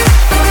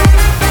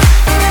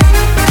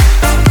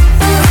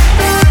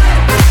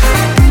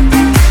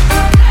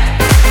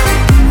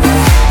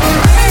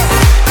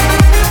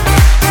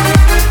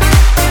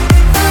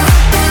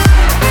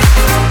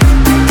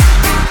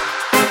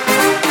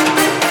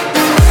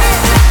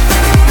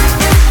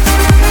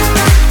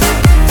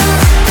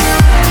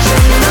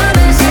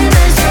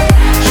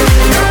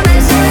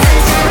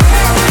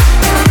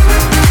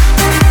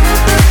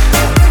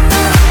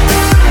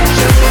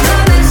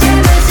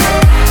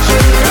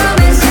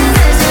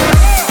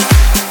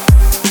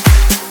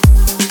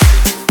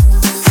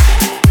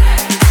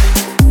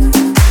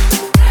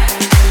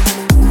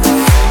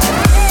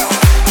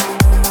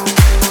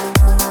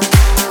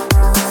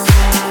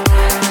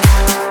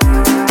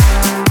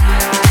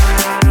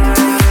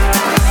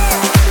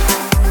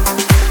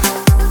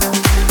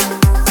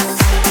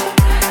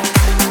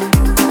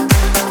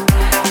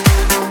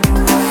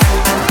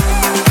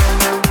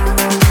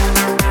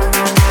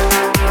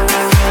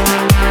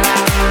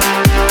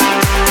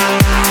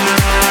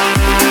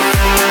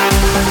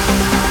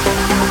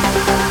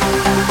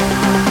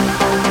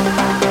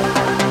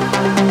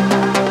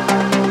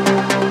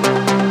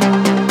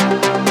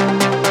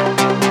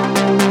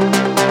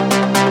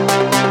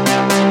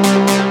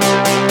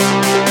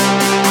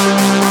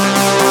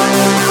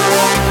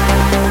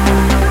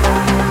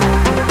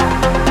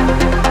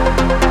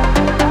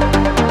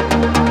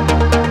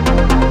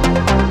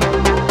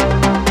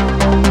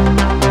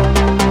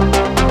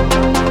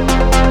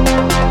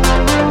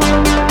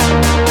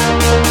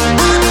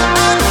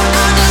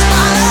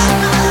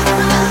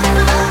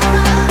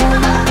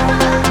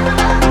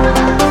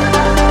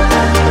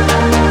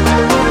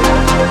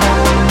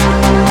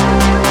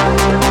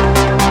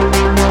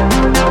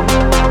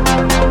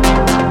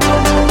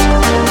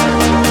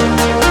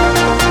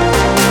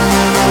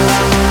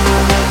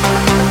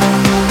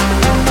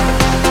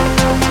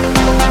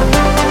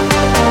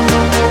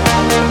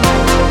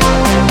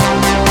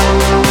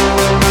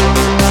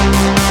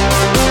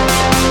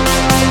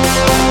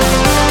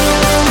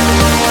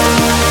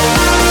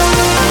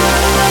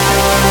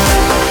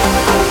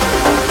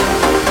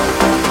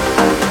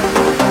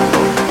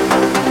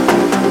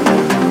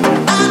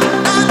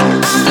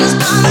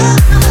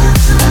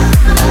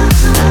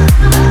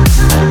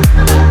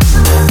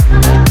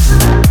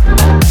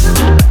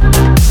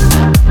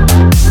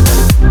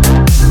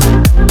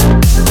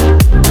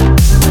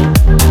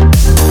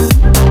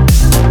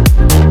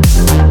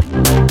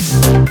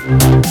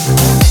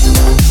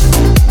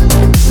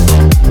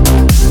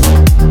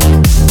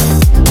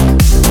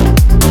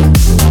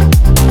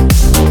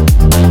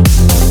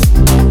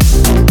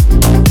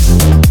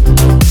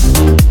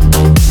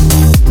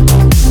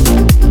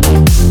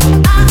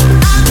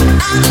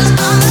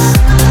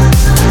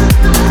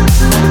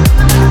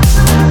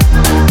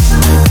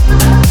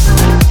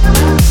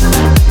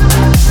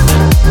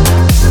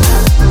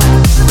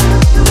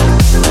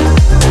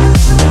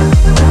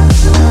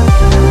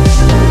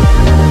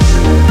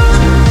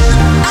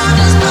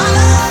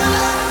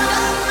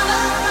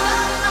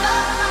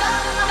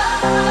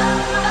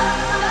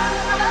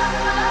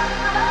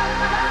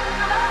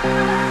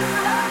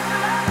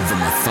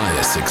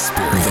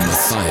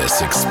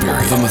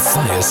 The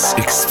Matthias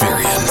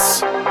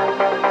Experience.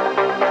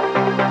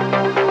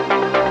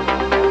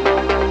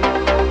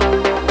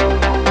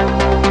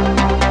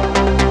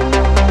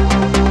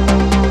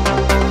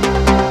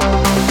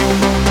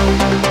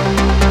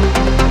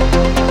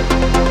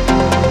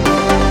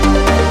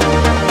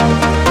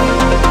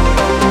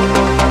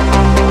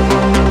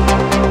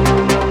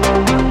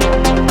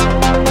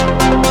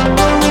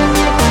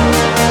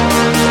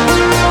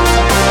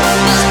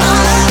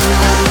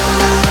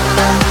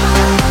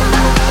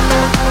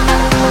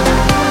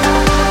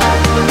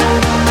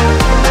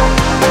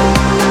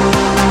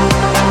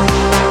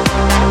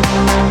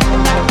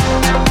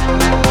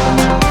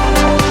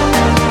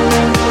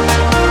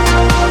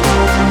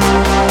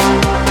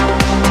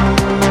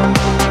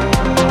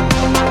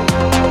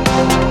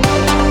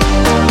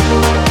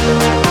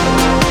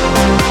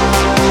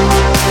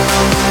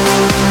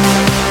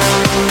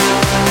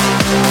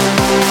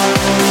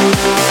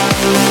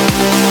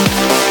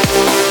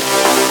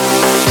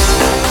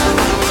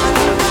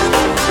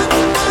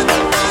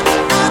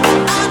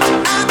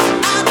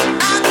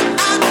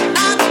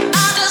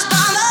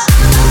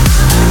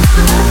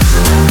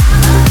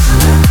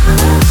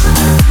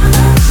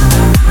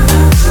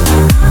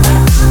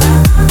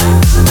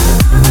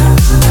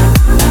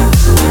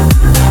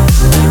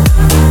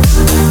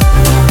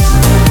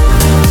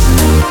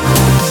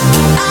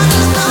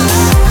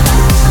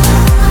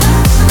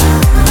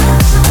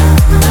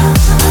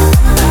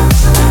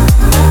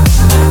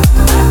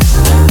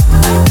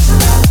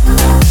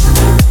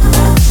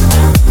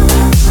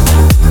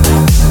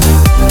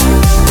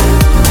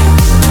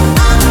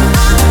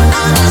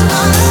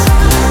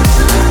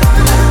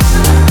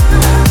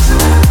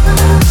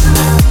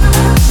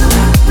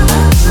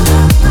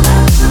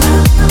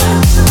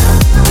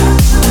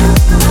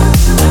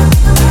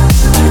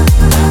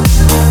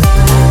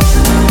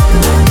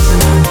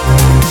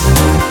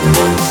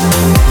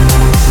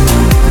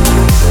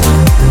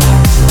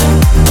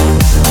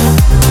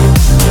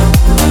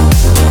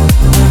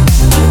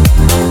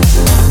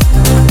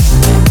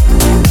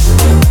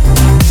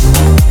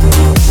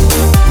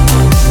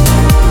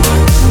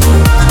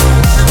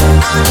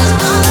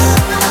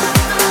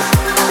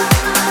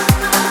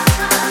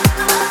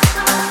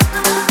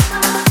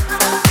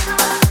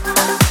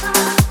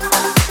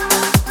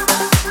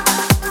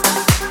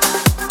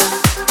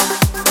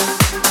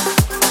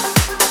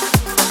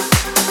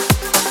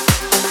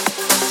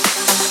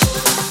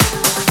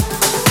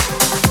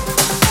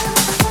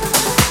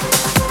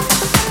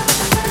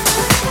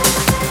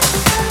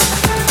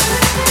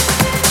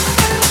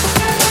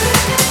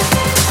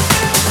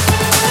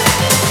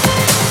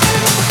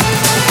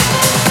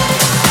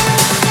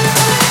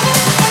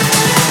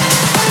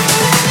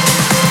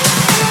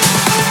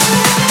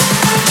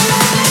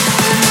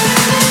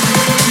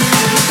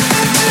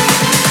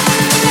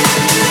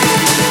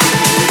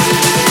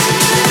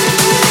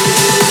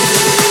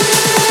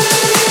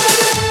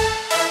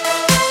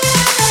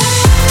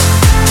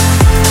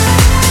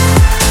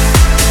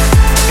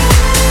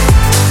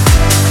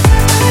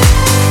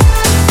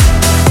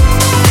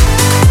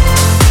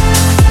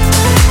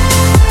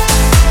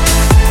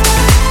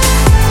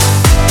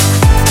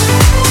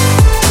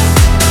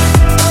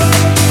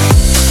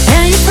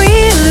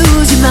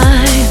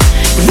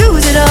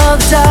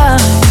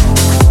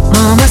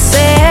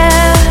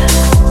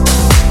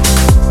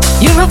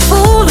 a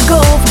fool to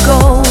go for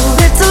gold.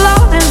 It's a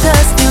long and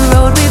dusty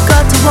road we've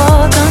got to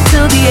walk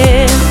until the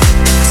end.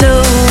 So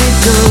we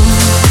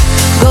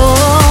go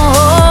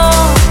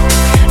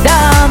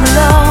down the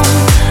long,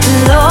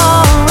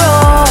 long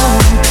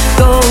road.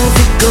 Go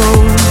for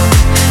gold,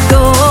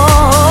 go.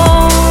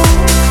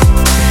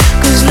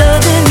 'Cause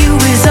loving you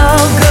is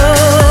all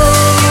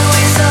good.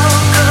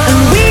 And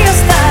we are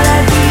style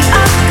like we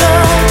are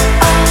gold.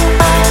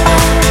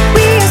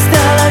 We are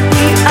style like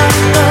we are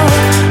gold.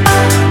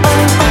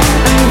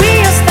 And we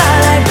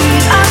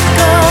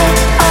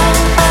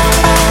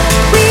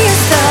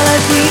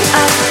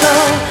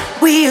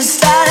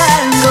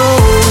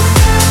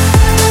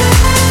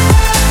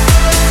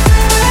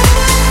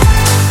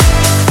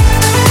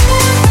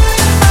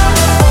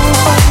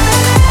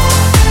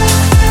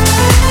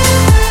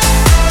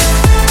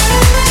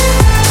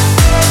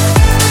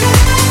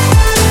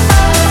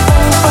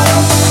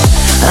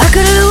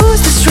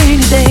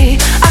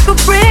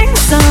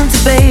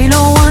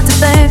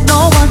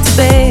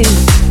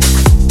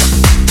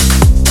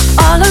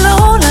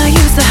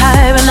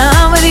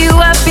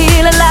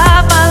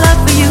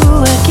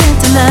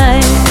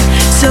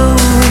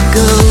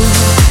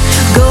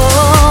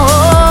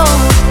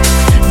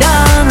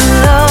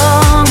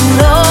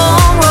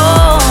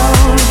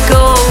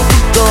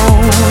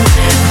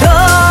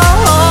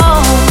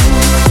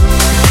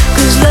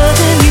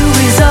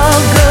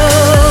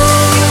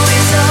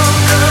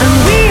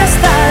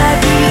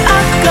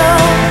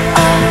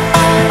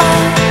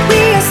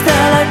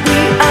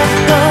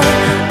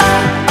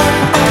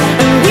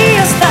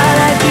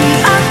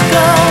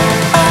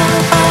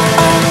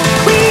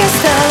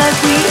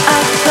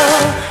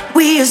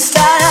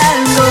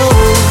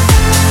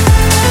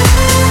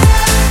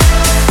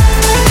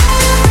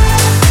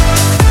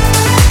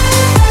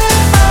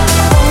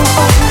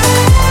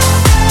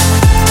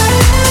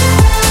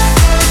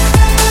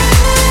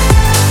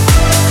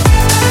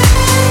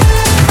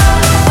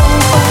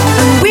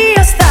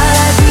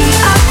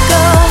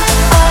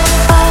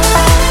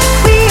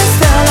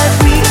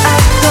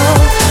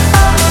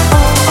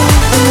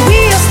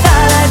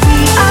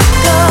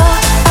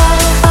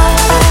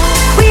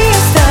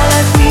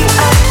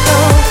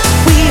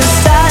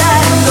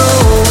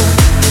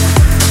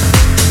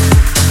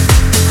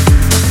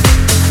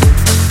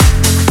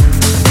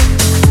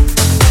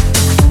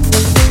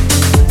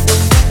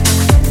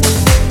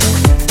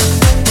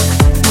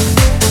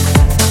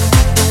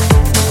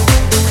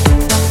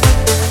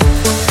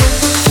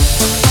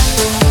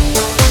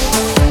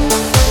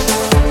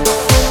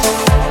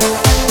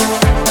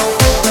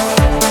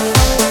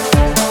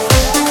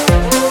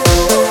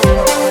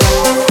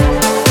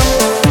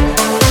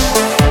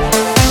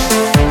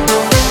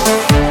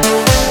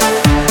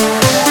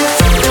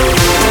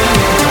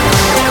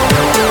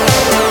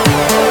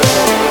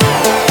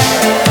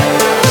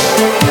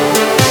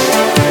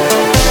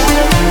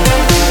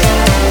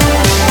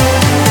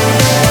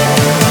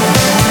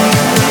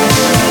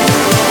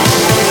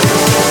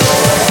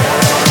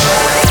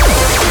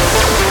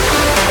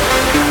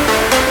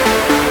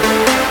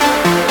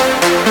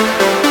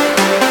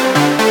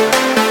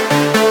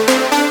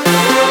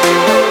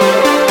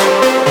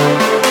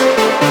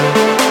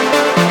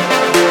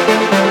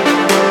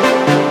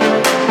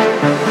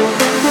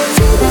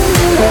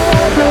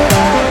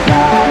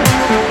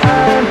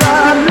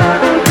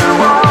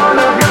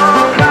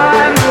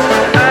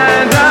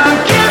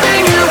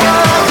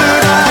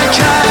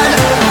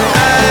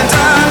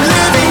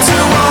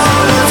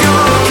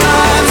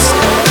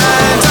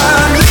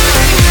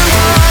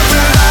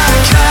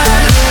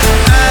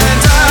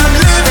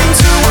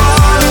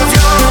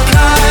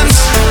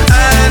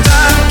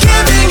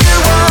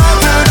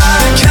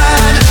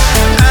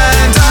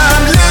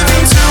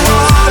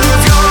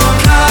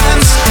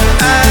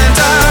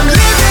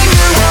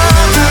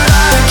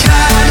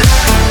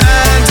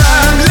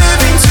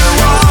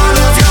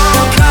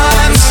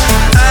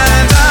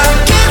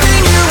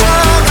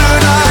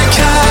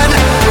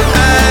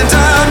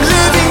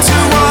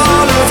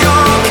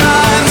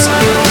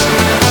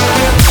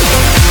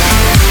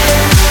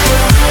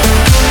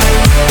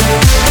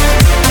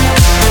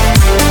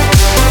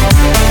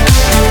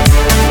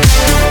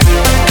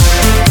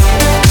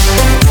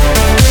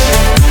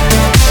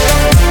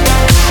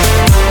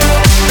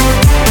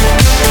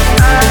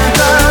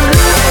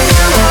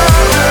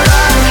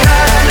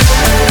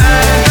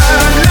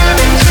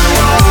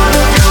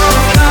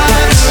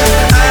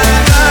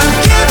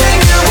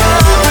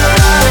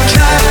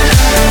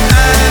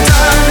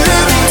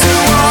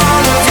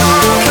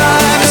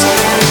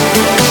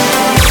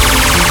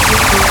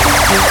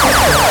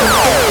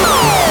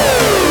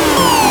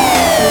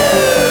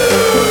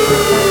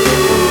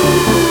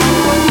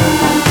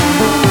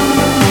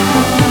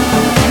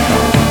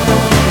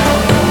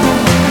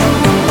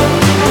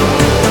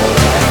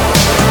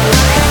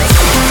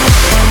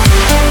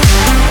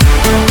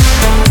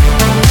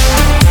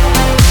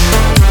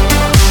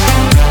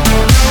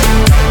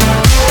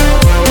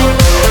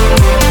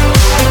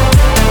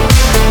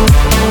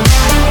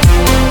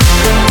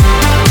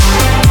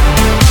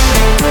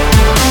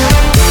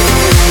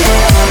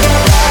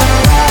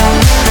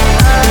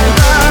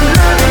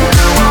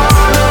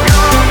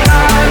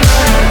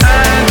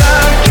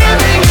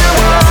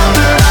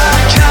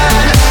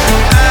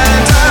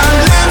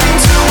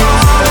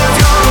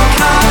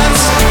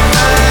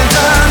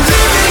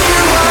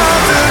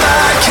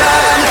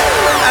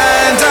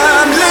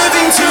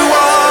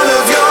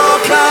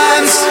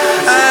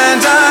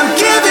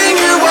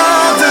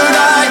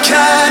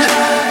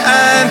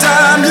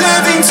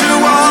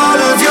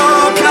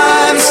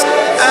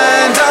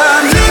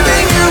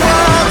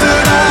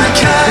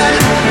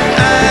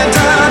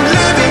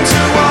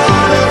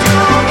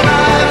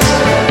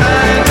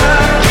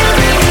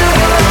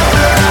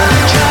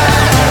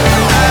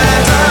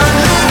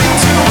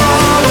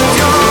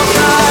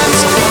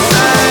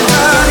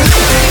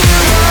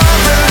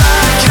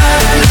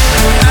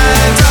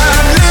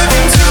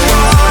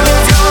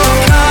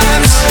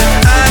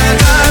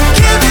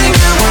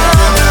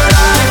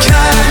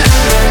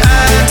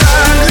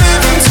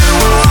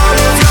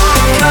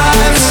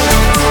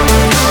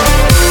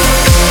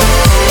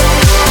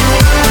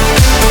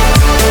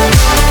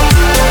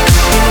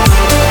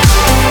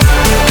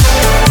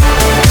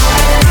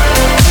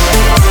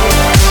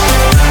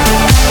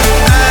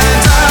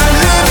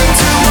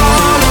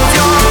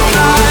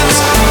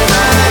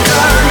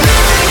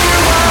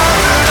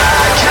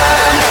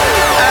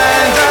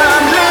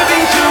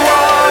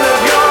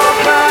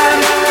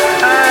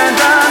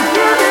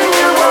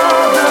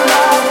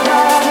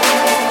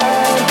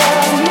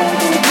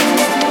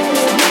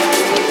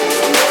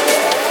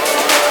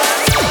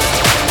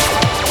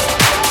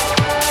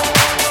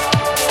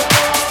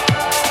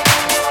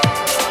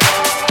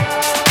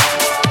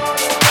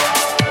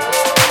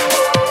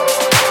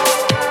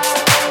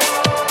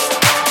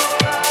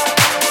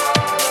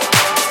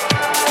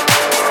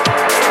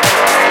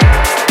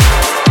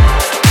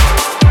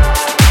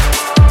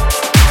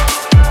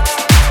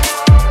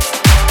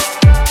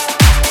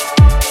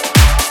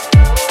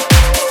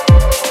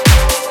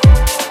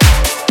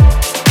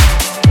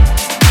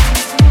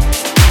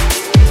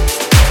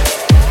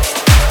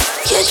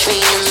Catch me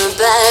in the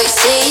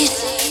backseat.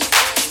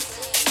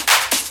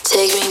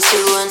 Take me to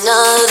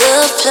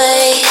another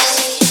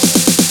place.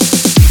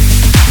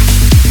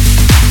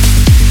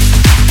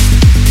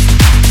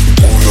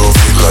 Move your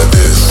feet like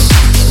this.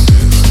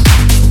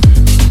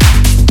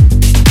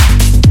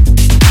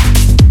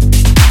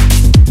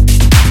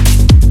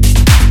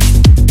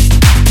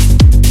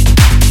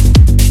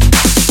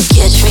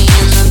 Catch me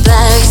in the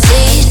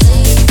backseat.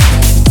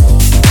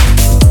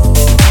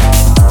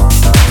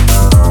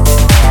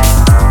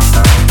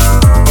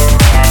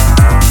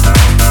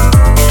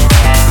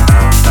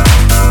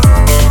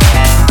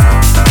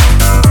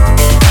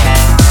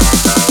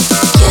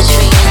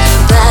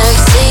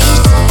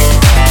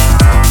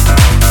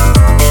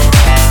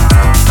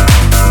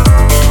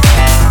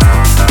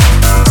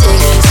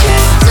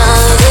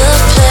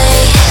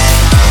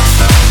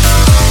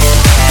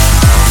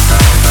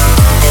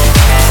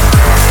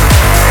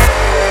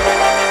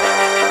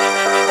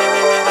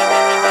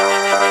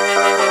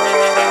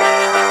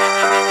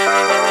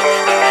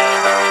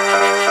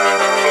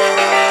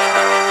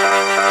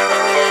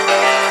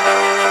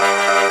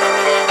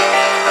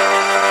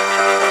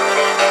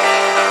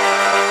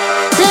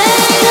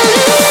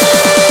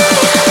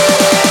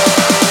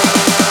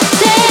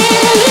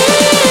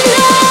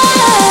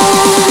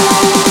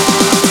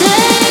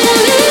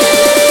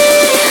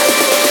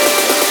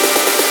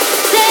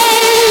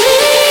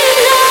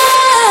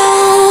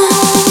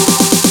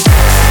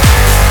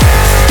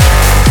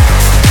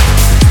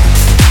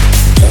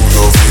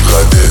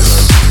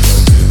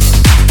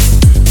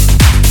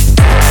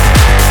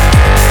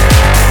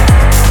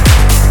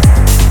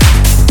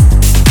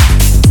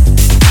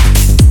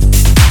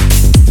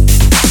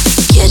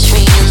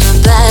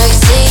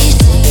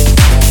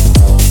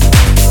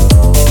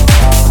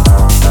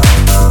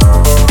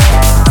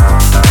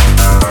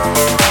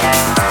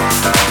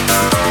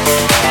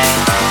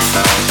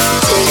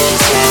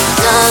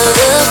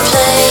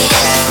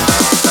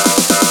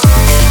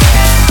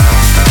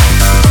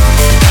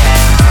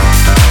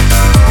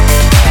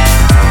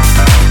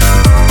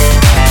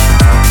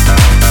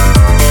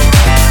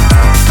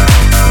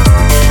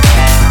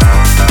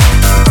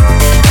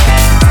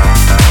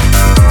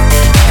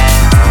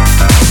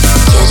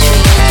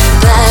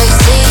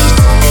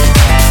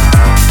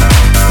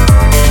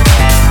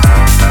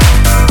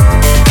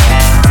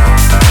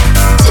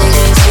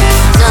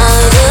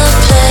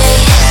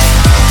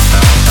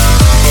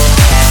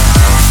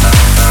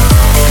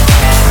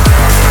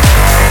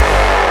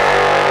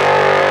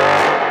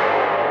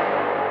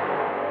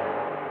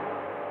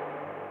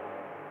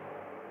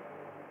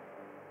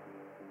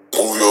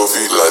 Move your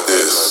feet like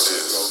this.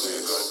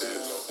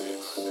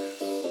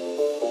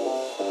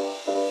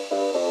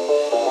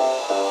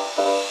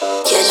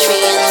 Catch me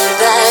in the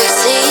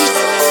backseat.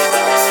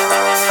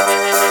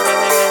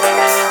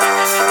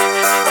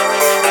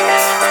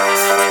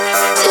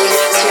 Take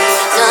me to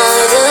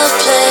another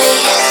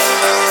place.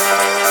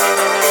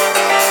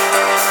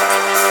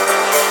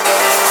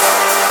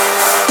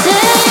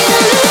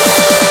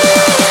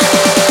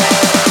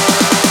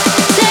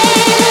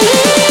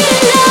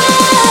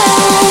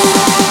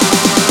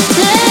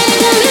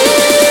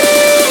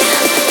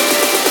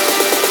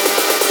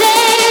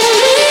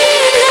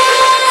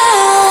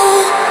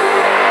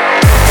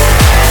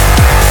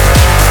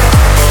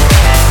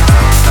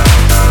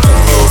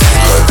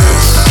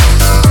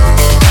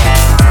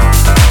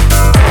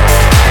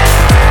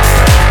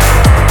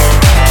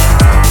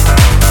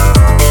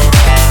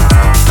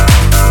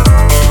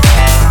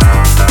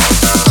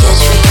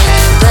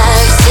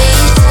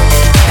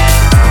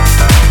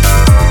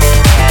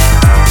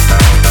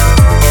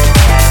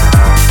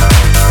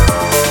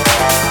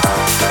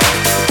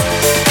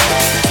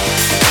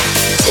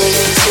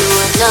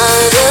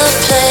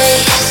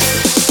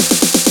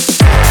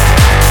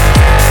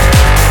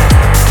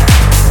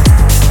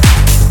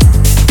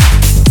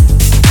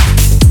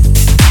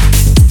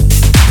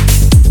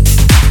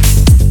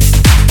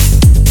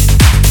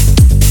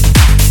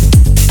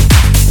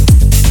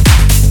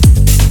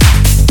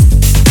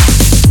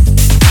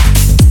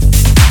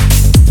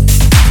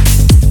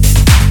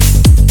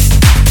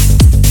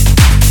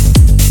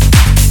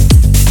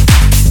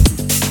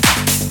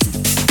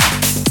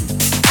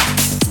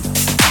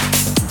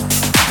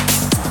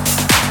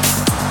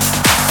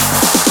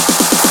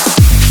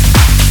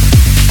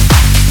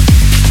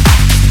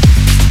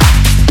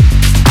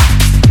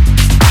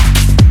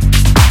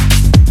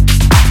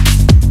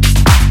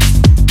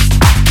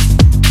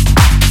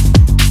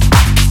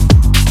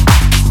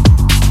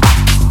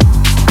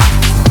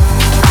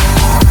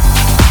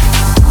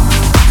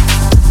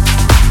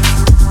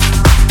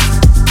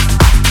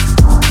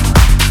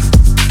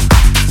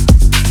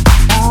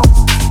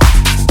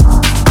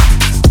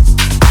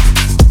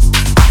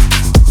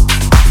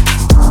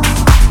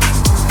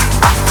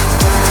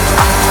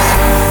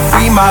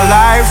 My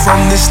life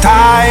from this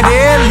tight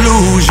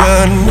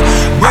illusion.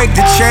 Break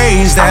the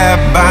chains that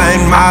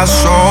bind my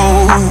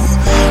soul.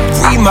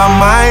 Free my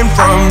mind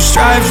from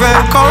strife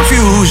and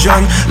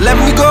confusion. Let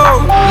me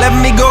go, let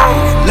me go,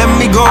 let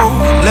me go,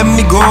 let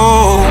me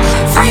go.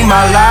 Free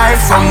my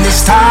life from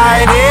this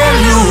tight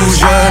illusion.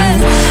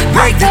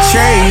 break the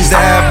chains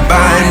that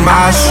bind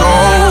my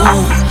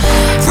soul.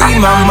 Free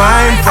my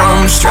mind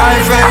from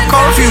strife and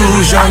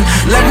confusion.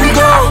 Let me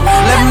go,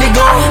 let me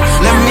go,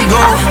 let me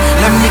go,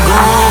 let me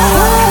go.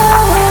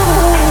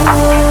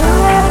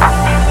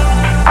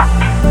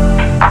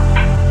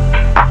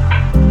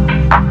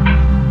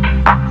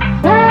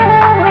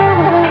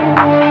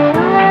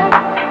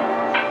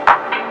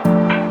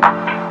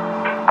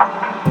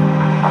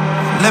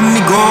 Let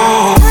me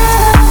go.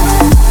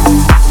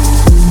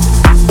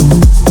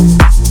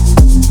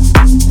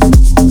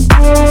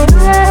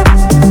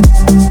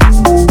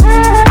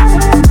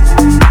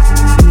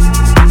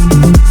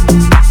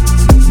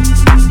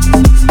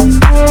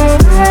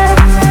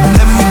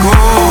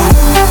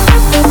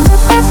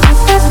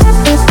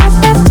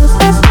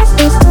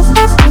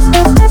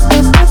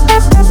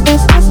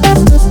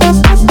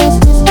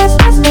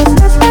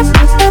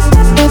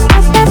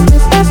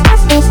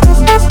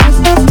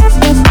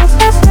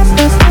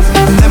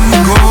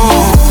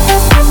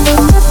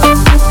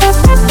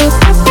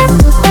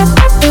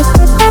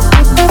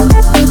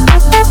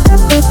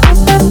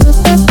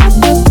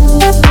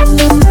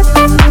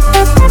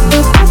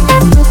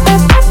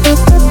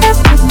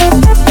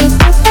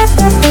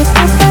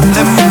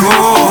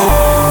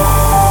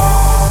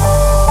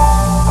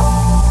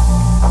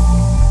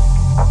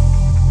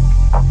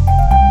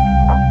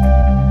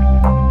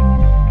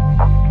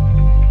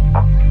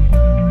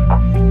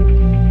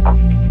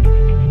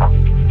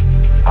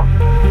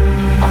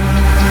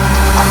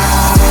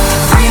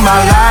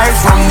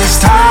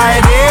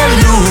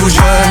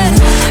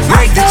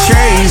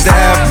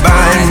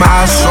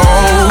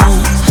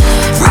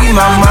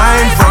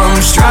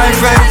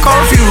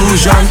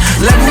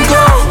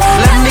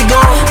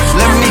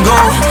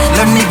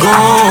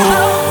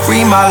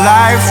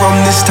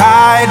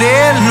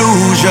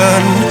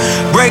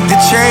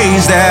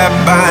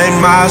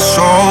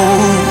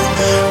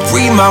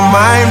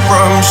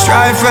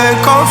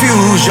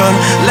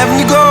 Let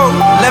me go,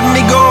 let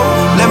me go,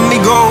 let me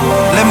go,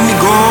 let me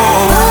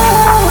go.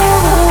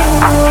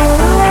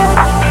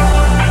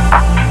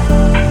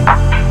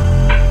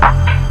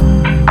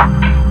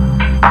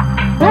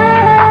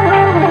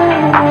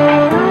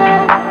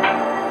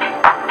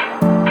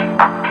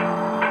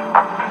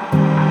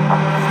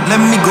 Let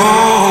me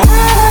go.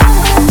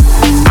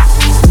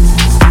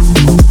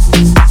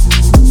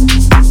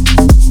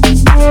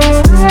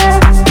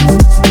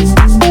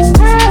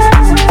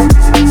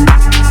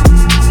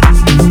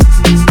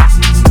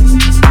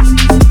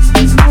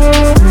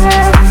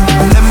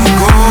 Let me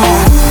go.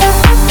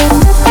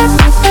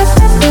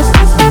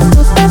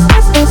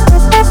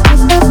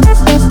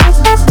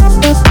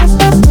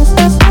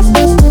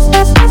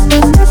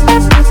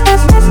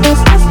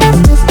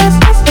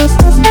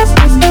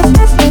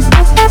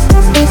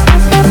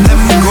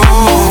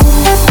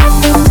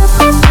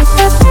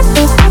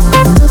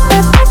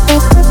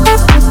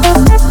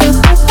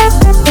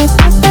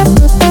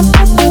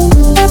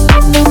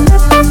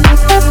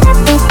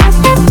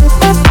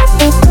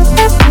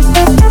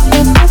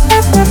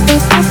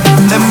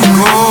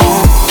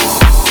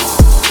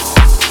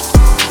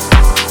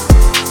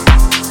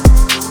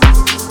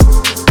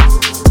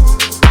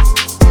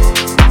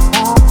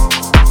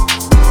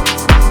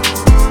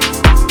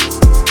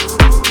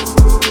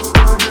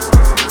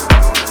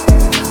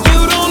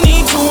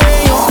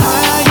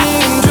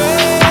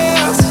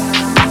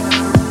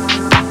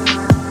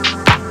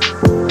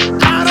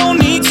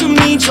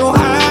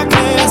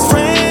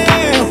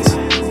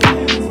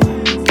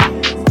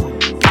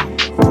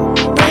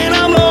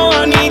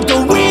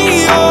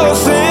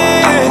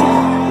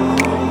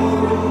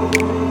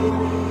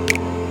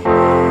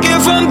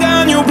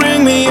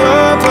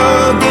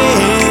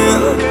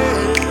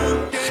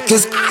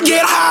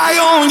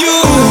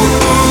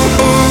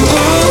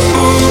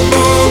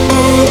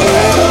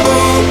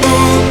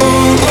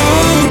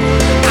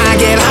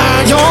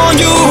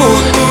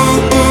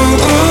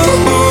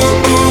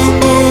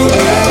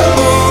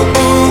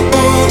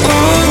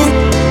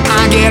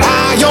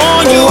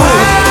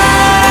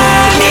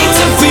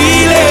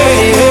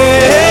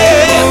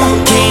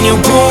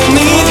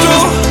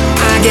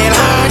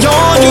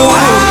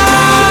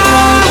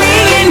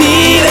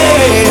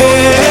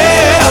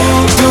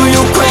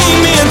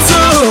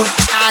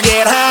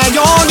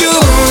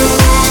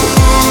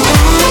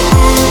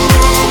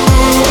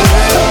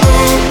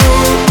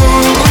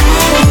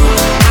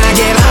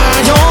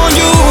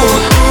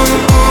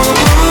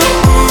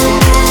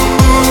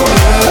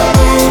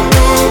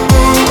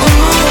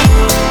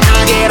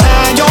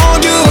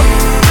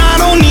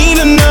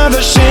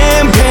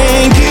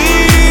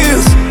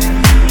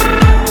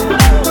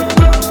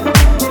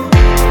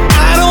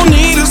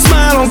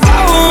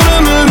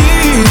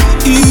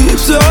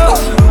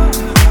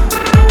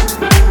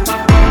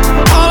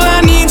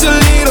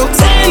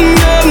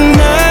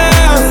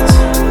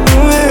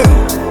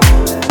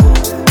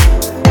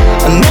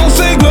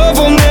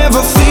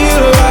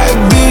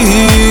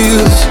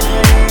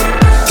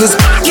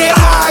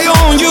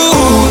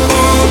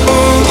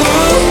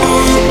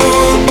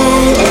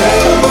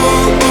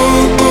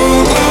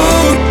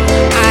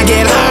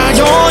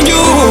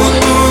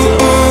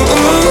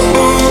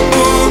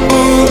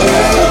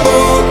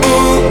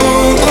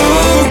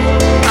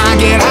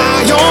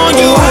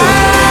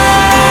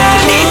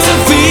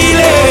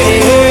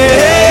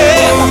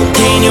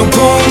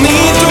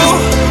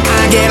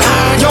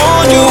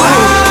 you. I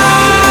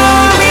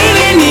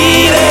really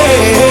need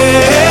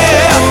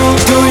it.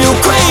 Do you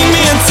claim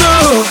me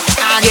until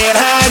I get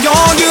high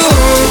on you?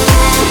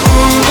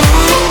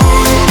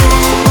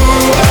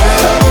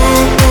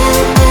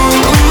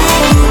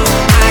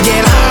 I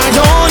get high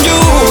on you.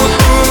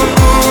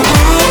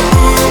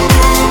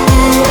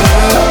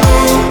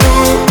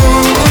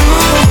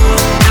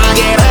 I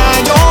get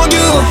high on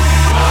you.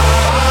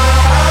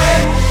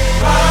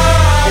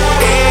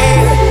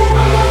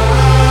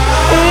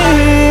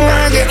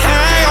 I get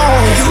high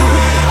on you.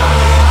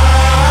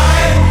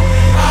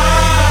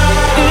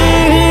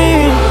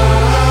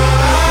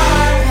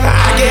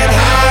 I get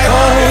high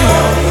on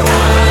you.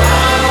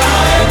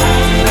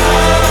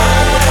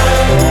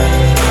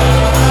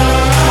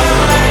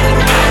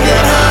 I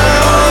get high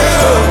on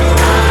you.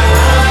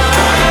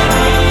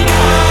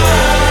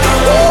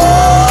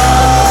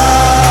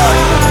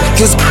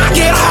 Cause I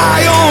get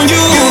high on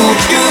you.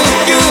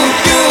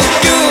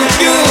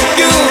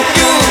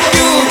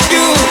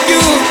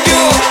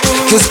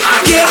 Cause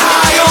I get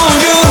high on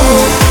you.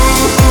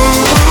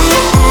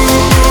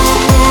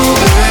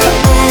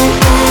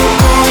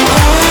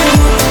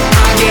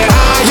 I get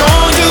high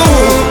on you.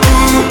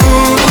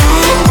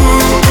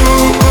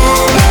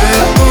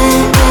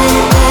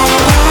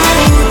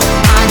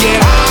 I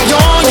get high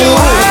on you.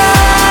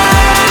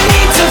 I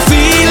need to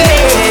feel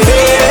it.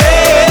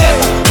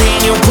 Can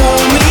you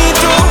pull me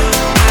through?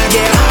 I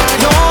get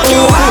high on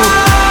you. I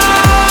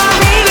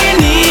really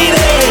need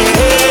it.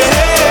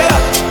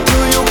 Do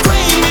you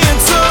claim me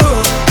until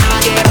I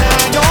get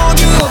high on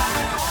you?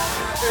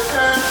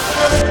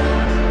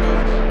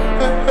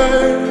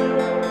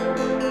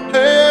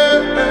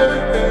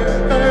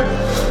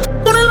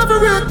 When I love a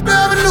real,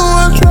 never knew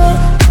I tried.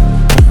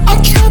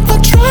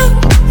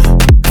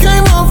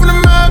 Came off the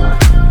map.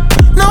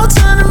 No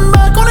turning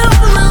back. On the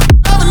real,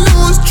 never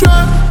knew it's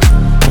trap.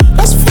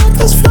 That's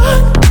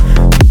fact.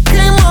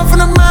 Came off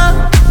the map.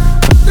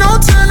 No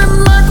turning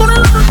back. On the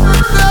real,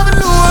 never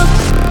knew I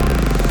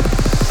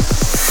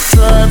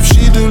trap.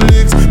 She do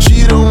licks. She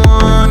the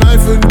one I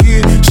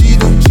forget. She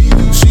do.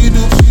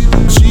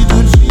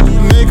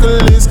 Make a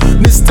list.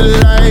 Mr.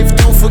 Life,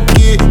 don't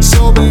forget.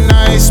 Sober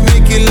nice,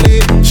 make it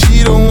lit.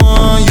 She the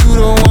one, you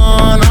the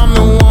one, I'm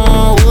the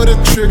one with a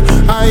trick.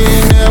 I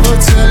ain't never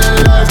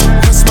telling lies.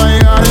 That's my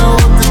art and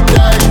hope to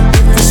die.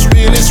 If it's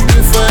real, it's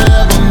real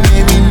forever.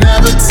 Maybe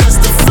never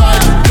testify.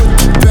 Put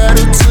the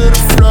pedal to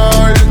the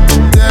floor. Look the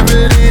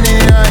devil in the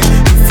eye.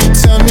 If you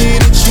tell me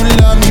that you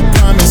love me,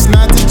 promise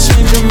not to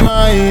change your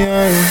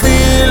mind.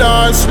 Feel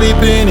like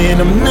sleeping in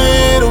the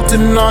middle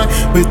tonight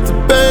with the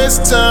bass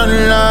turn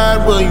light.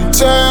 Will you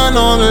turn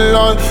on the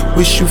light?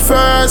 Wish you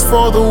fast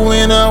for the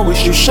winner.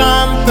 Wish you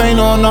champagne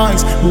on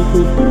ice.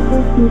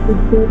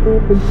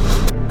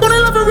 Gonna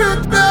love a real,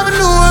 never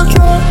knew I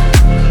tried.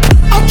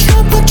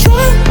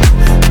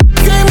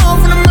 Came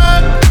off the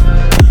map.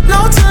 No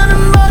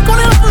turning back.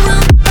 Gonna love a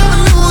real, never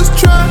knew it's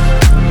trap.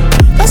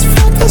 That's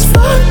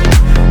fact.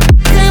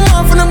 Came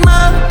off the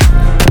map.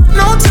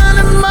 No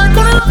turning back.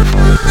 Gonna love a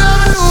real,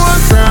 never knew I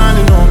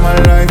grinding on my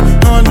life.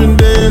 100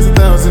 days,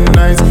 1,000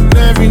 nights. And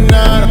every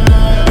night I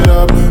get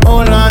up.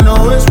 All I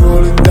know is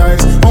rolling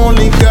dice.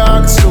 Only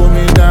God can slow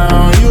me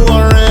down. You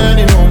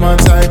already know my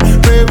type.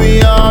 Pray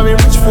we all be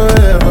rich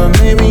forever.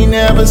 Maybe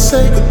never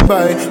say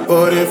goodbye.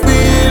 But if we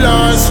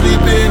are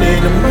sleeping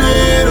in the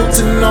middle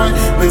tonight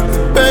with the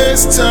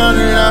bass turn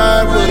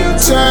light, will you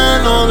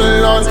turn on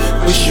the lights?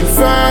 Wish you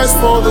fast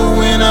for the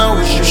winner.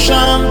 Wish you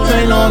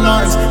champagne on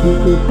ice.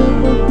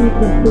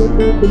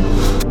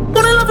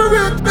 But I love a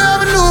real,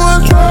 never knew I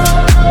tried.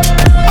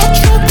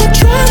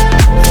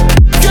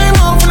 Came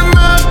off the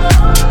map.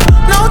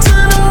 No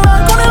turning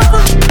back. On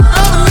every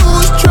never knew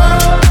it's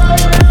trap.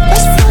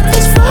 That's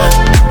fact.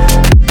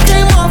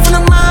 Came off the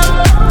map.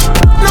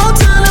 No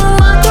turning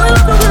back. On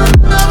every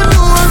never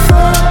knew I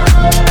tried.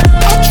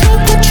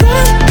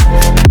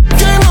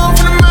 Came off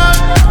the map.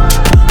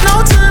 No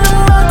turning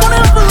back. On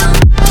every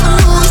never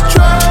knew it's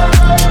trap.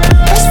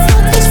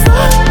 That's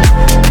fact.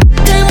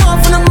 Came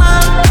off the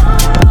map.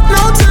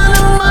 No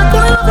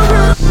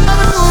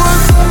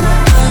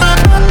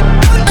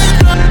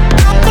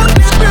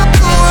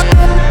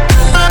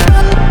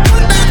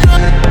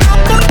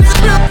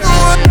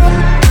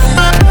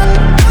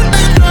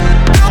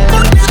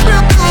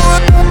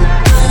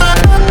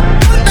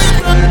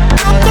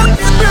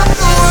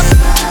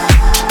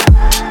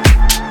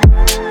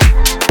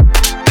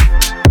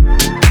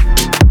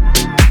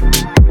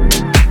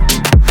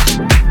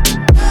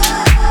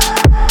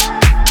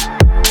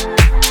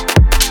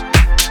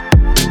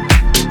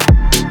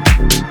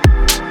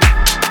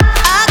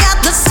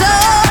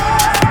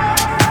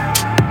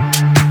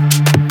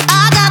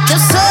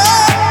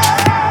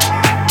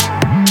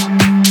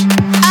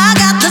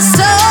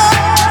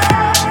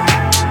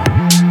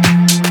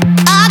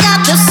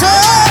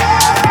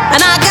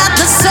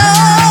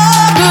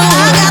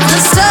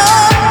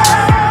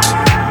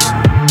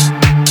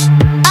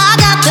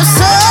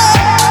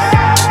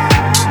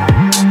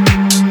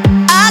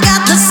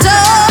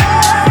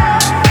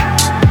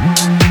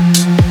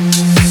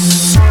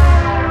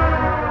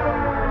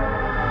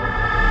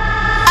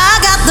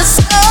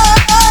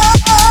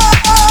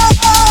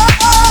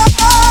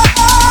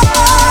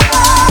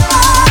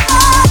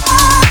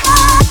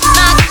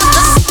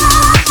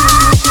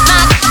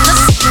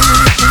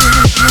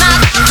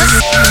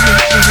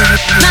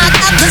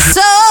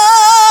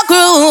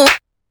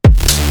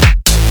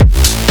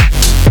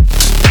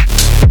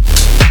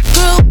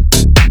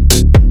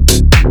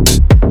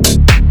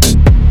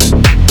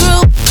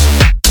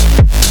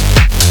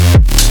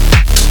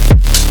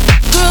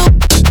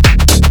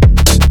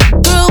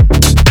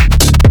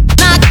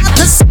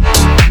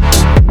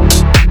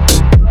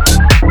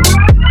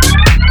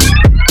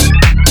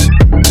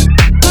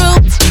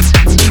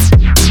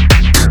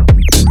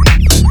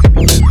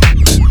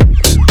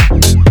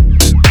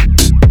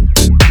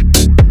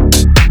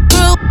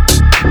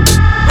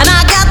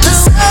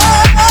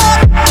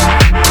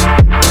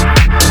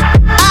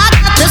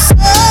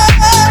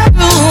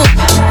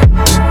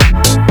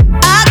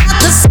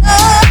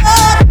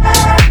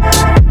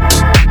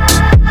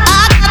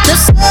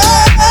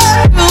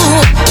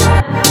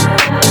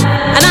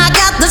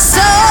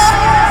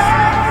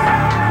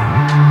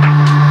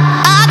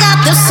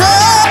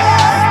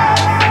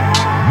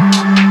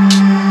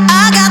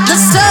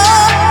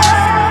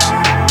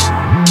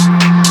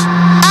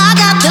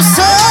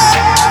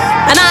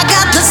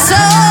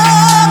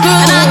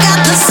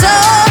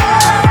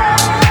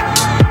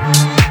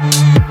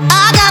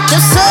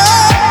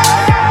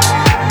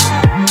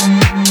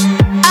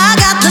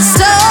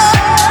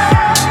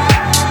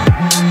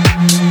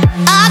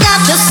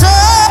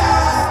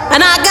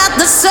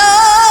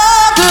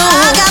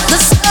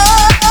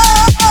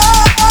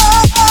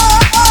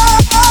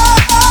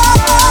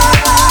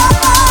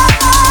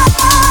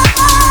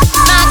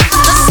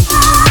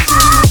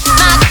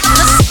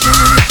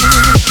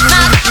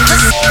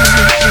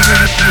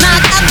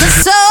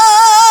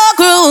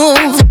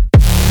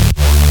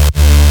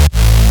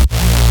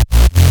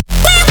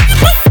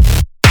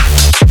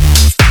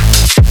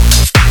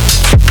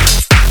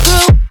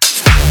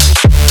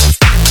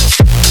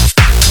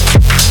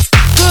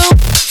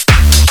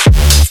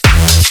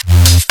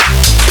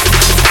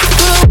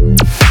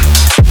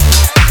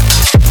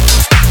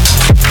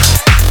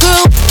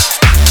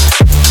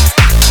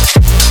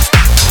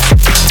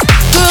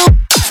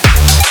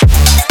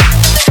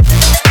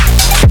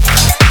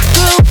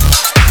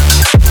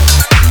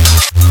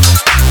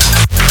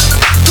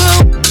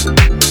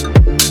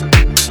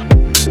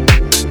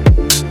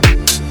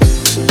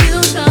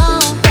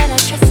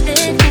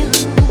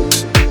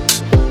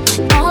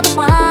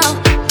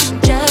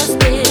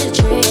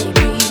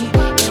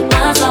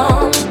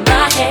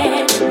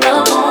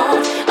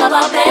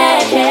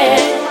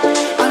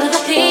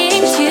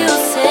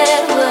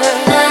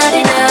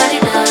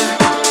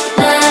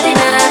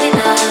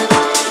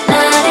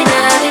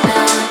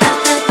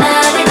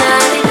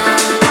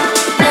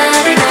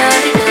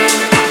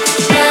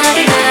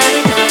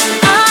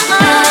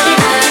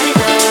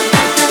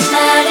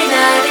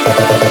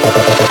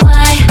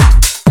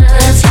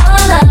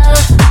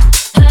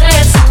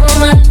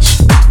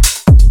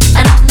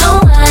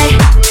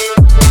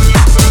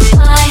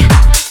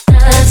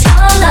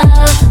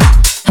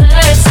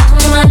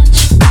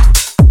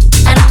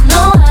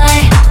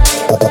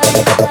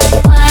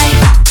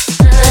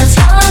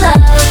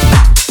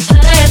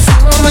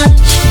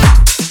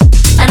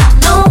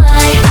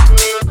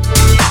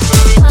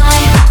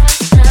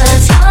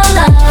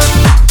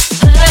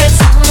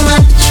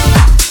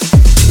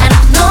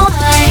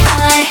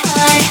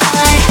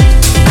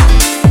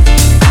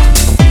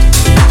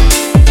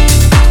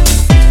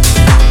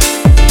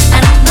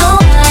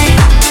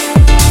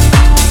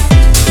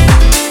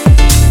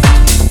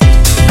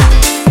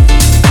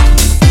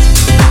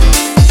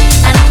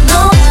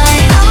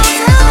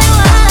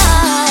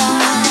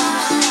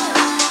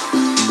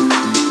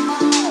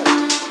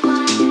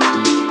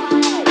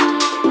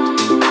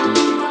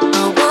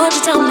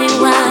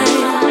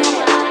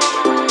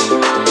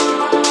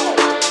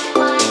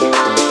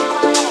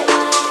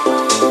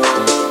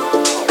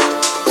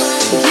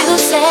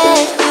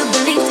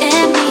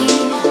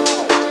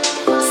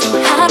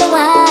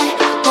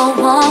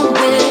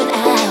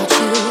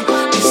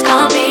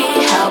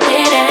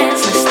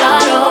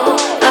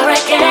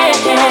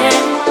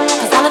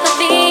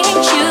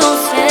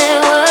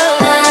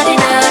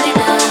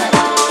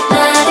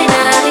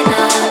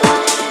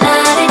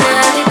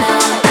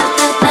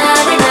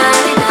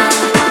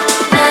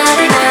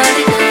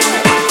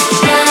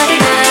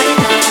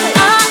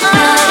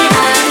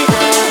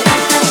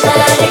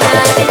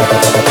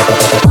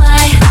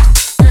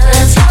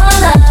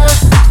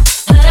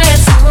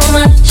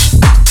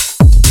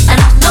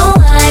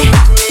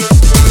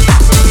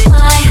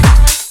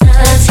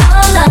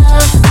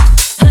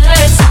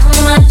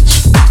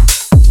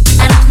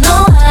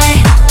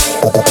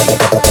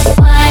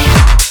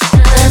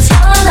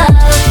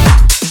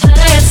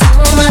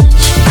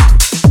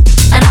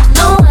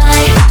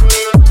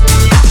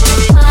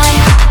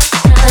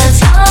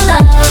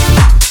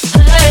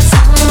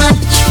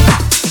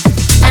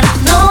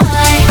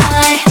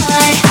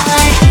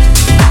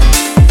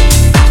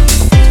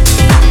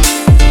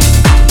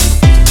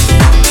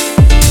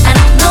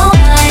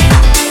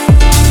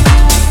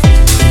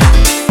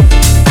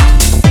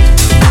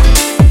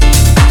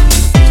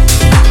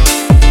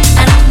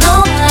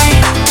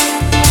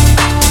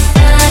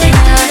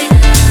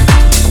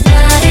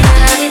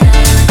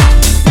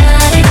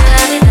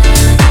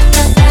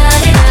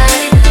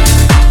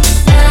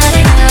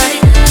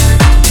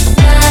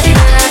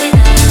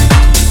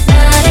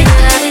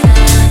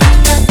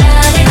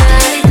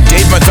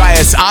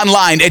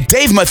online at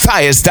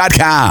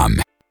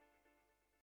DaveMathias.com.